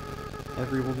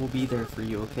 Everyone will be there for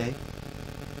you, okay?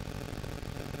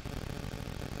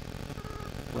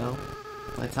 Well,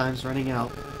 my time's running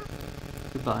out.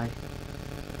 Goodbye.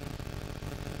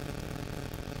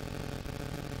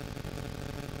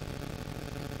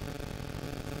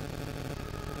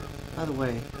 By the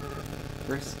way,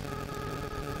 Frisk,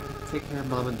 take care of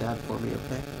Mom and Dad for me,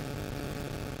 okay?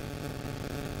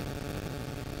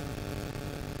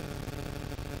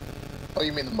 Oh,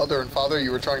 you mean the mother and father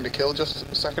you were trying to kill just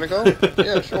a second ago?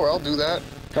 Yeah, sure, I'll do that.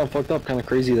 Kinda fucked up, kinda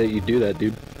crazy that you do that,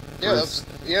 dude. Yeah, that's,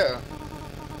 yeah.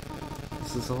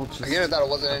 This is all just I get it that it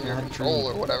wasn't in a your bad control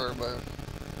dream. or whatever, but...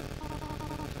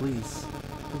 Please,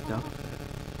 wake up.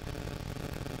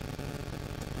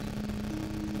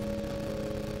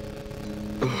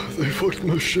 They fucked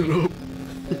my shit up.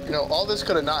 You know, all this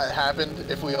could have not happened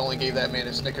if we only gave that man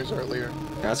a Snickers earlier.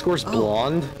 Ascor's Oh.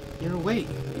 blonde? You're awake.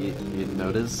 You didn't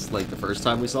notice, like, the first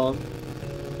time we saw him?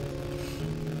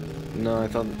 No, I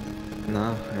thought...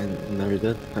 No, I never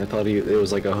did. I thought it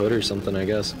was like a hood or something, I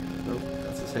guess. Nope,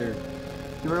 that's his hair.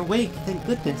 You're awake, thank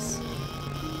goodness.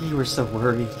 You were so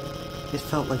worried. It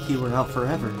felt like you were out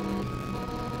forever.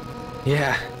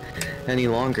 Yeah, any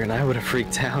longer and I would have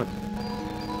freaked out.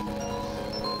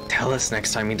 Tell us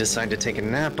next time you decide to take a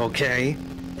nap, okay?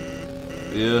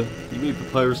 Yeah, you made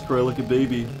Papyrus cry like a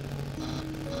baby.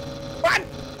 What? I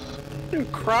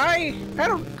don't cry. I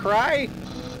don't cry.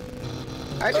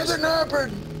 I just Doesn't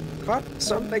happen! caught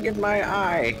something in my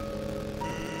eye.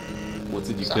 What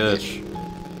did you Suck catch?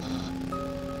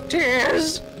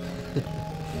 Tears!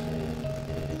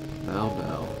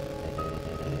 Now.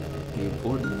 The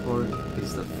important part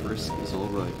is that Frisk is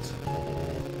alright.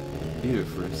 Here,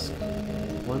 Frisk.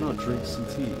 Why not drink some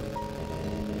tea?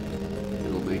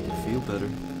 It'll make you feel better.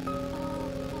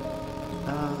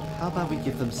 How about we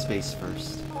give them space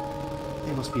first?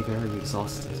 They must be very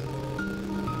exhausted.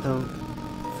 Though,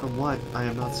 from what, I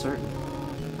am not certain.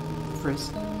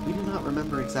 Frisk, we do not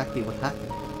remember exactly what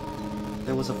happened.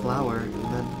 There was a flower, and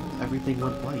then everything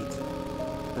went white.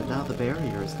 But now the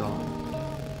barrier is gone.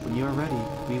 When you are ready,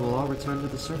 we will all return to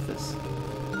the surface.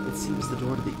 It seems the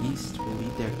door to the east will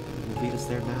lead us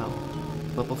there now.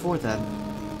 But before then,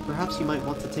 perhaps you might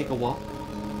want to take a walk.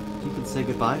 You can say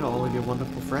goodbye to all of your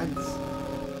wonderful friends.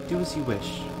 Do as you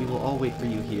wish. We will all wait for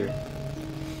you here.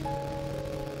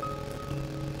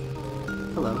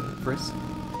 Hello, Frisk.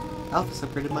 Alphys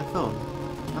upgraded my phone.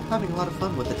 I'm having a lot of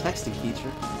fun with the texting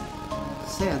feature.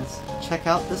 Sans, check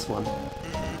out this one.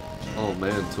 Oh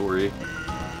man, Tori.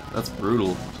 That's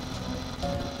brutal.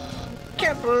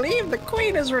 Can't believe the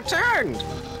queen has returned.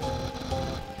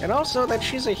 And also that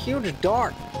she's a huge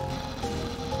dork.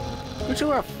 You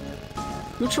two are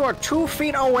 2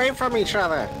 feet away from each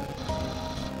other.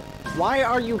 Why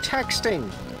are you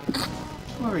texting?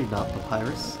 Worry not,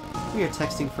 Papyrus. We are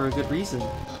texting for a good reason.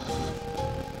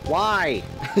 Why?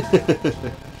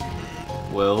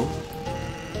 Well,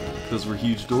 because we're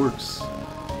huge dorks.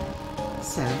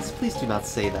 Sans, please do not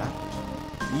say that.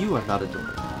 You are not a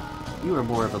dork. You are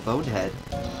more of a bonehead.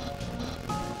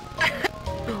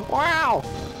 Wow!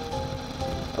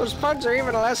 Those puns are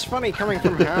even less funny coming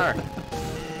from her.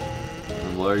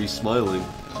 And why are you smiling?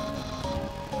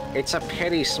 It's a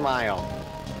pity smile.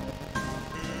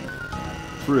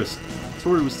 Frisk,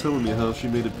 Tori was telling me how she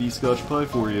made a bee-scotch pie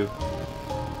for you.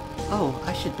 Oh,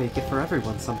 I should bake it for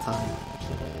everyone sometime.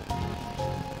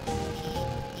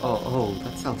 Oh,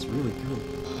 that sounds really good.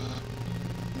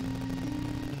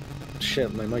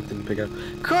 Shit, my mic didn't pick up.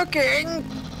 Cooking!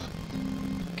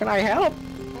 Can I help?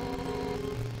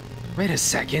 Wait a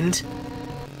second.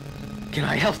 Can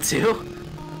I help too?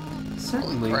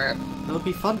 Certainly. Crap. It would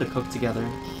be fun to cook together.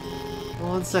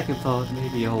 Well, on second thought,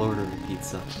 maybe I'll order a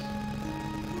pizza.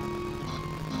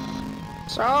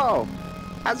 So,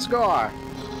 Asgore,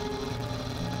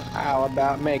 how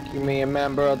about making me a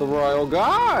member of the Royal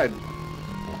Guard?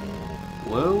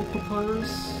 Well,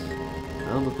 Papyrus,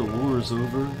 now that the war is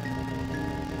over,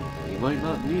 you might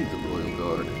not need the Royal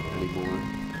Guard anymore.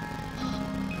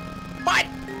 What?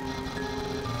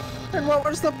 And what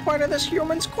was the point of this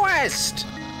human's quest?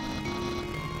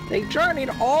 They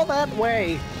journeyed all that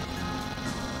way,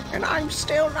 and I'm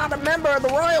still not a member of the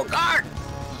Royal Guard!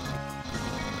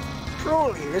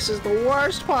 Truly, this is the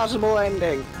worst possible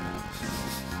ending.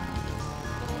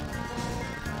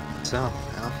 So,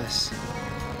 Alphys,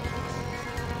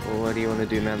 what do you want to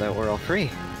do now that we're all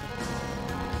free?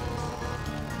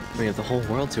 We have the whole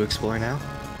world to explore now.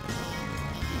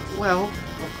 Well,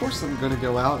 of course I'm gonna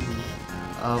go out and,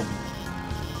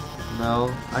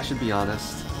 no, I should be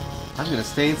honest. I'm gonna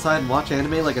stay inside and watch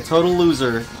anime like a total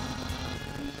loser.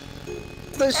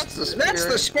 That's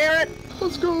the spirit!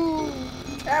 Let's go!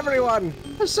 Everyone,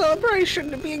 a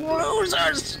celebration to being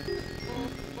losers!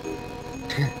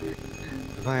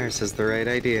 The virus has the right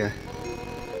idea.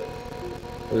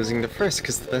 Losing to Frisk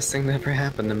is the best thing that ever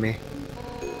happened to me.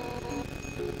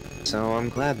 So I'm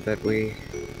glad that we...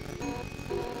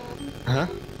 Huh?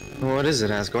 What is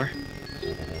it, Asgore?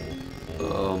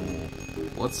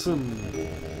 What's an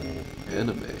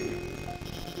anime?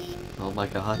 Oh my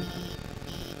god.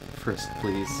 Frisk,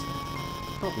 please.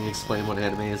 Help me explain what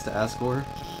anime is to Asgore.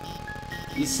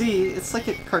 You see, it's like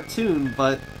a cartoon,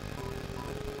 but...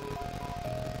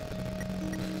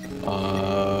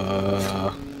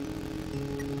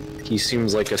 He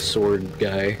seems like a sword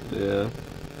guy. Yeah.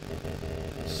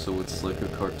 So it's like a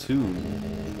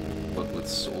cartoon, but with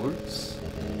swords?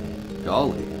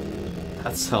 Golly,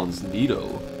 that sounds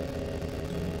neato.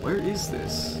 Where is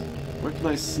this? Where can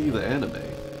I see the anime?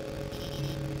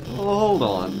 Oh, hold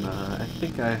on. I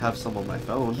think I have some on my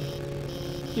phone.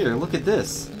 Here, look at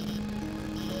this.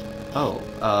 Oh,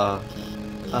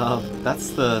 that's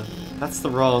the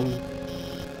wrong...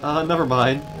 never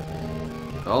mind.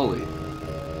 Golly,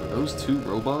 are those two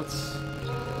robots?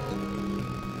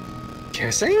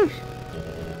 Kissing?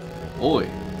 Boy,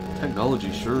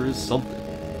 technology sure is something,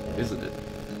 isn't it?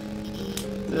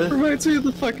 Reminds me of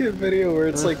the fucking video where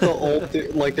it's like the old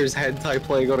dude, like there's hentai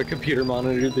playing on a computer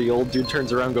monitor, the old dude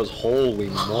turns around and goes, holy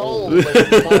moly.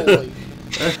 Holy.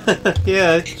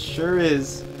 Yeah, it sure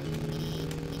is.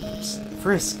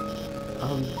 Frisk,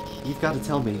 you've got to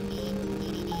tell me.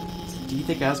 Do you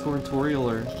think Asgore and Toriel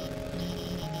are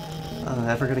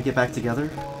ever gonna get back together?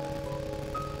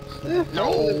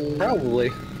 No.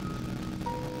 Probably.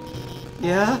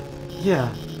 Yeah,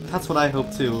 that's what I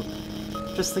hope too.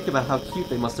 Just think about how cute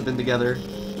they must have been together.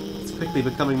 It's quickly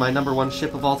becoming my #1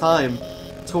 ship of all time.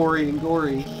 Tori and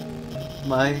Gory.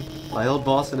 My old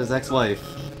boss and his ex-wife.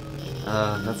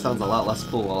 That sounds a lot less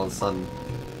cool all of a sudden.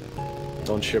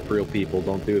 Don't ship real people,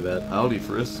 don't do that. Howdy,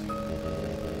 Frisk.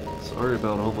 Sorry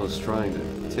about almost trying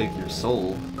to take your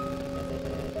soul.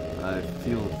 I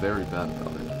feel very bad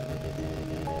about it.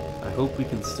 I hope we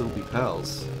can still be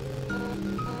pals.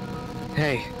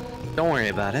 Hey, don't worry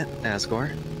about it,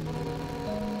 Asgore.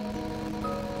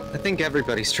 I think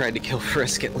everybody's tried to kill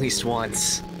Frisk at least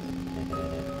once.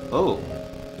 Oh,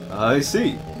 I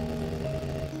see.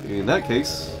 In that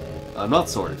case, I'm not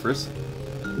sorry, Frisk.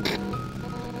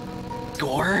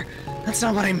 Gore? That's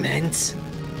not what I meant.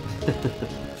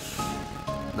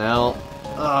 Now,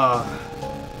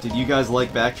 did you guys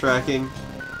like backtracking?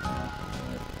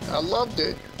 I loved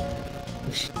it.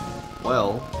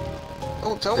 Well,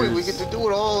 Don't tell me we get to do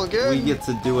it all again. we get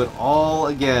to do it all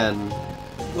again.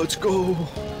 Let's go.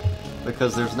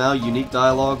 Because there's now unique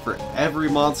dialogue for every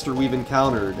monster we've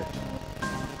encountered.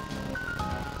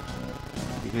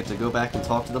 We get to go back and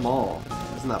talk to them all.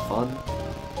 Isn't that fun?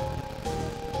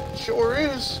 Sure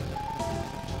is.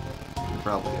 We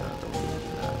probably don't need to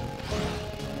do that.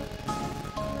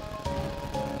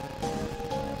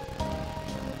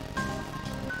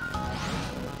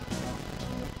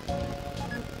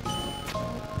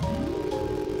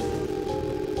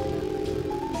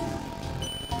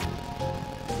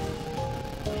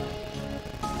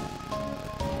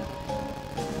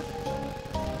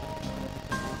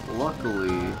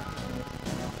 luckily,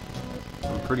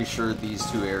 I'm pretty sure these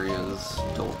two areas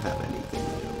don't have anything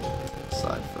new,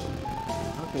 aside from...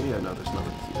 Okay, yeah, no, there's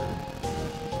nothing here.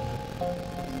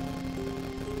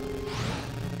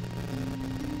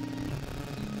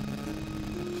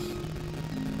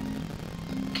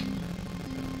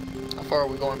 How far are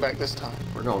we going back this time?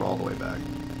 We're going all the way back.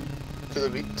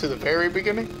 To the very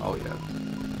beginning? Oh, yeah.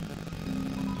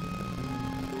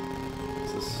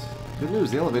 This is good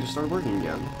news, the elevator started working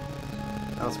again.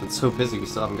 Now it's been so busy we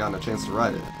still haven't gotten a chance to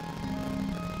ride it.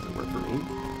 Does it work for me?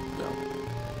 No.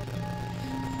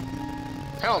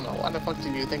 Hell no. Why the fuck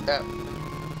did you think that?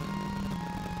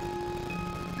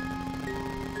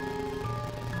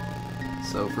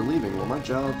 So for leaving, well, my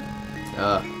job...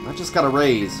 I just got a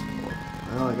raise.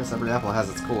 Well, I guess every apple has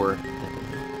its core.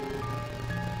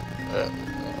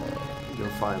 You'll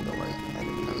find the, like,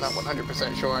 enemies. I'm not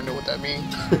 100% sure I know what that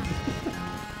means.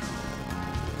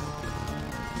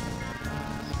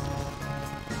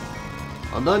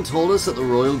 Undyne told us that the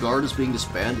Royal Guard is being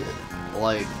disbanded.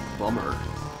 Like, bummer.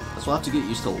 Guess we'll have to get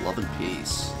used to love and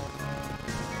peace.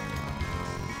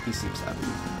 He seems happy.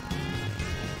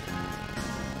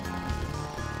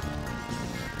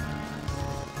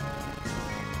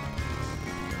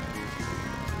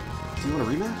 Do you want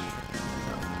a rematch?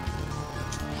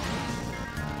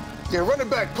 Yeah, run it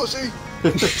back, pussy!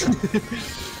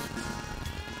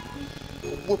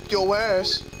 Whoop your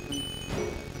ass.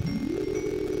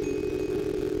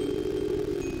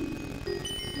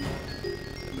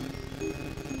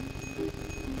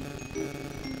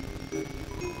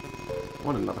 I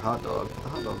wanted another hot dog. The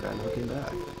hot dog guy never came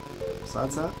back.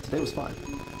 Besides that, today was fine.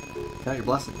 Count your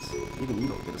blessings. Even you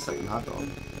don't get a second hot dog.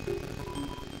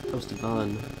 Toasted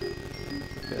bun.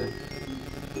 Okay.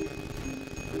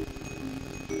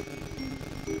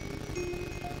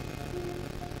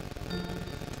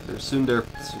 There's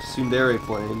Tsundere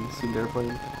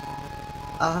plane.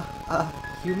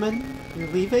 Human? You're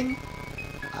leaving?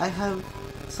 I have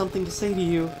something to say to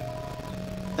you.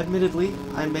 Admittedly,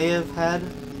 I may have had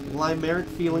chimeric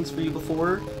feelings for you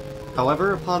before.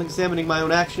 However, upon examining my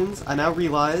own actions, I now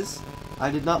realize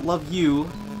I did not love you.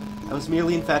 I was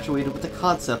merely infatuated with the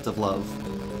concept of love.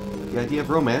 The idea of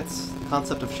romance, the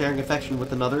concept of sharing affection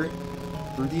with another.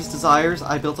 Through these desires,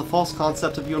 I built a false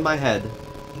concept of you in my head.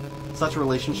 Such a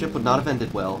relationship would not have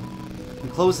ended well. In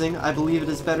closing, I believe it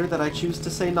is better that I choose to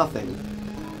say nothing.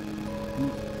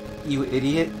 You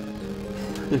idiot.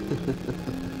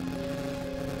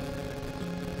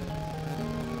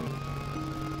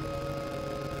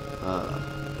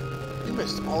 You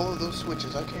missed all of those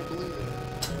switches. I can't believe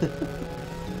it.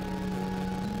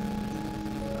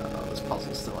 This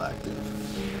puzzle's still active.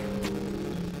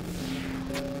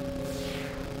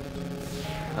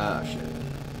 Ah, shit.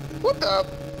 What the?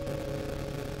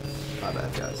 My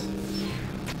bad, guys.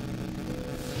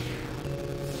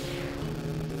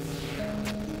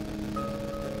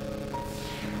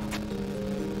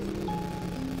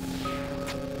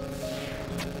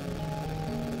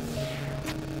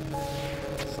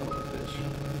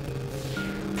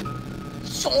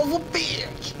 Son of a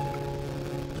bitch!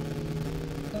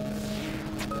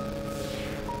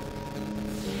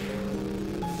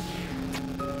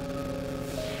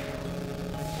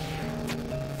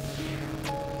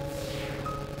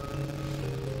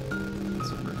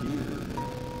 It's over here.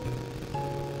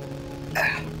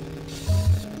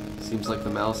 Seems like the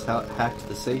mouse hacked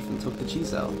the safe and took the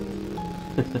cheese out.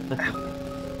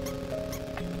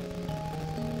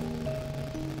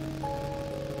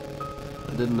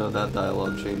 I didn't know that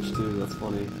dialogue changed too, that's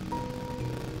funny.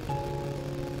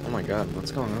 Oh my god, what's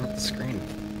going on with the screen?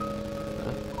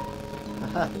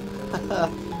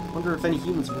 Wonder if any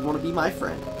humans would want to be my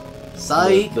friend.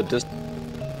 Psych!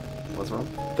 What's wrong?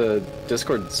 The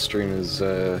Discord stream is,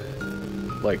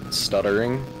 like,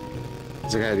 stuttering.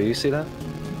 Zakai, do you see that?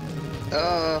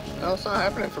 No, it's not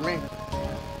happening for me.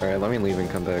 Alright, let me leave and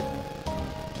come back.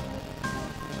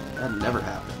 That never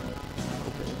happened.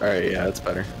 Okay. Alright, yeah, it's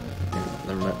better.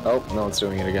 Never mind. Oh, no, it's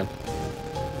doing it again.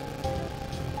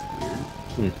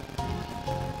 Weird.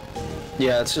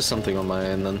 Yeah, it's just something on my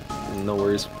end then. No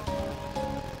worries.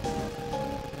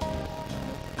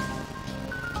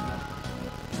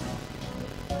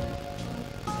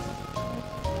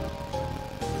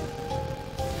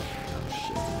 Oh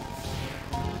shit.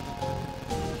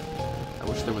 I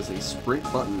wish there was a sprint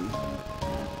button.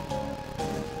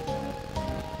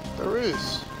 There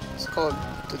is. It's called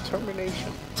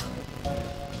determination.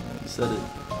 You said it.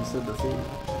 You said the thing.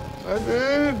 I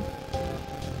did!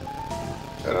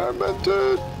 And I meant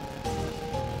it!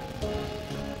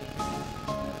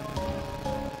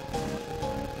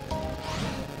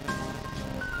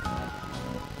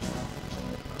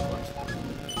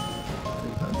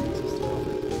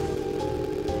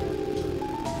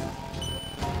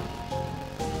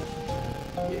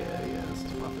 Yeah, this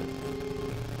is Muffet.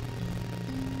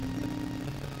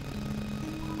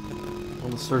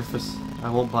 On the surface, I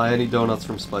won't buy any donuts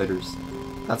from spiders.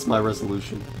 That's my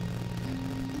resolution.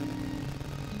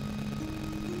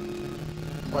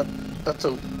 What? That's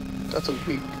a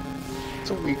weak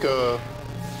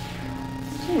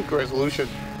resolution.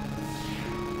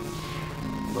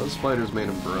 Those spiders made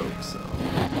him broke, so...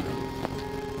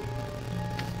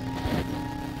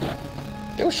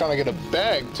 They was trying to get a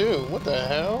bag too. What the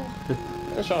hell?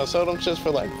 They was trying to sell them just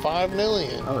for like 5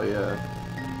 million. Oh, yeah.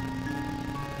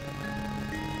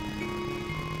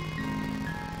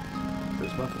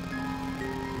 There's Muffet.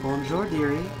 Bonjour,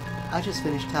 dearie. I just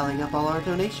finished tallying up all our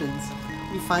donations.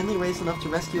 We finally raised enough to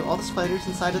rescue all the spiders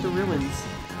inside of the ruins.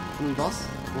 And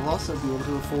we'll also be able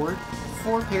to afford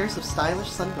 4 pairs of stylish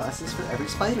sunglasses for every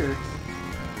spider.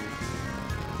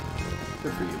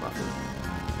 Good for you, Muffet.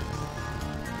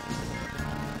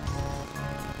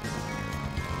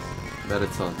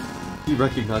 Mettaton. He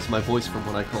recognized my voice from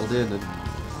when I called in, and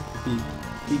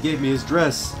he gave me his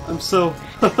dress. I'm so...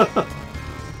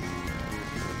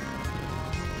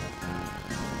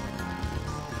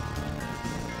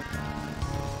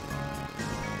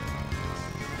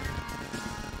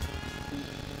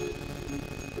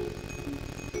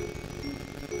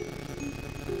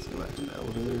 Let's go back to the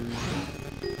elevator.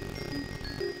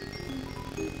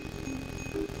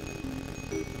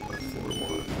 Floor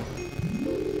 1.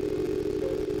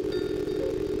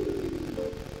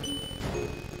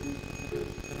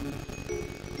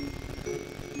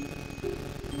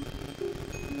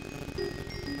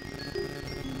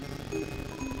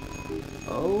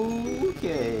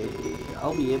 Okay,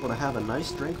 I'll be able to have a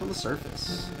nice drink on the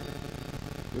surface.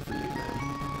 Good for you, man.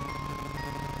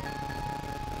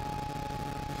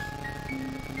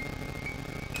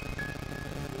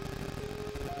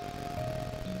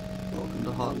 Welcome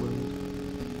to Hotland.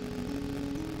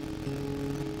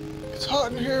 It's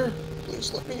hot in here.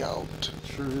 Please let me out.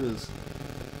 Sure is.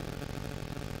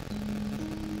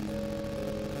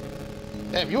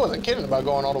 Damn, you wasn't kidding about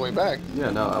going all the way back.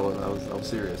 Yeah, no, I was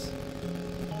serious.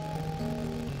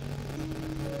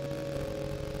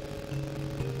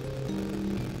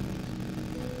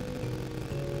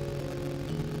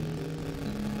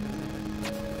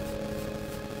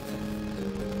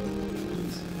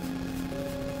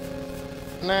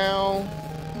 Now,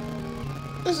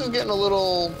 this is getting a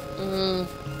little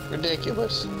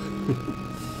ridiculous.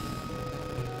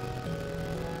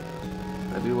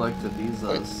 I do like that these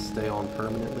stay on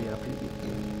permanently after you beat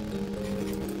them.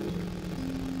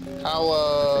 How I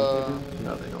think they do.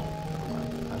 No, they don't. Never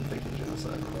mind. I'm thinking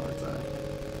genocide or like that.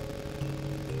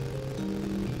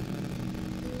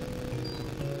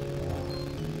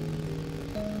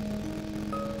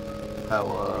 How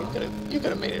you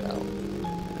could have made it out.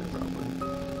 yeah, probably.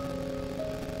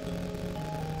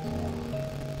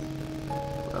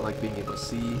 But I like being able to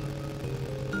see.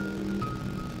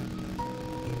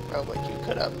 Oh, but you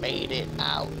could have made it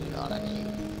out. You know what I mean?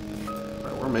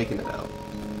 Right, we're making it out.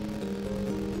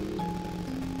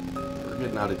 We're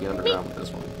getting out of the underground with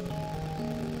this one.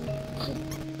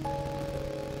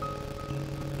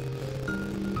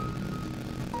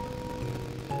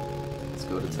 Let's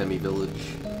go to Temmie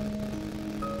Village.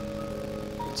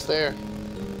 It's there.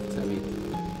 Temmie.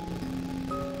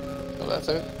 Oh, that's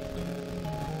it?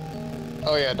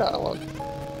 Oh, yeah, dialogue.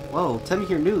 Whoa, Tem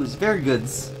here news, very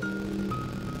goods.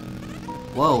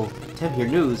 Whoa, Tem here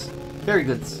news, very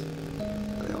goods.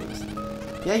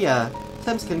 Yeah,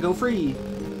 Tems can go free.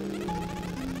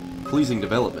 Pleasing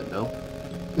development, no?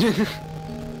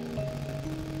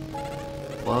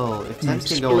 Whoa, if Tems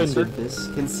can go on surface,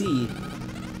 can see.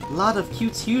 Lot of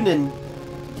cute human.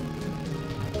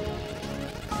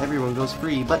 Everyone goes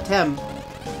free, but Tem.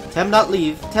 Tem not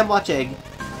leave. Tem watch egg.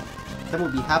 Tem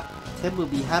will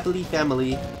be happily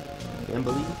family.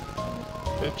 Family?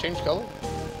 Did it change color?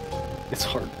 It's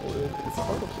hard. It's a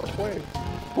hard to flush away.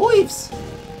 Boys!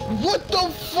 What the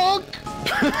fuck?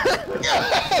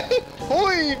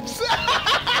 Hoibs!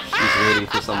 She's waiting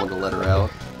for someone to let her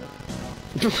out.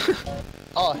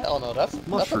 Oh, hell no, that's a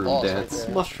Mushroom boss dance. right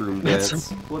there. Mushroom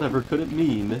dance. Whatever could it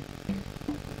mean?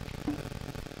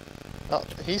 Oh,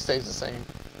 he stays the same.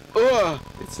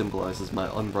 It symbolizes my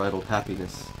unbridled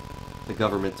happiness. The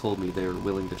government told me they were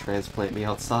willing to transplant me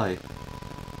outside.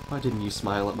 Why didn't you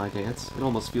smile at my dance? It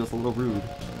almost feels a little rude.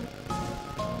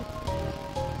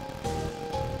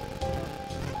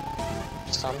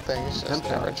 Some things just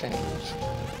never change.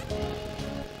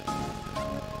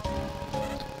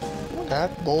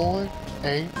 That boy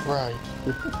ain't right.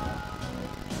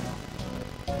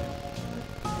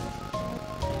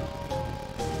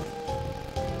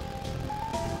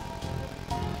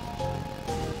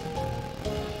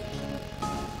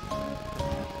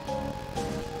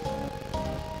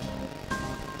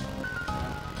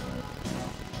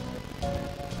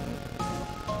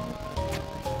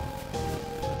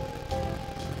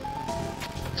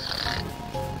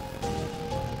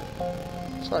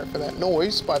 Sorry for that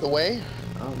noise, by the way.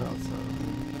 Oh no, it's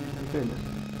okay,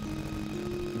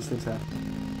 man. These things happen.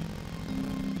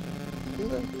 Do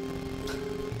they?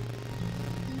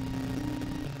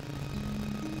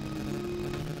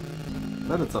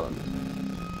 Mettaton.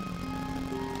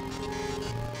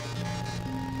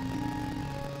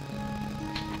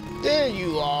 There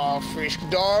you are, Frisk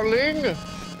darling.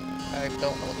 I don't know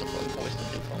what the fuck voice to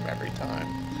do from every time.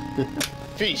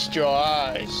 Feast your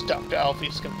eyes. Dr.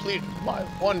 Alfie's completed my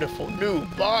wonderful new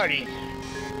body.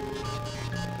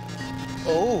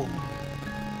 Oh.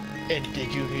 And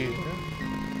did you hear?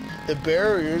 The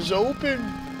barrier's open.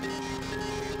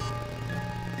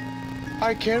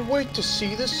 I can't wait to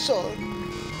see the sun.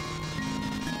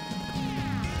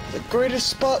 The greatest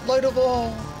spotlight of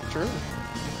all. True.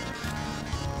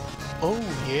 Oh,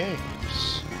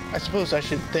 yes. I suppose I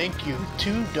should thank you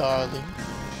too, darling.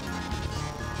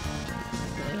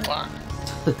 Mwah.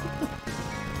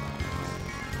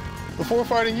 Before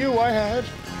fighting you, I had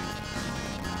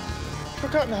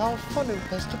forgotten how fun it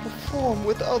was to perform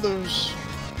with others.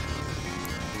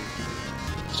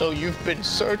 So you've been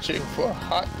searching for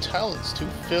hot talents to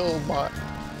fill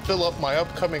up my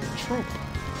upcoming troupe.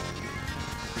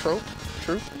 Trope?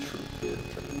 Troop?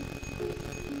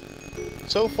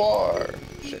 So far,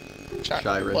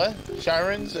 Shiren. What?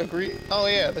 Shirens agreed. Oh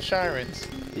yeah, the Shirens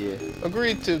Yeah.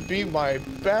 agreed to be my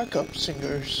backup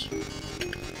singers.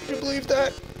 Can you believe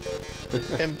that?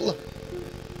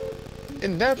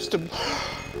 and Napster.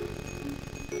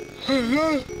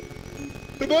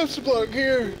 The Napster block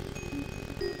here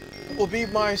will be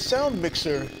my sound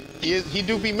mixer. He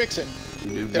do be mixing.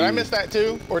 Did I miss that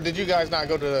too, or did you guys not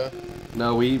go to the?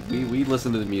 No, we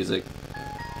listen to the music.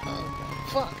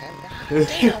 Fuck.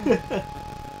 Damn.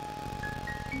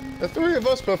 The three of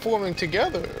us performing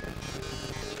together.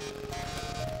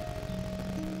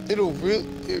 It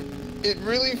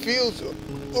really feels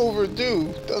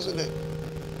overdue, doesn't it?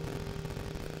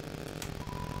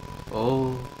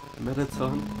 Oh,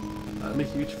 Mettaton. I'm a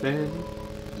huge fan.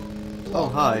 Oh,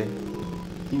 hi.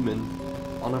 Human.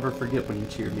 I'll never forget when you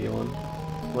cheered me on.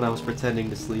 When I was pretending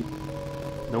to sleep.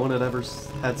 No one had ever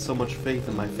had so much faith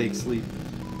in my fake sleep.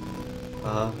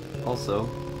 Also,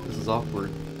 this is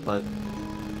awkward, but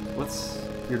what's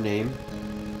your name?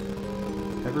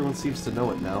 Everyone seems to know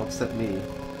it now, except me.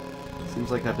 Seems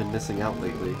like I've been missing out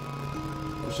lately.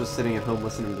 I was just sitting at home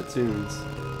listening to tunes.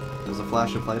 There was a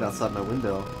flash of light outside my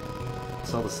window. I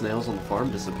saw the snails on the farm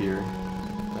disappear.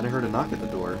 Then I heard a knock at the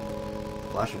door. The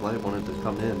flash of light wanted to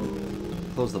come in.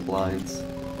 Close the blinds.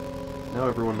 Now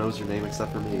everyone knows your name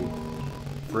except for me.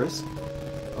 Frisk?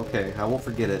 Okay, I won't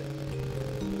forget it.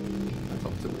 I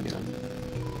talked to him again.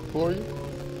 Who are you?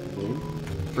 Me?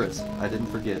 Frisk, I didn't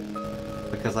forget.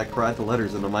 Because I cried the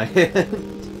letters into my hand.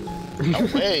 No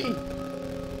way.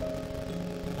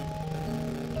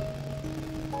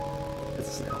 It's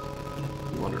a snail.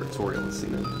 You wonder if Toriel has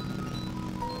seen it.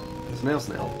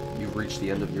 Snail, you've reached the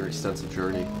end of your extensive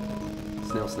journey.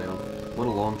 Snail, what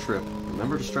a long trip.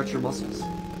 Remember to stretch your muscles.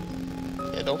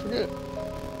 Yeah, don't forget.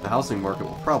 The housing market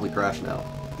will probably crash now.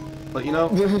 But you know,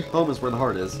 home is where the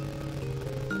heart is.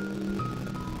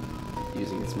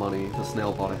 Using its money, the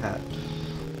snail bought a hat.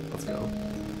 Let's go.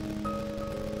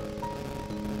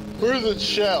 Where's its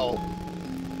shell?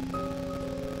 I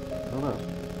don't know.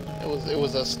 It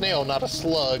was a snail, not a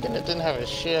slug, and it didn't have a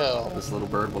shell. This little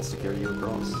bird wants to carry you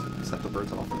across. Accept the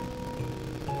bird's offer.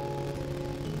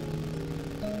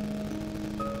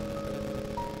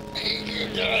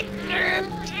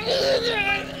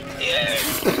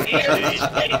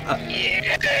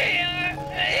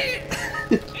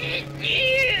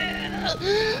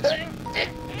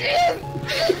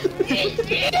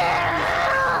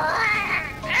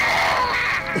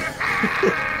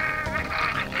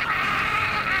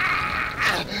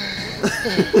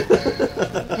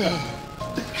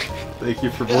 Thank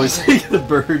you for voicing the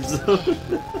birds.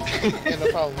 Yeah, no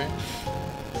problem, man.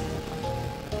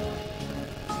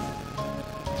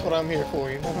 That's what I'm here for,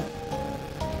 you know?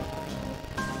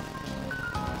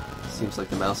 Seems like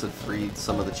the mouse had freed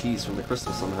some of the cheese from the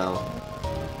crystal somehow.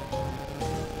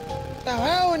 Now,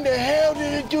 how in the hell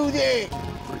did it do that?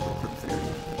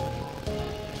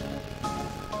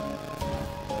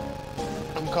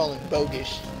 I'm calling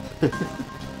bogus.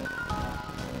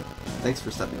 Thanks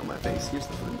for stepping on my face. Here's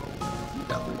the free roll. You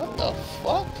got the What the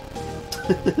fuck?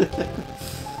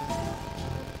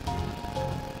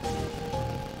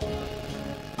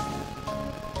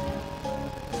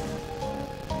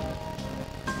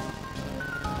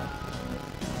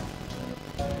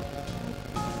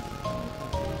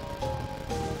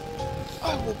 I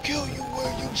will kill you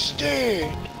where you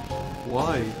stand.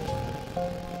 Why?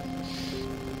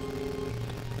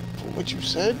 For what you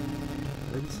said?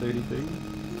 I didn't say anything.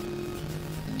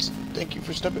 Thank you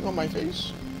for stepping on my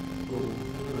face. Oh,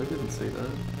 I didn't say that.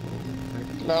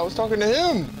 Oh, No, I was talking to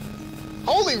him.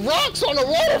 Holy rocks on the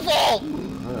waterfall!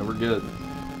 alright, we're good.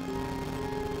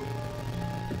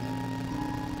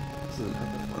 This isn't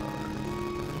that far.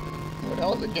 Well, that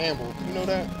was a gamble. You know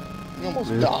that? You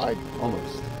almost Yeah. died.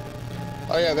 Almost.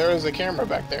 Oh yeah, there is a camera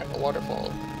back there in the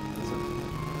waterfall. Is it?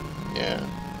 Yeah.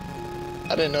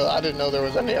 I didn't know there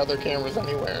was any other cameras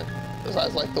anywhere.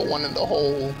 Besides like the one in the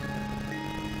hole.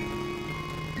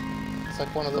 It's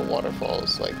like one of the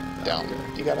waterfalls, like down.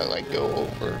 You gotta like go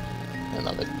over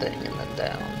another thing and then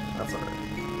down. That's alright.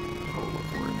 I'll look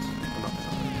for it. Another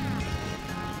time.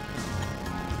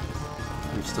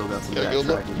 We've still got some Yeah, you'll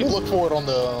backtracking look to do. for it on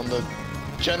the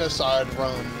genocide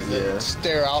run and Yeah. then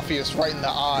stare Alpheus right in the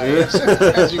eye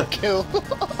as you kill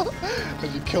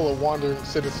a wandering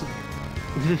citizen.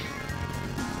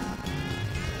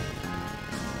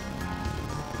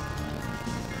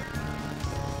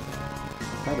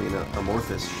 Having an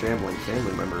amorphous, shambling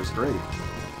family member is great.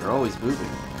 They're always moving,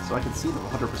 so I can see them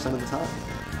 100% of the time.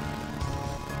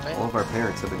 All of our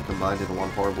parents have been combined into one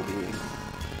horrible being.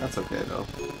 That's okay, though.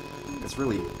 It's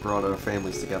really brought our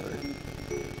families together.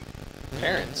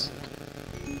 Parents.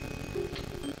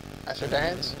 That's your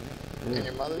dad's? And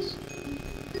your mother's?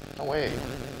 No way.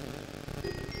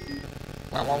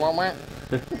 Wah, wah, wah, wah.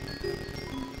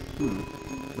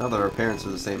 Now that our parents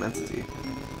are the same entity,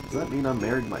 does that mean I'm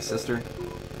married to my sister?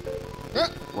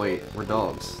 Wait, we're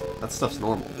dogs. That stuff's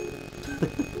normal.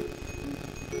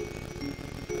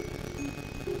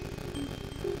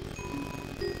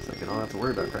 It's like I don't have to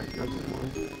worry about cracking jokes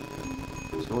anymore.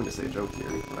 I was going to say a joke here,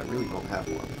 but I really don't have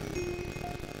one.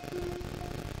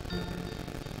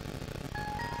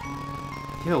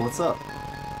 Yo, what's up?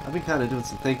 I've been kind of doing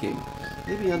some thinking.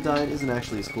 Maybe Undyne isn't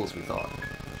actually as cool as we thought.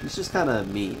 She's just kind of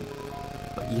mean.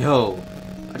 But yo,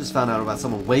 I just found out about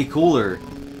someone way cooler.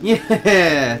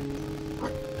 Yeah!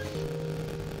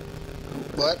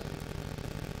 What?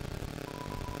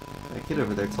 That kid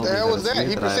over there told The me hell that was it's that? weird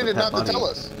He that I have a proceeded pet not to bunny. tell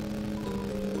us.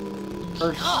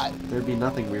 First, God. there'd be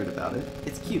nothing weird about it.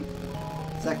 It's cute.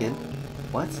 Second,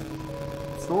 what?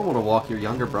 It's normal to walk your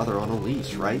younger brother on a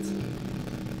leash, right?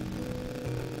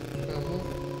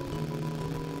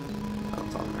 I'm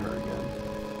talking to her again.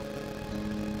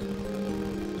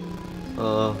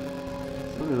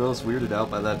 Is anyone else weirded out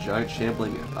by that giant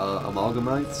shambling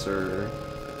amalgamites, or...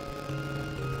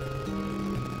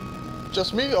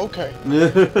 Just me? Okay.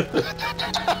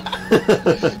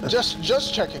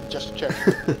 Just checking, just checking.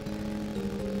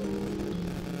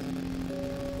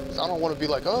 'Cause I don't want to be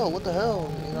like, oh, what the hell?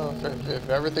 You know, if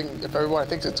everybody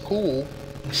thinks it's cool,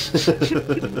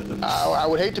 I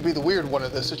would hate to be the weird one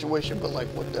in this situation, but like,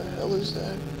 what the hell is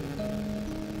that?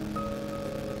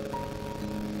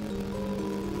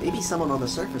 Maybe someone on the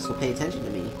surface will pay attention to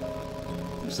me.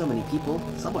 There's so many people,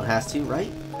 someone has to,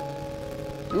 right?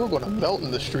 You were gonna melt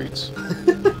in the streets.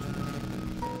 You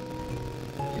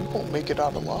won't make it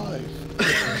out alive.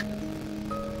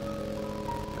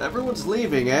 Everyone's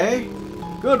leaving, eh?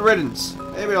 Good riddance.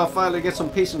 Maybe I'll finally get some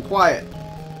peace and quiet.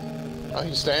 Are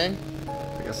you staying?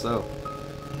 I guess so.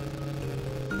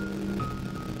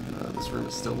 This room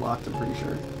is still locked, I'm pretty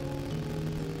sure.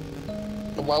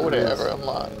 Why would Sure it is. ever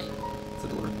unlock? It's a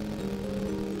door.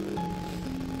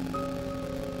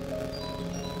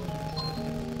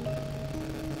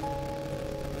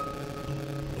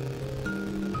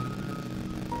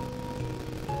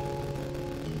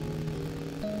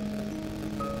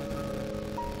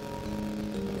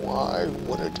 Why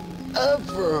would it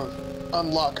ever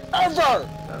unlock? Ever!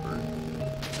 Ever.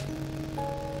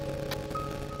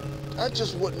 That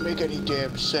just wouldn't make any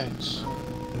damn sense.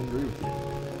 I agree with you.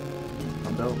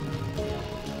 I'm dope.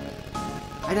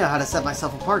 I know how to set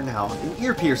myself apart now. An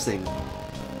ear piercing.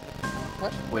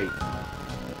 What? Wait.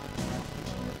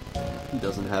 He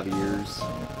doesn't have ears.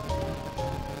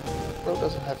 Bro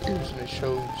doesn't have ears and it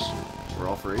shows. We're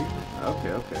all free? Okay,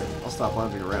 okay. I'll stop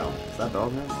lounging around. Is that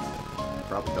dog now?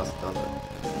 Probably doesn't, does it?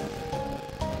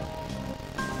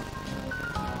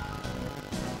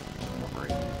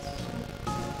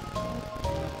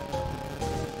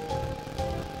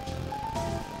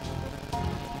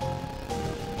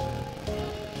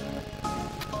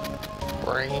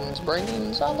 Brains.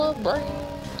 Brains, I love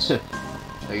brains.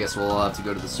 I guess we'll all have to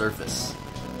go to the surface.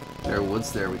 There are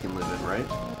woods there we can live in, right?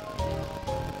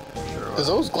 Sure. Is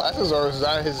those glasses or is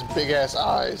that his big ass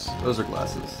eyes? Those are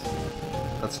glasses.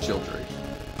 That's children.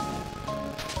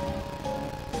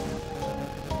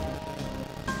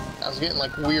 I was getting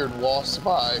like weird wasp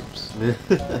vibes.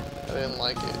 I didn't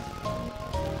like it.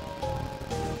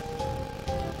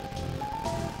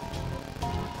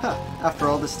 Ha! After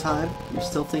all this time, you're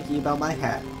still thinking about my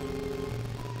hat.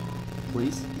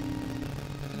 Please?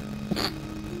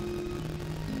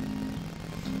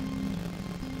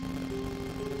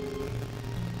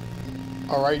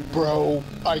 Alright, bro.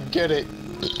 I get it.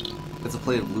 It's a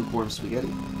plate of lukewarm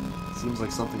spaghetti. Seems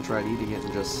like something tried eating it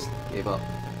and just gave up.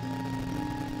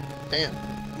 Damn.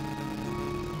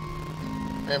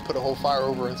 Man put a whole fire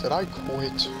over it and said, I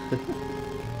quit.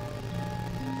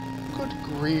 Good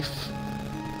grief.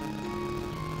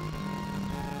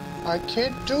 I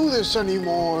can't do this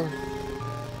anymore.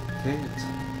 Can't.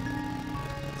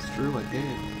 It's true, I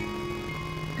can't.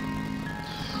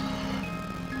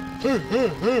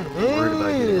 Worried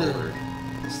about getting older.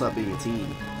 I'll stop being a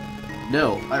teen.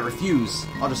 No, I refuse.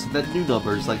 I'll just invent new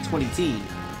numbers like 20-teen.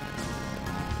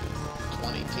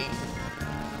 20 teen.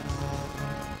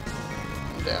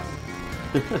 I'm down.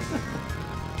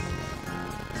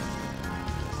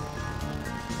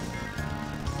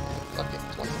 Fuck it,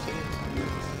 20 teen.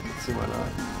 Let's see why not.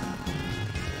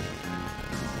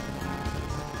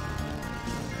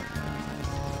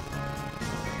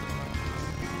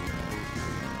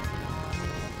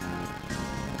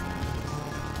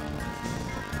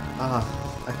 Ah,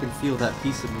 I can feel that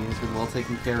piece of me has been well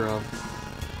taken care of.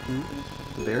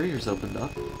 The barrier's opened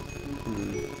up.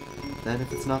 Then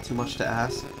if it's not too much to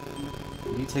ask,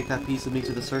 can you take that piece of me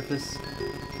to the surface?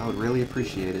 I would really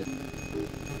appreciate it.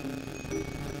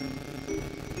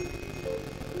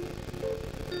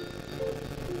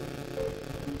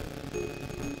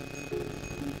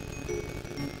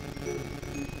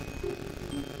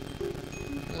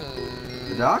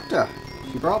 The doctor.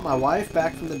 She brought my wife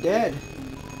back from the dead.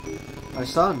 My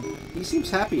son, he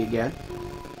seems happy again.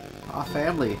 Our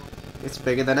family, it's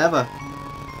bigger than ever.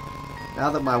 Now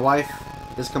that my wife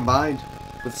is combined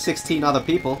with 16 other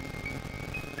people.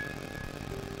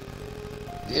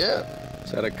 Yeah.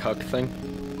 Is that a cuck thing?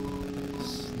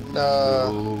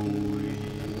 No.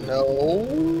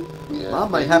 Yeah,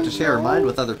 Mom might have to share her mind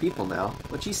with other people now,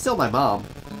 but she's still my mom.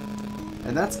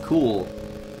 And that's cool.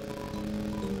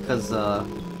 Because,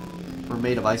 we're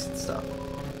made of ice and stuff.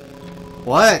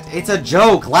 What? It's a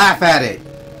joke! Laugh at it!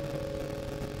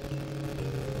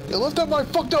 You left out my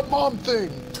fucked up mom thing!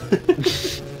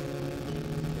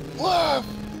 Laugh!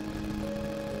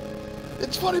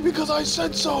 It's funny because I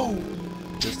said so!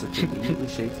 Just a conveniently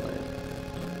shaped lamp.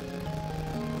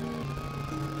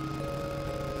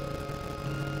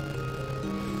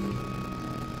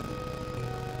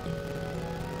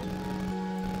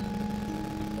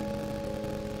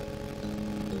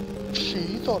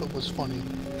 She thought it was funny.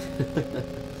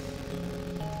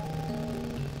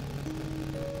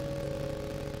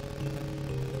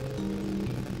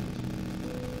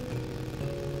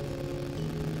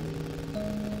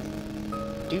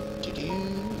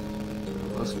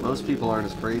 Most people aren't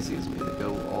as crazy as me to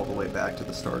go all the way back to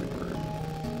the starting room.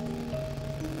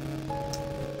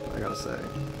 I gotta say.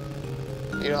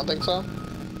 You don't think so?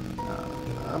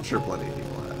 I'm sure plenty of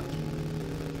people have.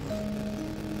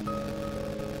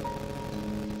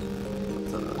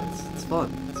 But, it's fun.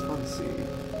 It's fun to see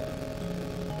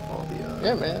all the,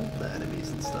 yeah, man. the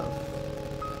enemies and stuff.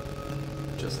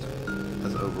 Just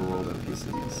as overworld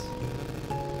NPCs.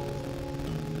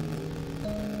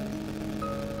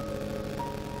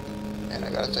 And I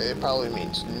gotta say, it probably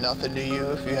means nothing to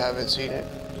you if you haven't seen it.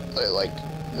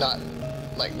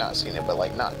 Not seen it, but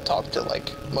like not talked to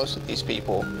like most of these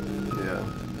people. Yeah.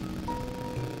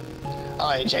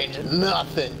 I ain't changing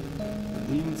nothing. It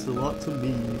means a lot to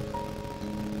me.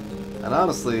 And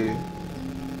honestly,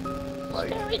 like,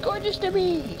 Very gorgeous to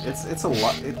me. it's a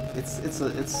lot. It's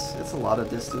a lot of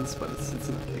distance, but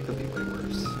it could be way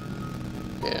worse.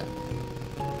 Yeah.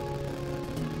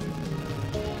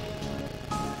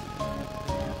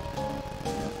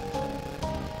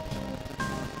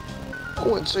 I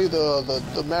wouldn't say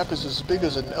the map is as big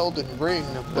as an Elden Ring,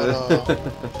 but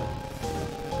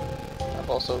I've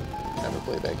also never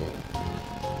played that game.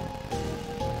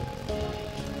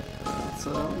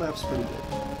 So the map's pretty good.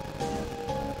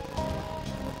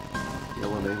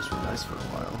 Yellow names were nice for a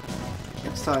while.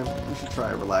 Next time, we should try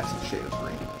a relaxing shade of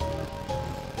green.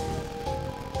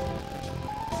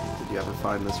 Did you ever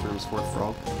find this room's fourth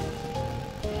frog?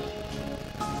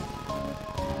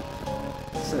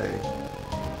 Say,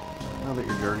 now that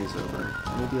your journey's over,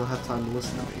 maybe you'll have time to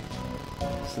listen to me.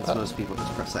 Since most people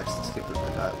just press X to skip through my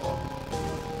dialogue.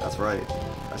 That's right,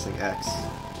 pressing X.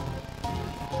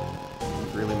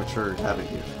 You've really matured, haven't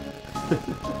you?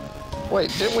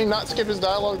 Wait, didn't we not skip his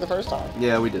dialogue the first time?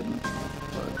 Yeah, we didn't.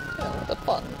 But Yeah, what the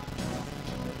fuck?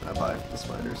 I buy the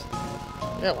spiders.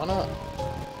 Yeah, why not?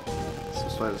 Some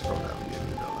spiders crawled out and gave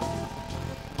me a donut.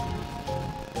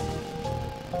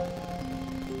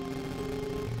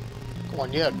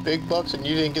 on, you had big bucks and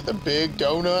you didn't get the big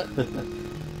donut?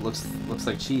 Looks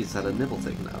like cheese had a nibble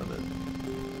taken out of it.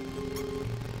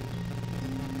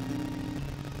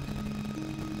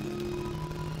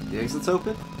 The exit's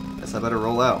open? Guess I better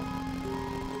roll out.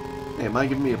 Hey, mind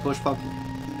giving me a push, pumpkin?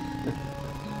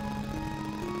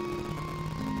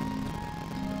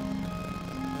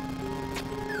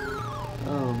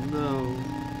 Oh no.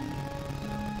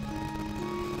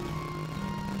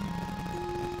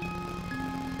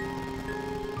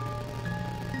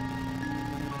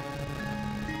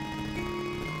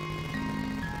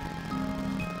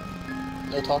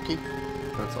 No talkie?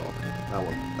 That's all. That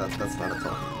one. That's not a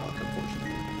talking rock,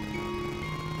 unfortunately.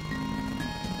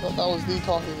 I thought that was the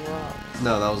talking rock.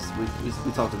 No, that was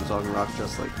we talked to the talking rock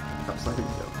just like a couple seconds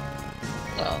ago.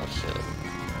 Oh shit.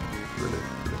 Really.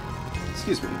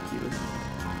 Excuse me, Cuban.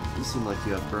 You seem like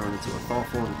you have grown into a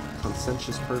thoughtful and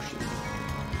conscientious person.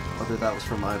 Whether that was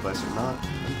from my advice or not,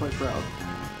 I'm quite proud.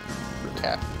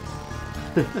 Cat.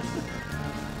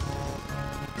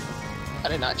 I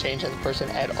did not change as a person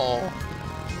at all.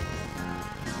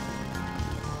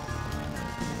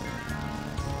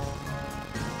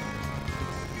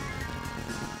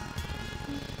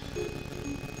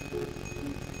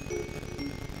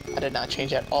 I did not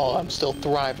change at all. I'm still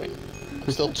thriving.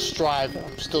 I'm still striving.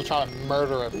 I'm still trying to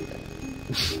murder everything.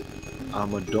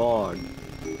 I'm a dog.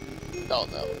 Oh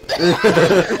no.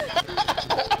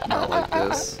 Not like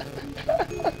this.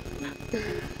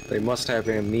 They must have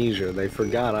amnesia. They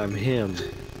forgot I'm him.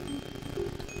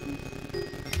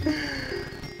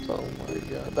 Oh my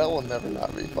god. That will never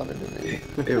not be funny to me.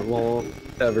 It won't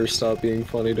ever stop being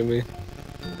funny to me.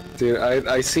 Dude,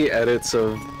 I see edits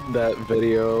of that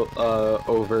video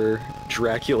over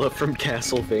Dracula from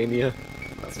Castlevania.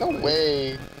 No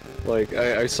way. Like,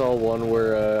 I saw one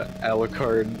where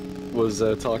Alucard was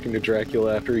talking to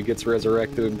Dracula after he gets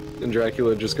resurrected, and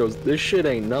Dracula just goes, "This shit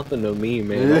ain't nothing to me,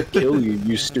 man. I'll kill you,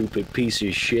 you stupid piece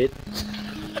of shit."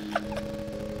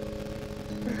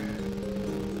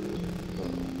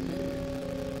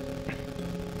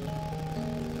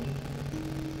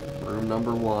 Room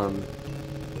number 1.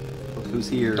 Look who's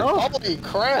here. Oh, Holy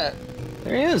crap.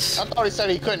 there he is. I thought he said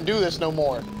he couldn't do this no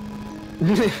more.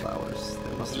 Flowers.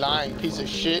 They must have Lying broken piece your of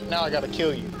shit. Now I gotta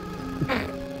kill you.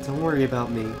 phone. Don't worry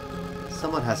about me.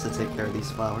 Someone has to take care of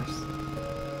these flowers.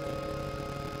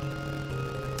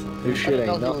 This shit I didn't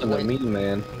ain't know he nothing was to me,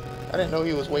 man. I didn't know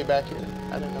he was way back here.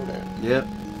 I didn't know that. Yep.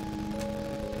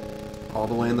 All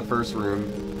the way in the first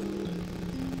room.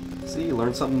 See, you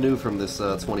learned something new from this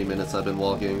 20 minutes I've been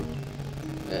walking.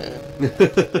 Yeah.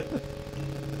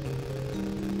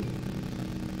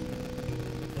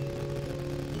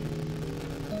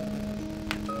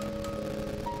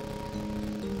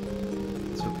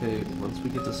 It's okay. Once we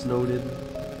get to Snowden,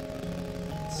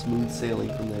 smooth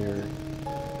sailing from there.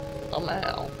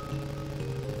 Somehow.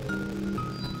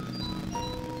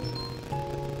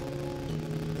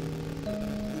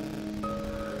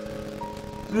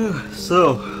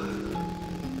 So,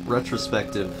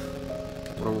 retrospective.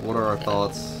 What are our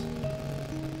thoughts?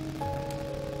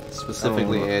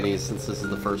 Specifically Annie, since this is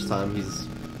the first time he's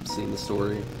seen the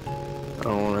story. I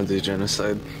don't want to do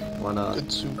genocide. Why not?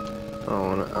 Good soup. I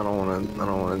don't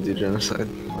want to do genocide.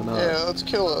 Why not? Yeah, let's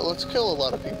kill it. Let's kill a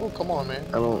lot of people. Come on, man.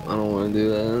 I don't want to do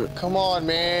that. Come on,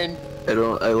 man. I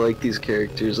like these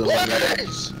characters.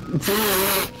 Please!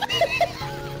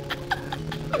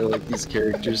 I like these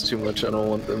characters too much. I don't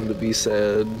want them to be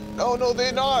sad. Oh no,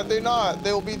 they're not. They're not.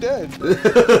 They'll be dead.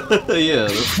 Yeah,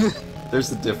 there's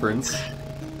the difference.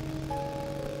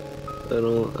 I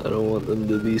don't want them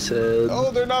to be sad.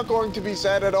 Oh, they're not going to be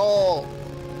sad at all.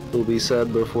 They'll be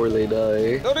sad before they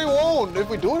die. No, they won't. If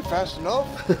we do it fast enough.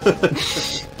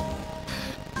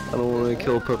 I don't want to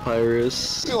kill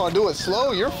Papyrus. You want to do it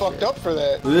slow? You're fucked up for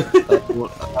that.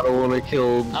 I don't want to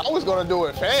kill. I was gonna do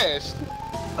it fast.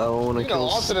 I don't want to You know, kill.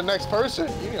 on to the next person.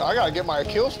 You know, I gotta get my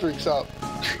kill streaks up.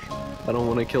 I don't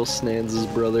want to kill Snanz's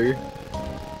brother.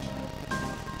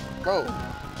 Bro,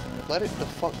 let it the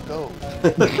fuck go.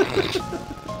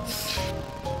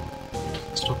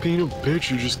 Stop being a bitch.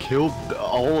 You just killed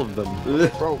all of them.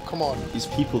 Bro, come on. These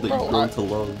people that Bro, you've grown I- to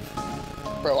love.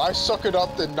 Bro, I suckered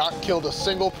up and not killed a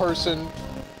single person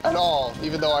at all,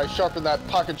 even though I sharpened that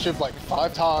pocket chip like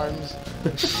 5 times.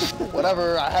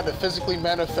 Whatever, I had to physically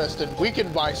manifest and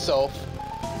weaken myself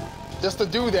just to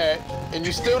do that, and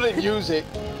you still didn't use it.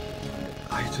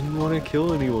 I didn't want to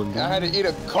kill anyone. Dude. I had to eat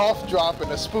a cough drop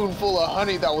and a spoonful of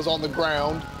honey that was on the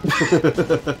ground.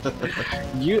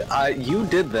 You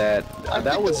did that. I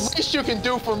That think was. the least you can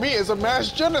do for me is a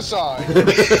mass genocide.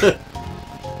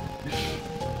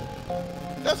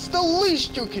 That's the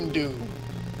least you can do.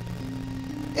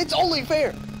 It's only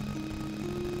fair.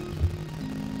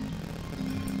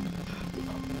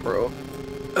 bro.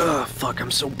 Ugh, fuck,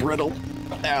 I'm so brittle.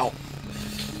 Ow.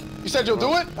 You said you'll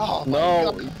do it? Oh, my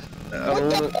No. God. I What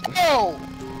don't the hell?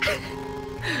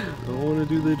 want to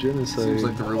do the genocide. Seems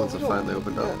like the ruins have finally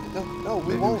opened up. No, we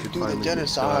Maybe won't should do the finally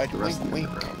genocide. the rest Wink, of the wink.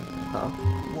 underground.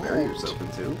 Huh? Barrier's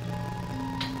open too.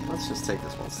 Let's just take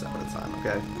this one step at a time,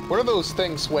 okay? What are those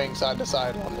things swaying side to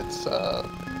side on? It's,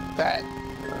 that.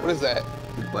 What is that?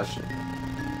 Good question.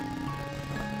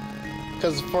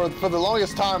 Because for the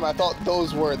longest time, I thought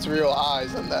those were its real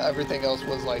eyes, and that everything else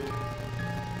was, like,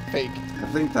 fake. I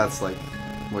think that's like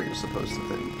what you're supposed to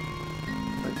think.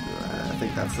 Like, I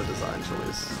think that's the design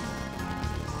choice.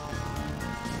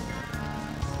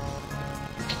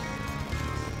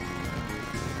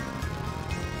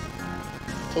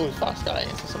 Totally Fox gotta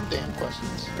answer some damn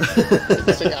questions.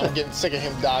 I'm getting sick of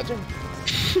him dodging.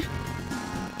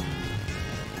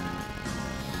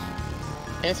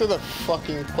 Answer the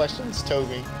fucking questions,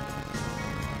 Toby.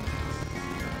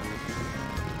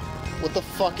 What the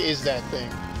fuck is that thing?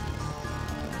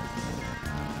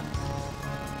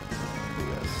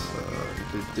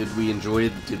 Yes. Did we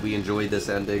enjoy this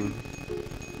ending?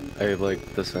 I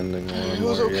like this ending a lot It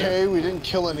was more, okay. We didn't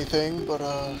kill anything, but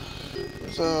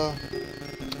it was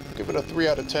give it a 3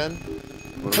 out of 10.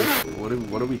 What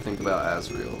do we think about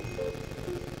Azrael?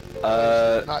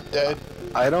 Not dead.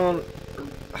 I don't.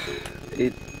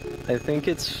 I think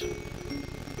it's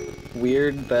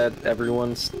weird that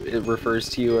it refers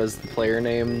to you as the player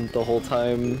name the whole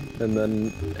time, and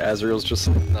then Azrael's just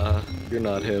like, nah, you're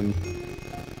not him.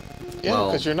 Yeah, Well,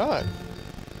 because you're not.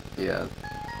 Yeah.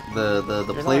 The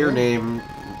You're player not name,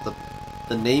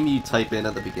 the name you type in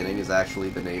at the beginning is actually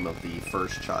the name of the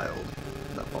first child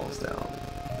that falls down.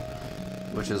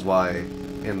 Which is why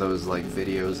in those like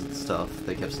videos and stuff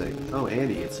they kept saying, "Oh,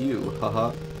 Andy, it's you."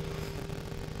 Haha.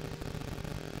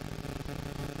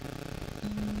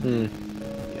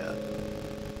 Yeah.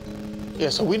 Yeah,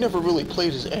 so we never really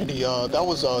played as Andy. That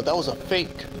was a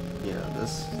fake. Yeah,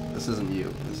 this isn't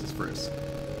you. This is Frisk.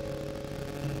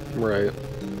 Right.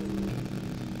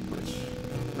 Which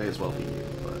may as well be you,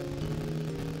 but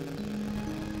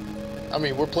I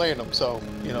mean, we're playing them, so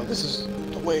you know this is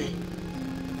the way.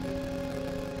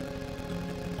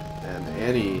 and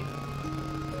Annie,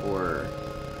 or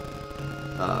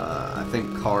I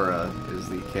think Kara is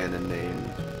the canon name,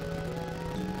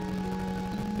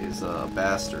 is a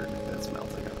bastard that's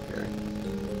melting up here.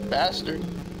 Bastard.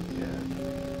 Yeah.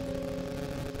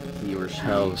 He or she.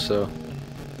 How so?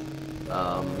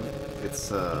 It's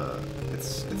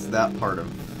that part of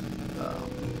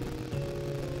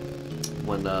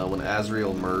when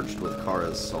Azrael merged with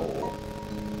Kara's soul.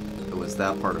 It was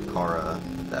that part of Kara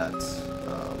that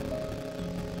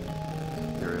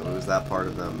it was that part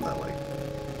of them that like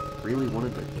really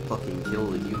wanted to fucking kill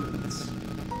the humans.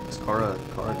 Because Kara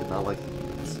did not like the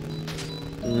humans.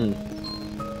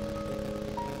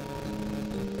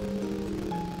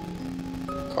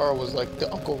 Kara was like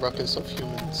the Uncle Ruckus of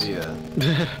humans. Yeah.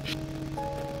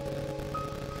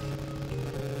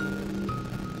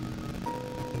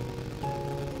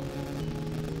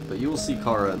 But you will see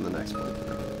Kara in the next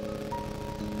playthrough.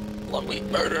 When we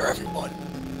murder everyone.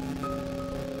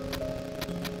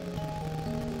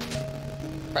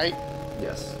 Right?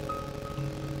 Yes.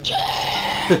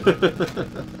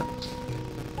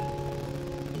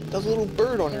 There's a little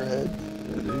bird on your head,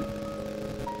 Yeah, dude.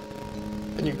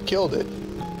 and you killed it.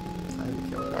 I didn't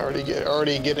kill it.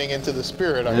 Already getting into the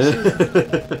spirit. I see.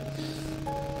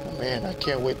 Oh, man, I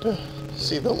can't wait to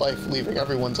see the life leaving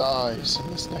everyone's eyes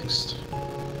in this next.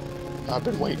 I've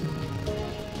been waiting.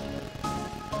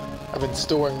 I've been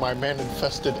storing my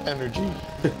man-infested energy.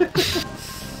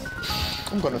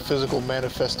 I'm gonna physical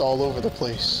manifest all over the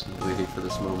place. Waiting for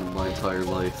this moment my entire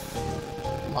life.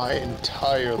 My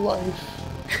entire life.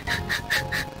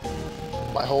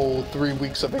 My whole 3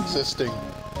 weeks of existing.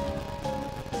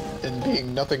 And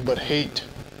being nothing but hate.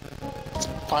 It's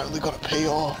finally gonna pay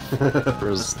off.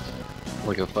 There's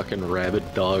like a fucking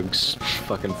rabid dog's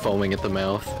fucking foaming at the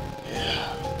mouth. Yeah.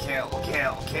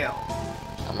 Kill.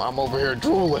 I'm over here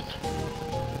drooling.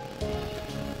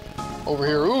 Over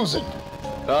here oozing.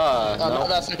 Ah, No, no. not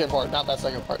that second part. Not that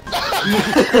second part.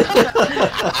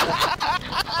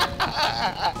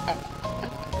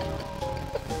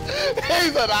 He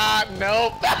said,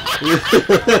 nope.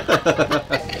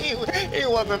 he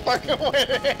wasn't fucking with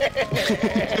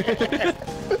it.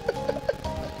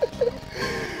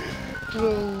 No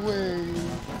way.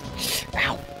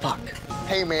 Ow, fuck.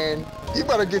 Hey man, you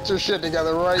better get your shit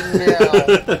together right now.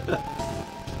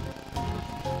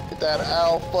 Get that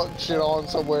owl fuck shit on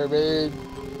somewhere, man.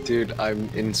 Dude, I'm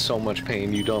in so much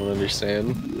pain you don't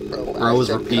understand. Bro was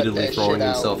I said cut repeatedly that throwing shit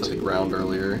himself out. at the ground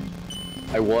earlier.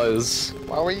 I was.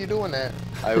 Why were you doing that?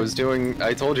 I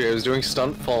told you I was doing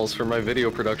stunt falls for my video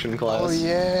production class. Oh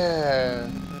yeah.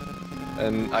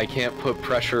 And I can't put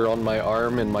pressure on my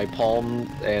arm and my palm,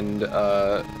 and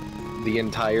the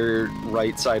entire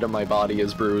right side of my body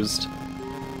is bruised.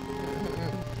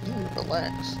 You need to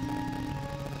relax.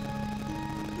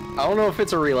 I don't know if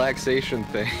it's a relaxation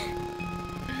thing.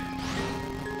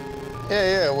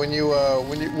 Yeah, when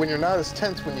you're not as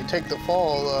tense when you take the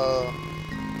fall,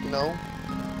 you know,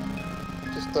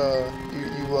 just I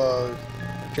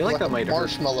feel like that might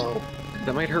marshmallow. hurt.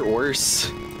 That might hurt worse.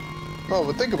 No,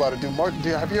 but think about it, dude.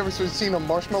 Have you ever seen a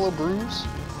marshmallow bruise?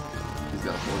 He's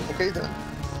got a point. Okay then.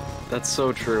 That's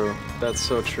so true. That's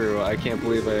so true. I can't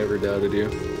believe I ever doubted you.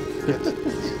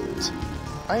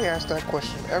 I ask that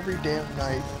question every damn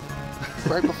night,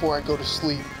 right before I go to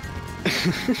sleep.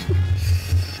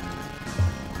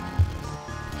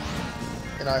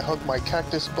 And I hug my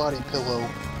cactus body pillow.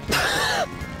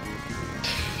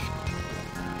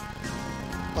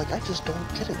 Like, I just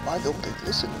don't get it. Why don't they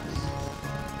listen to me?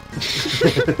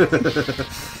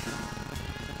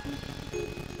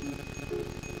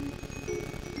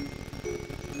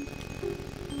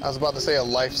 I was about to say a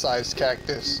life-size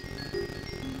cactus.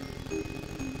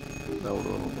 That would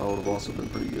have also been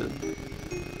pretty good.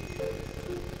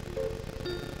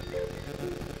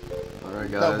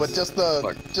 Alright, guys. No, but just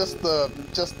the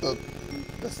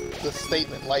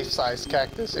statement life-size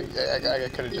cactus. I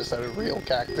could have just said a real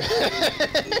cactus.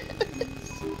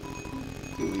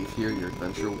 If you leave here, your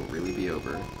adventure will really be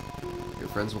over. Your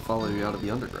friends will follow you out of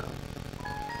the underground.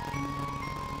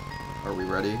 Are we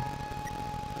ready?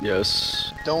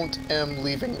 Yes. Don't am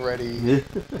leaving ready.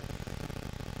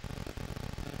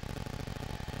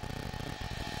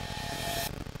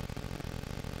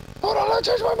 Hold on, I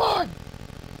changed my mind!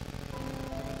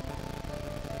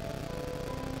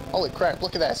 Holy crap,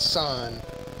 look at that sun.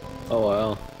 Oh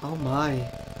wow. Oh my.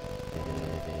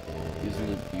 Isn't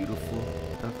it beautiful,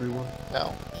 everyone?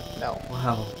 No.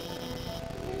 Wow.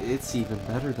 It's even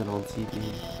better than on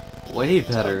TV. Way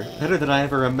better. Better than I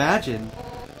ever imagined.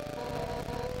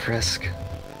 Frisk,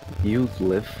 you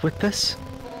live with this?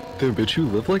 Damn, bitch, you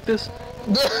live like this?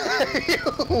 You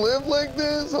live like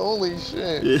this? Holy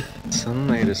shit.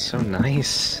 Sunlight is so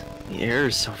nice. The air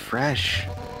is so fresh.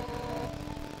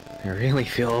 I really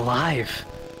feel alive.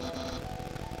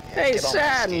 Hey, Get on my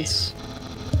Sans!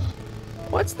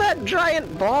 What's that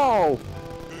giant ball?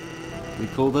 We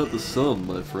call that the sun,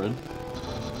 my friend.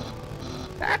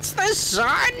 That's the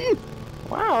sun!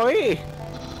 Wowee!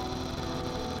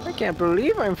 I can't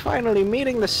believe I'm finally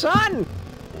meeting the sun!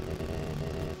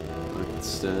 I could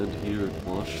stand here and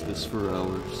watch this for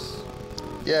hours.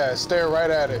 Yeah, stare right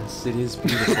at it. Yes, it is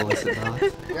beautiful, is it not?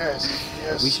 Yes,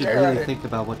 We should stare at really it. think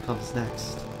about what comes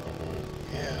next.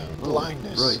 Yeah, Oh,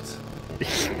 blindness. right.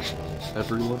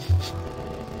 Everyone,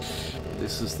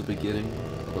 this is the beginning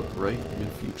of a bright new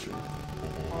future.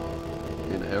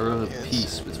 An era of Yes.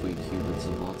 peace between humans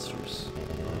and monsters.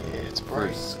 Yeah, it's bright.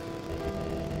 First,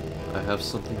 I have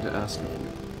something to ask of you.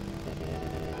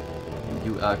 Will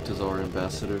you act as our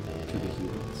ambassador to the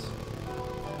humans?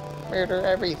 Murder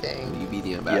everything. Will you be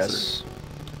the ambassador?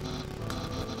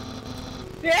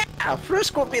 Yes. Yeah,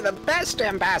 Frisk will be the best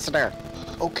ambassador!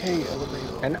 Okay,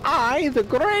 LMAO. And I, the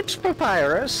great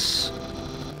Papyrus,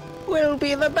 will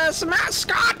be the best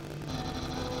mascot!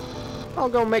 I'll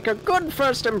go make a good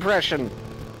first impression.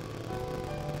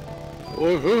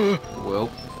 Well,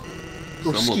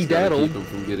 someone's gotta skedaddle. keep him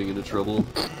from getting into trouble.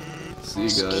 See you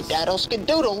guys. Skedaddle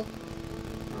skedoodle.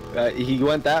 He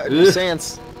went that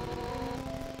Sans.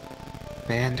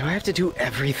 Man, do I have to do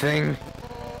everything?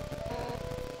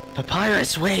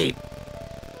 Papyrus, wait!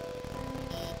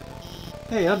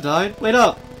 Hey, I'm dying. Wait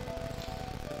up!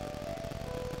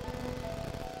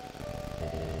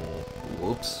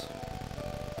 Whoops.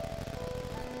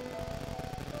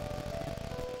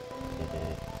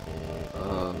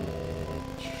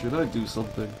 Should I do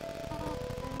something?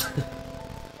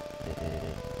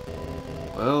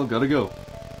 Well, gotta go.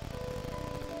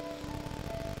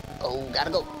 Oh,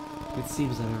 gotta go. It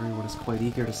seems that everyone is quite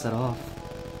eager to set off.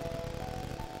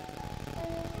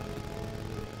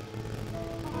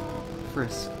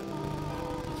 Frisk,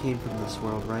 you came from this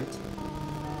world, right?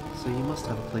 So you must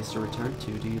have a place to return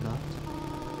to, do you not?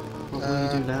 What will you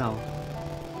do now?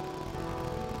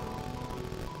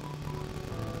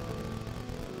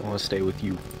 I want to stay with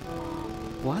you.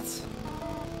 What?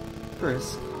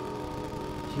 Frisk,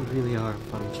 you really are a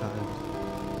funny child.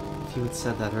 If you had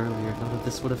said that earlier, none of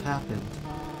this would have happened.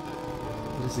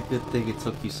 It is a good thing it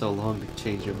took you so long to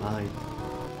change your mind.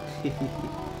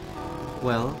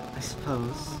 Well, I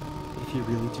suppose, if you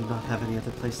really do not have any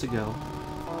other place to go,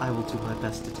 I will do my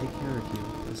best to take care of you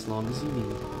as long as you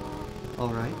need.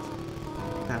 Alright?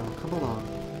 Now, come along.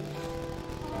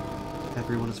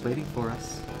 Everyone is waiting for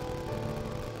us.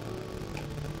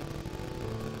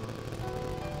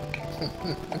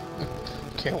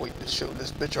 Can't wait to show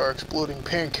this bitch our exploding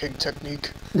pancake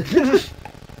technique.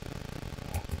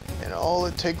 And all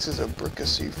it takes is a brick of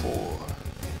C4.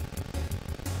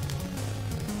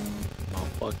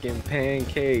 Fucking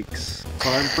pancakes.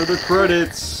 Time for the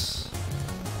credits.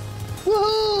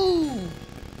 Woohoo!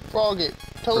 Frogget,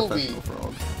 Toby, Professional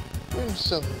frog.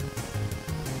 Winsome,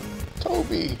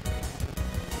 Toby,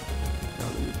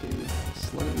 Uneducated.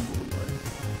 Slightly bored.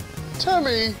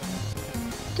 Timmy!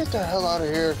 Get the hell out of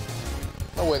here.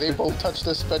 Oh wait, they both touched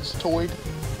this Vegetoid.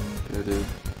 Yeah, dude.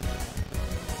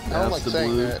 I don't like Master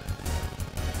saying Blue. that.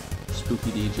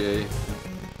 Spooky DJ.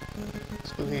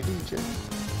 Spooky DJ.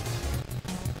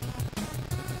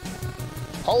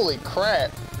 Holy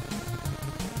crap!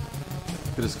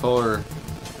 Look at his car.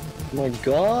 Oh my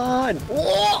god!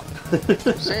 Whoa!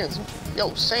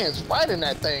 Sans riding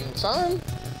that thing, son.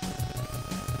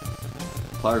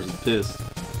 Pliers is pissed.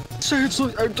 Sans,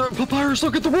 look, Papyrus,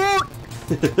 look at the rock!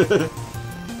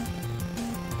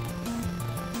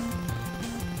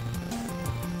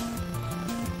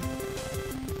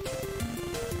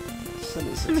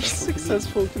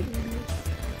 Semi-successful.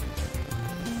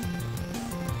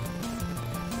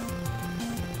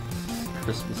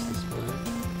 Christmas display.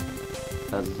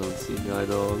 Has his own sea guy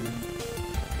dog.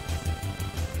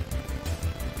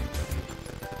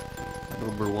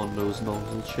 #1 nose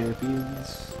nozzle champions.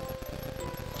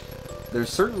 There's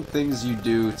certain things you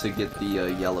do to get the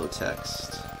yellow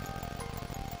text.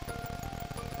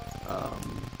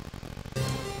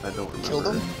 I don't remember. Kill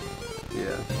them?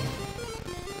 Yeah.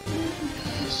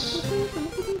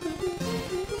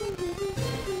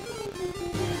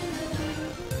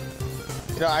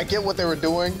 You know, I get what they were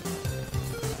doing,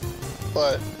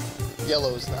 but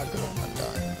yellow's not good on my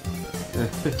dime.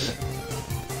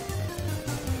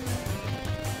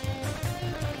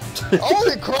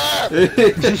 Holy crap!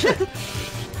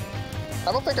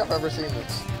 I don't think I've ever seen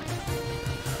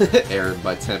this. Aired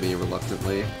by Temmie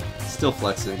reluctantly. Still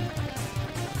flexing.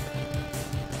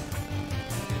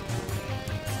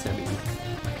 Temmie.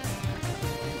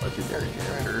 Legendary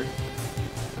character.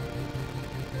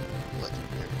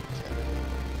 Legendary.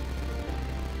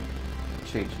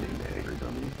 Change name to Angry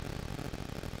Dummy.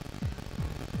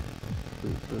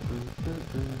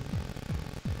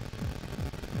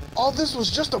 All this was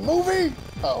just a movie?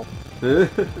 Oh.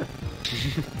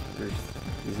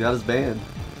 He's got his band.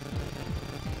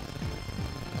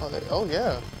 Oh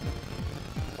yeah.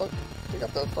 Fuck, they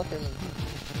got the fucking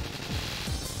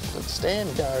the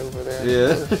stand guy over there.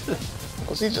 Yeah.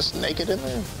 Was he just naked in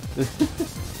there?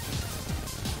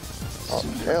 Oh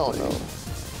hell no.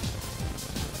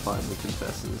 Finally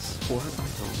confesses. For my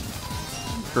own.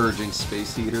 Purging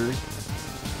space heater.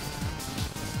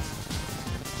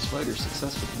 Spider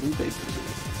success with the new bakery.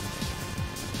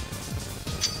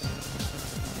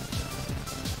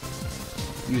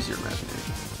 Use your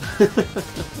imagination.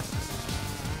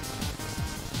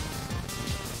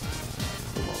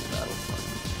 The long battle fun.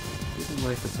 Giving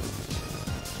life its own.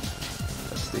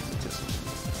 Astigmatism.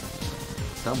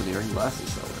 Domineering glasses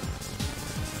seller.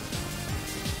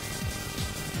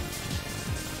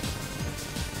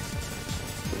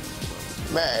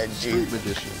 Magic. Street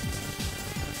magician.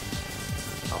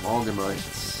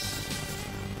 Amalgamites.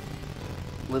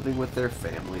 Living with their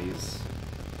families.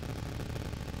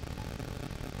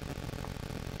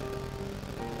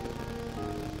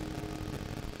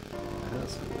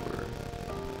 Asgore.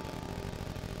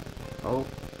 Oh,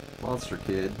 Monster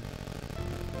Kid.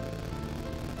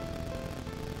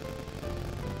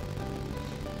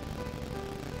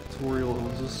 Tutorial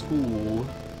owns a school.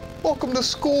 Welcome to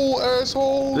school,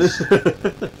 assholes.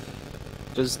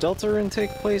 Does Deltarune take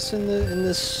place in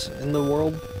the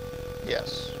world?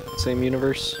 Yes. Same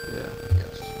universe? Yeah.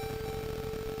 Yes.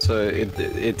 So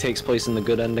it takes place in the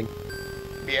good ending?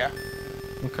 Yeah.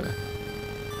 Okay.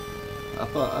 I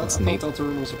thought neat.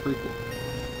 Deltarune was a prequel.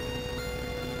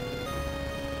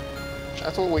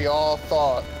 That's what we all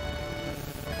thought.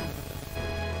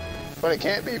 But it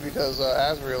can't be because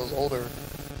Asriel's older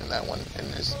in that one and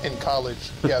is in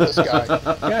college. Yeah, this guy.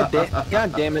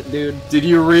 God damn it, dude. Did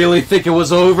you really think it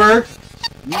was over?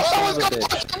 You son of a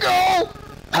bitch. Go!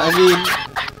 I mean,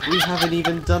 we haven't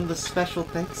even done the special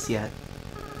thanks yet.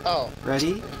 Oh,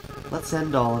 Ready? Let's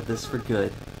end all of this for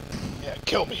good. yeah,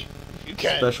 kill me. If you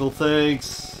can. Special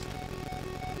thanks.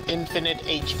 Infinite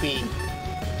HP.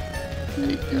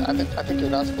 Hey, I think you're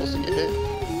not supposed to get hit.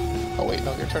 Oh wait,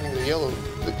 no, you're turning the yellow.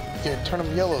 Yeah, turn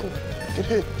them yellow. Get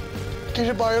hit. Get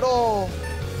hit by it all.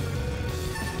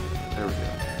 There we go.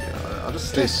 Yeah, I'll just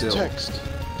stay This still. text.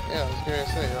 Yeah, I was gonna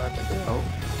say, I think. Oh.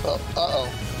 Uh-oh.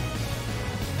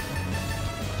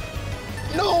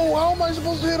 No, how am I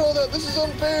supposed to hit all that? This is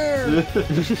unfair!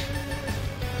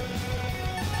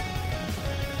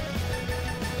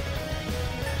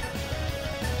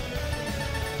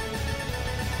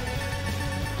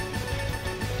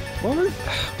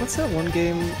 What's that one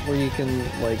game where you can,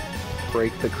 like,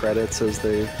 break the credits as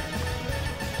they...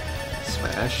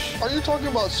 Smash. Are you talking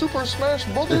about Super Smash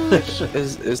Brothers?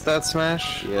 Is that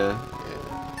Smash? Yeah.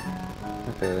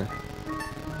 Okay.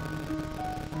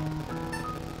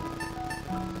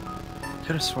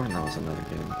 Could have sworn that was another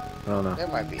game. I don't know. There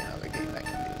might be another game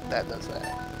that does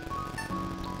that.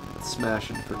 Smash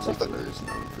in particular is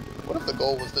known for doing What if the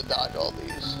goal was to dodge all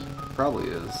these? Probably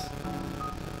is.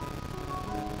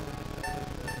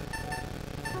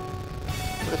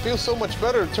 But it feels so much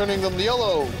better turning them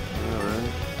yellow.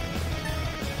 Alright.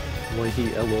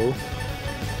 Whitey LO.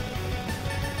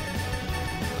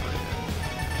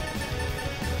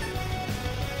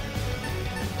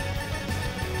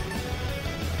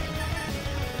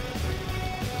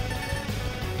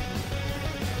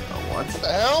 What the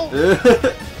hell?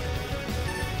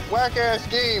 Whack ass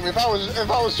game. If I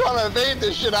was trying to evade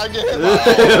this shit, I'd get hit by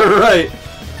all. Right.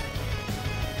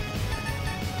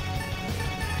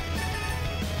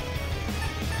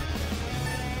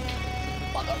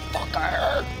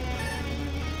 Motherfucker.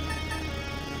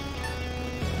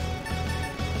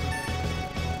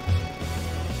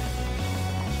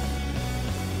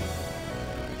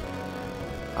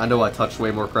 I know I touched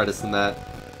way more credits than that.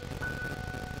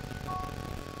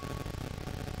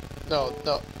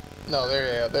 No,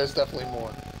 there's definitely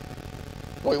more.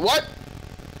 Wait, what?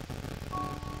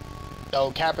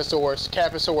 No,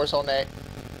 Caposaurus on that.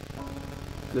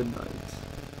 Good night.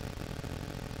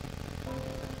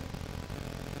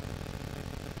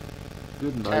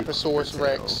 Good night. Caposaurus Undertale.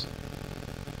 Rex.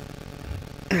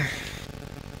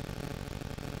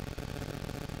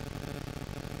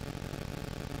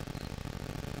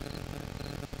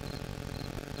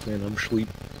 Man, I'm sleep.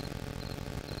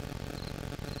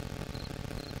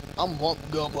 I'm Hump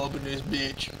Gump up in this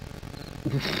bitch.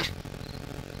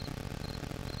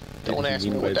 Don't ask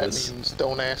me what that means.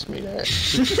 Don't ask me that.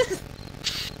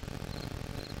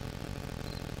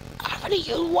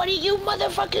 One of you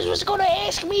motherfuckers was gonna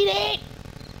ask me that?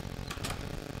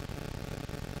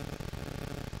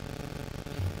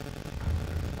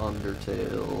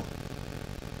 Undertale.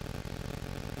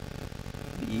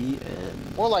 The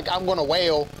end. More like I'm gonna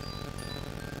wail.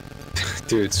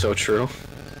 Dude, so true.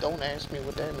 Don't ask me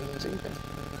what that means either.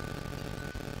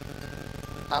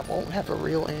 I won't have a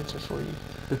real answer for you.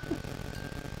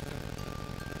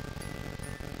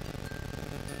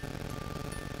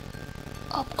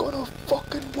 I'm gonna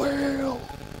fucking wail.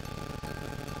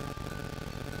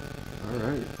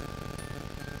 Alright.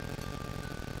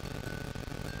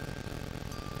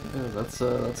 Yeah, that's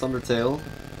Undertale.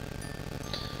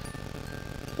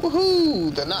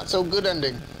 Woohoo! The not so good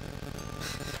ending.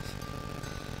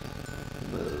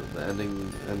 The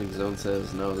ending zone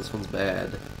says, no, this one's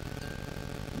bad.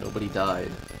 Nobody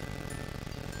died.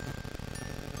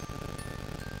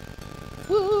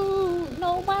 Woo!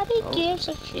 Nobody gives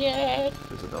a shit.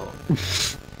 There's a dog.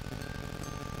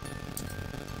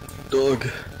 Dog.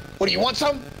 What do you want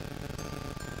some?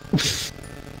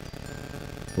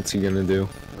 What's he gonna do?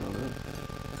 I don't know.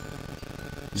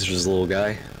 He's just a little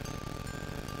guy.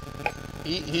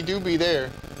 He do be there.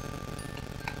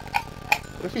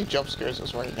 What if he jump scares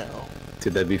us right now?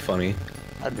 Dude, that'd be funny.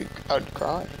 I'd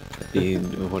cry.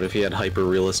 What if he had hyper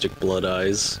realistic blood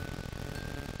eyes?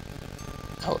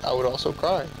 I would also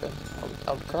cry. Then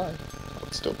I would cry. I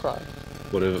would still cry.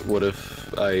 What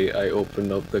if I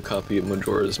open up the copy of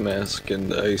Majora's Mask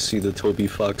and I see the Toby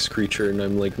Fox creature and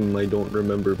I'm like, I don't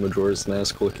remember Majora's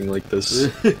Mask looking like this.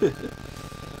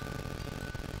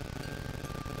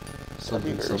 That'd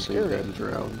be very something scary. been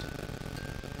drowned.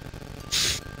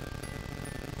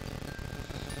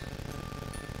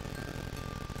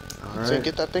 So Alright.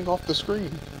 get that thing off the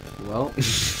screen. Well.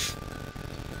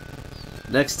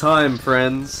 Next time,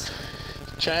 friends.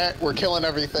 Chat, we're killing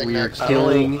everything We are next.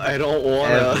 killing I don't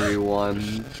wanna.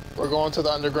 everyone. We're going to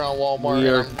the underground Walmart We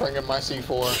and are- I'm bringing my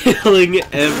C4. Killing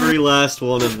every last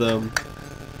one of them.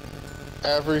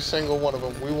 Every single one of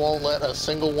them. We won't let a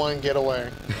single one get away.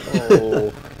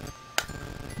 Oh.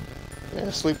 Yeah,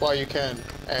 sleep while you can,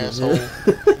 asshole.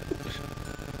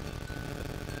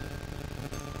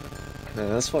 Man,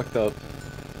 that's fucked up.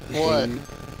 What?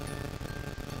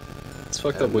 It's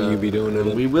fucked up what you be doing in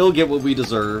it. We will get what we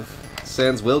deserve.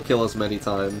 Sans will kill us many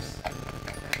times.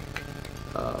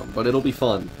 But it'll be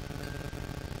fun.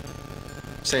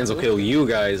 Saints will kill you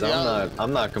guys. Yeah.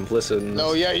 I'm not complicit in this.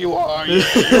 No, yeah, you are. You're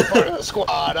part of the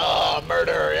squad. Oh,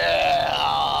 murder,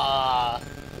 yeah.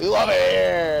 We love it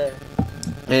here.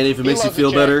 And if it He makes you loves it,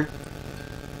 feel Jack. better,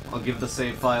 I'll give the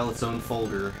save file its own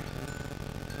folder.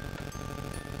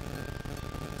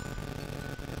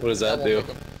 What does that do?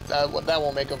 That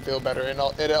won't make him feel better, and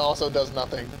it also does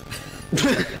nothing.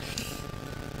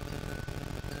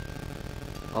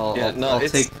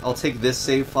 I'll take this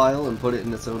save file and put it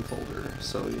in its own folder,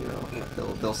 so you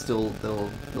know they'll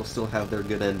still have their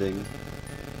good ending.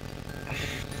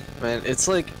 Man, it's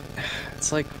like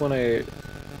when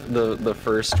the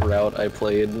first route I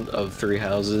played of 3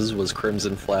 houses was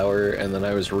Crimson Flower, and then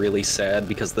I was really sad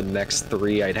because the next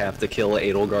 3 I'd have to kill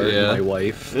Edelgard and my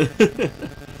wife.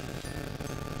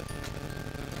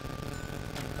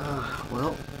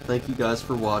 Well, thank you guys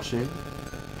for watching.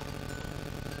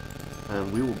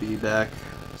 And we will be back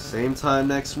same time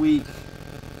next week.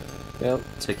 Yep.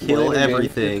 To kill Later,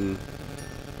 everything.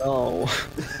 Oh.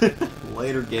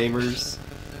 Later, gamers.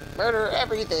 Murder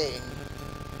everything.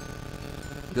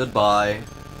 Goodbye.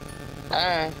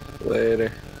 Bye.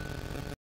 Later.